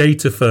business with a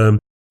data firm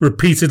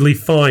repeatedly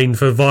fined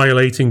for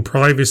violating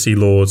privacy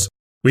laws.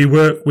 We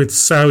worked with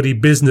Saudi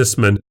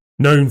businessmen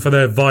known for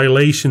their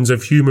violations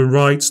of human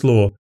rights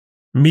law.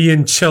 Me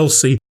and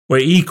Chelsea were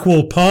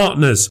equal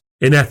partners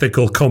in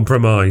ethical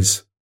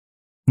compromise.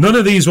 None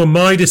of these were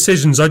my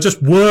decisions. I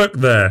just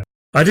worked there.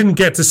 I didn't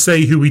get to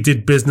say who we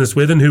did business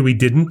with and who we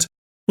didn't.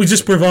 We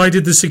just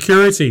provided the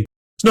security.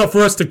 It's not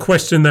for us to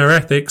question their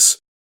ethics.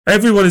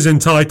 Everyone is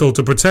entitled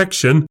to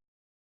protection.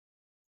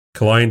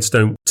 Clients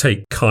don't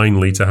take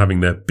kindly to having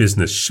their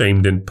business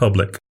shamed in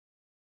public.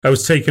 I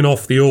was taken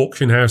off the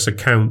auction house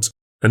account,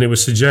 and it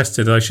was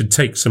suggested I should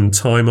take some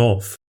time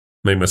off,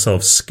 make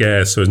myself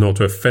scarce so as not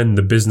to offend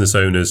the business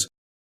owners,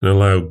 and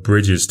allow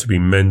bridges to be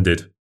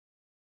mended.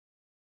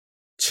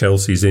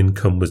 Chelsea's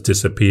income was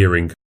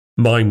disappearing.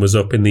 Mine was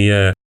up in the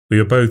air. We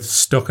were both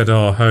stuck at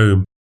our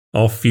home,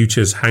 our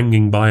futures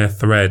hanging by a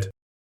thread.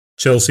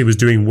 Chelsea was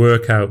doing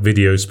workout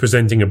videos,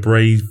 presenting a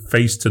brave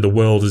face to the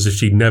world as if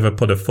she'd never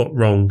put a foot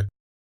wrong.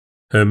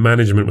 Her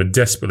management were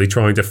desperately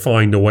trying to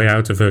find a way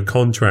out of her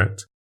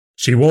contract.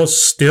 She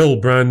was still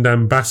brand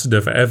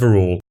ambassador for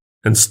Everall,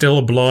 and still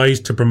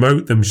obliged to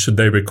promote them should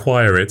they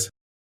require it.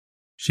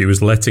 She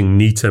was letting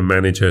Nita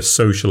manage her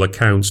social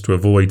accounts to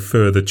avoid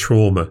further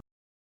trauma.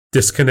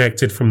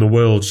 Disconnected from the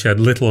world, she had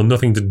little or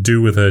nothing to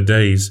do with her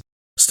days.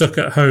 Stuck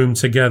at home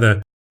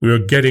together, we were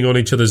getting on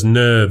each other's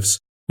nerves.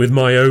 With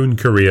my own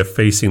career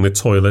facing the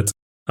toilet,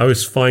 I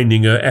was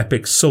finding her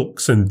epic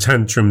sulks and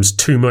tantrums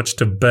too much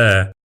to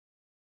bear.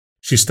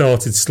 She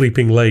started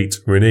sleeping late,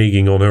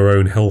 reneging on her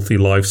own healthy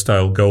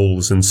lifestyle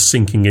goals and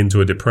sinking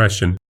into a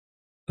depression.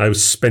 I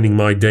was spending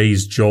my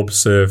days job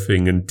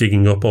surfing and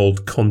digging up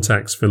old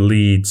contacts for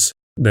leads,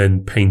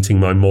 then painting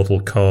my model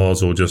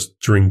cars or just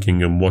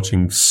drinking and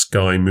watching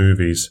Sky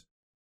movies.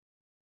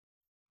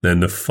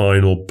 Then the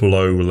final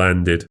blow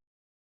landed.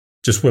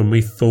 Just when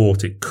we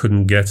thought it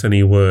couldn't get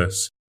any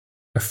worse,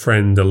 a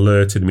friend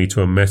alerted me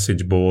to a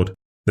message board.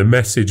 The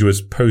message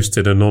was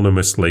posted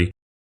anonymously,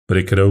 but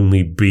it could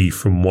only be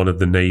from one of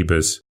the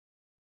neighbours.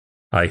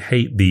 I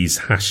hate these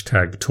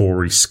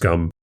 #Tory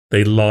scum.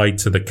 They lied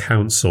to the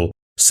council,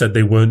 said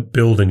they weren't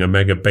building a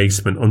mega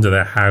basement under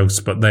their house,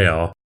 but they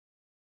are.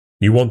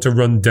 You want to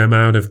run them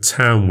out of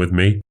town with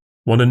me?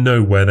 Want to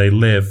know where they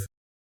live?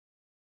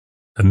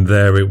 And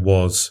there it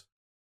was,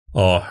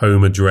 our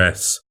home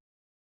address,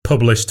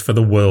 published for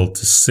the world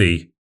to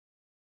see.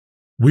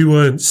 We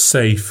weren't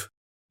safe.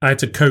 I had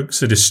to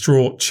coax a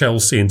distraught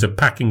Chelsea into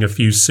packing a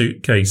few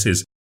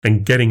suitcases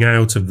and getting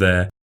out of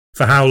there.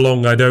 For how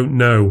long, I don't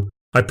know.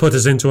 I put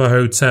us into a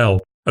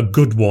hotel, a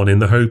good one, in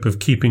the hope of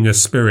keeping her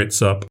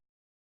spirits up.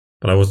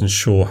 But I wasn't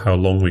sure how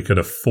long we could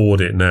afford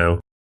it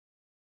now.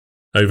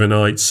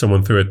 Overnight,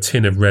 someone threw a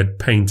tin of red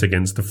paint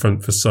against the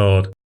front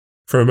facade.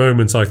 For a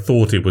moment, I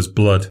thought it was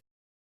blood.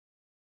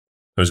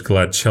 I was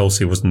glad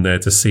Chelsea wasn't there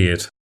to see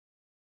it.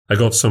 I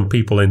got some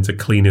people in to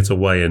clean it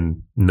away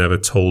and never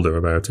told her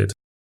about it.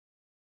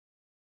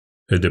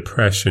 Her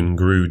depression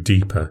grew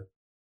deeper.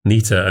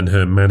 Nita and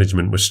her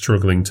management were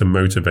struggling to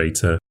motivate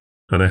her,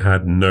 and I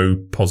had no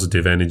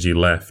positive energy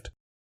left.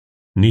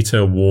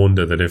 Nita warned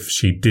her that if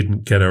she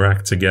didn't get her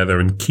act together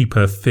and keep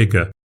her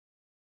figure,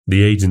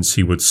 the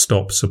agency would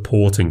stop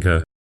supporting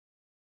her.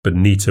 But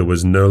Nita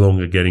was no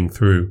longer getting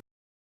through,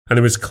 and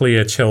it was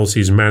clear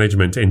Chelsea's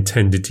management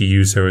intended to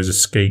use her as a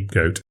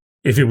scapegoat.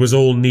 If it was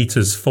all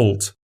Nita's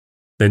fault,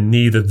 then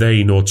neither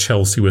they nor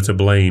Chelsea were to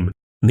blame.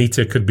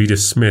 Nita could be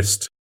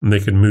dismissed and they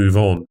could move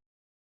on.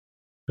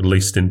 At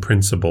least in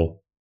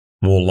principle.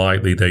 More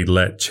likely they'd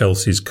let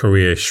Chelsea's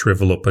career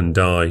shrivel up and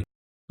die,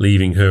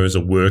 leaving her as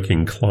a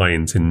working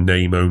client in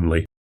name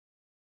only.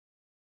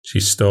 She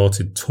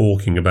started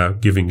talking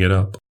about giving it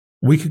up.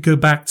 We could go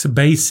back to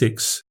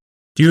basics.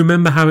 Do you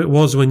remember how it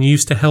was when you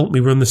used to help me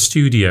run the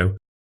studio?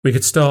 We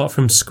could start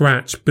from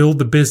scratch, build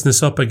the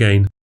business up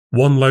again,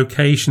 one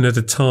location at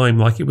a time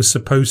like it was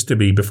supposed to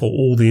be before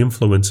all the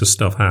influencer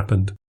stuff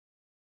happened.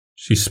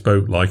 She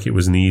spoke like it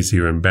was an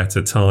easier and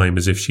better time,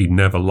 as if she'd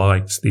never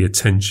liked the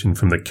attention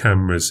from the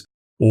cameras,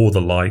 or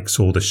the likes,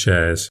 or the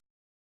shares.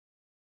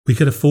 We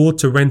could afford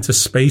to rent a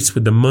space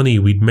with the money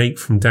we'd make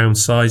from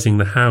downsizing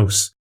the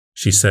house,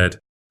 she said.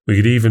 We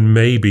could even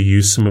maybe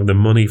use some of the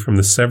money from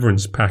the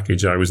severance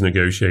package I was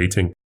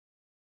negotiating.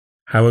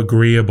 How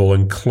agreeable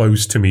and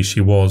close to me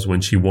she was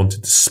when she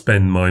wanted to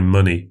spend my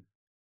money.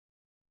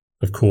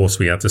 Of course,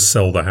 we had to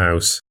sell the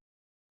house.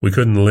 We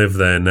couldn't live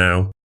there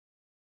now.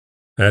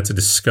 I had to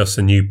discuss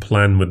a new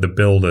plan with the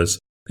builders.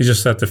 They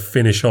just had to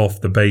finish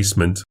off the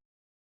basement,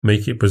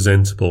 make it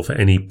presentable for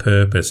any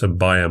purpose a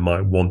buyer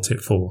might want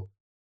it for.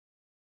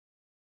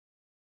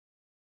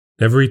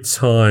 Every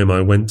time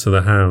I went to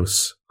the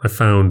house, I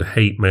found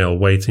hate mail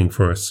waiting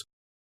for us.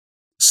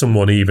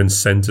 Someone even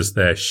sent us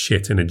their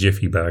shit in a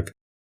jiffy bag.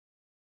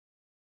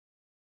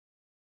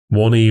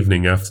 One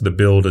evening after the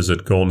builders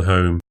had gone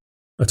home,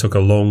 I took a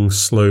long,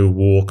 slow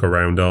walk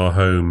around our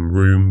home,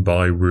 room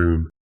by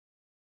room.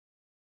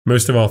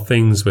 Most of our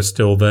things were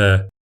still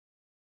there.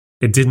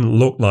 It didn't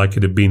look like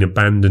it had been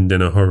abandoned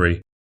in a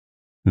hurry.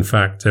 In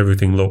fact,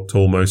 everything looked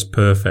almost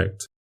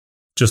perfect,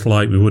 just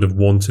like we would have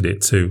wanted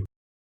it to.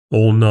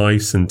 All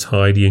nice and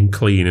tidy and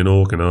clean and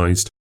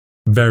organised.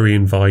 Very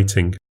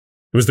inviting.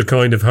 It was the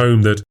kind of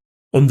home that,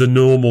 under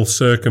normal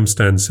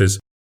circumstances,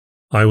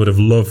 I would have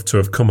loved to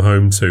have come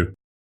home to.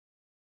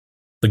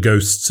 The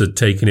ghosts had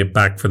taken it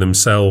back for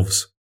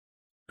themselves,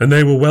 and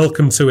they were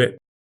welcome to it.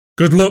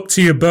 Good luck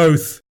to you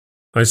both,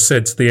 I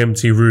said to the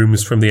empty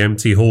rooms from the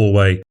empty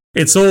hallway.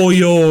 It's all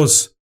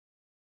yours.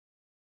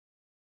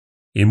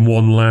 In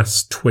one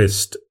last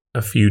twist,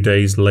 a few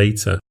days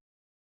later,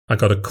 I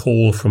got a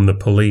call from the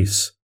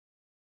police.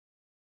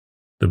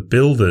 The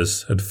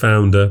builders had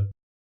found a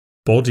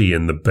body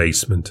in the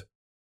basement.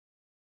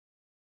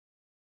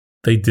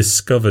 They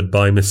discovered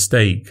by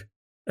mistake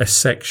a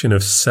section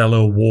of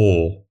cellar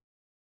wall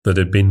that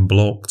had been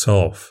blocked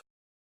off.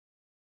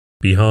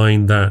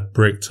 Behind that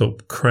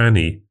bricked-up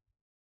cranny,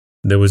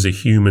 there was a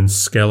human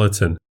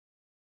skeleton.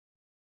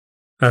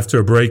 After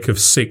a break of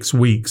 6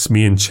 weeks,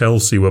 me and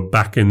Chelsea were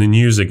back in the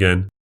news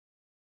again.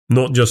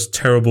 Not just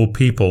terrible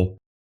people,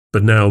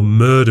 but now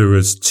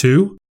murderers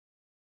too?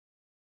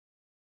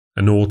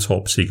 An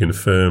autopsy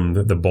confirmed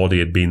that the body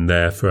had been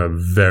there for a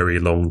very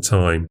long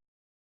time,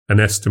 an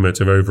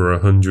estimate of over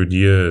 100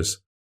 years.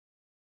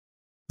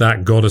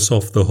 That got us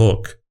off the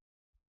hook.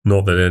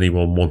 Not that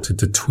anyone wanted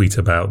to tweet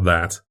about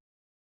that.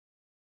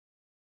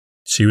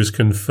 She was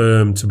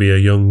confirmed to be a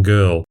young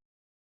girl,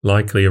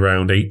 likely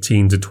around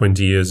 18 to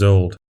 20 years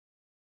old.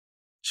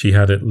 She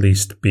had at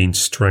least been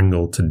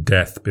strangled to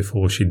death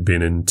before she'd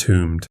been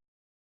entombed.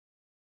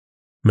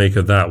 Make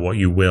of that what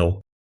you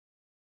will.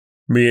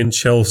 Me and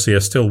Chelsea are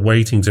still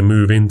waiting to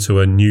move into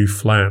a new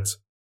flat.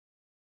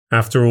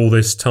 After all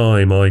this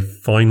time, I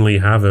finally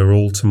have her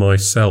all to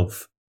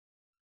myself.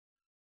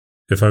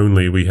 If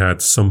only we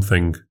had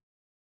something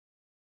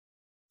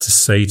to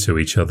say to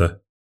each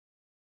other.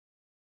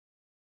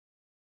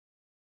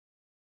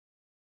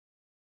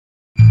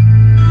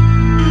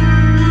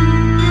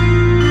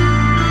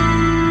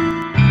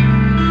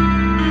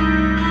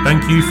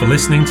 Thank you for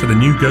listening to the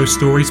New Ghost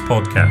Stories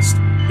podcast.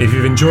 If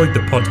you've enjoyed the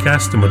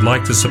podcast and would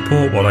like to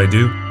support what I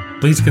do,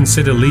 please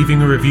consider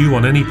leaving a review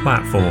on any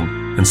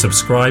platform and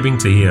subscribing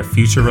to hear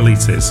future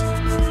releases.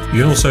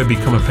 You can also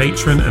become a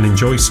patron and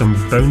enjoy some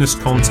bonus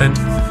content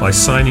by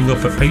signing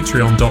up at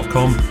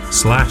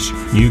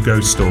patreon.com/New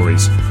Ghost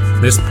Stories.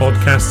 This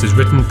podcast is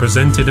written,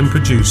 presented and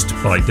produced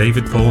by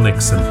David Paul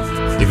Nixon.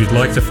 If you'd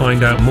like to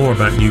find out more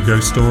about New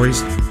Ghost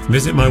Stories,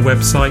 visit my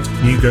website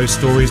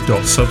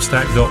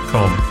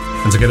newghoststories.substack.com.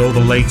 And to get all the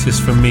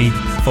latest from me,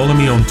 follow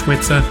me on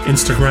Twitter,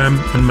 Instagram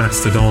and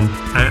Mastodon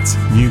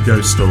 @New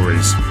Ghost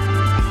Stories.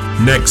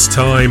 Next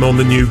time on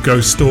the New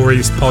Ghost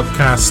Stories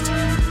podcast,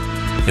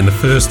 in the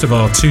first of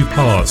our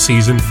two-part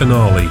season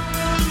finale,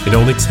 it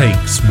only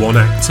takes one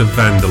act of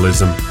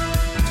vandalism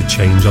to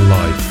change a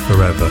life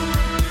forever.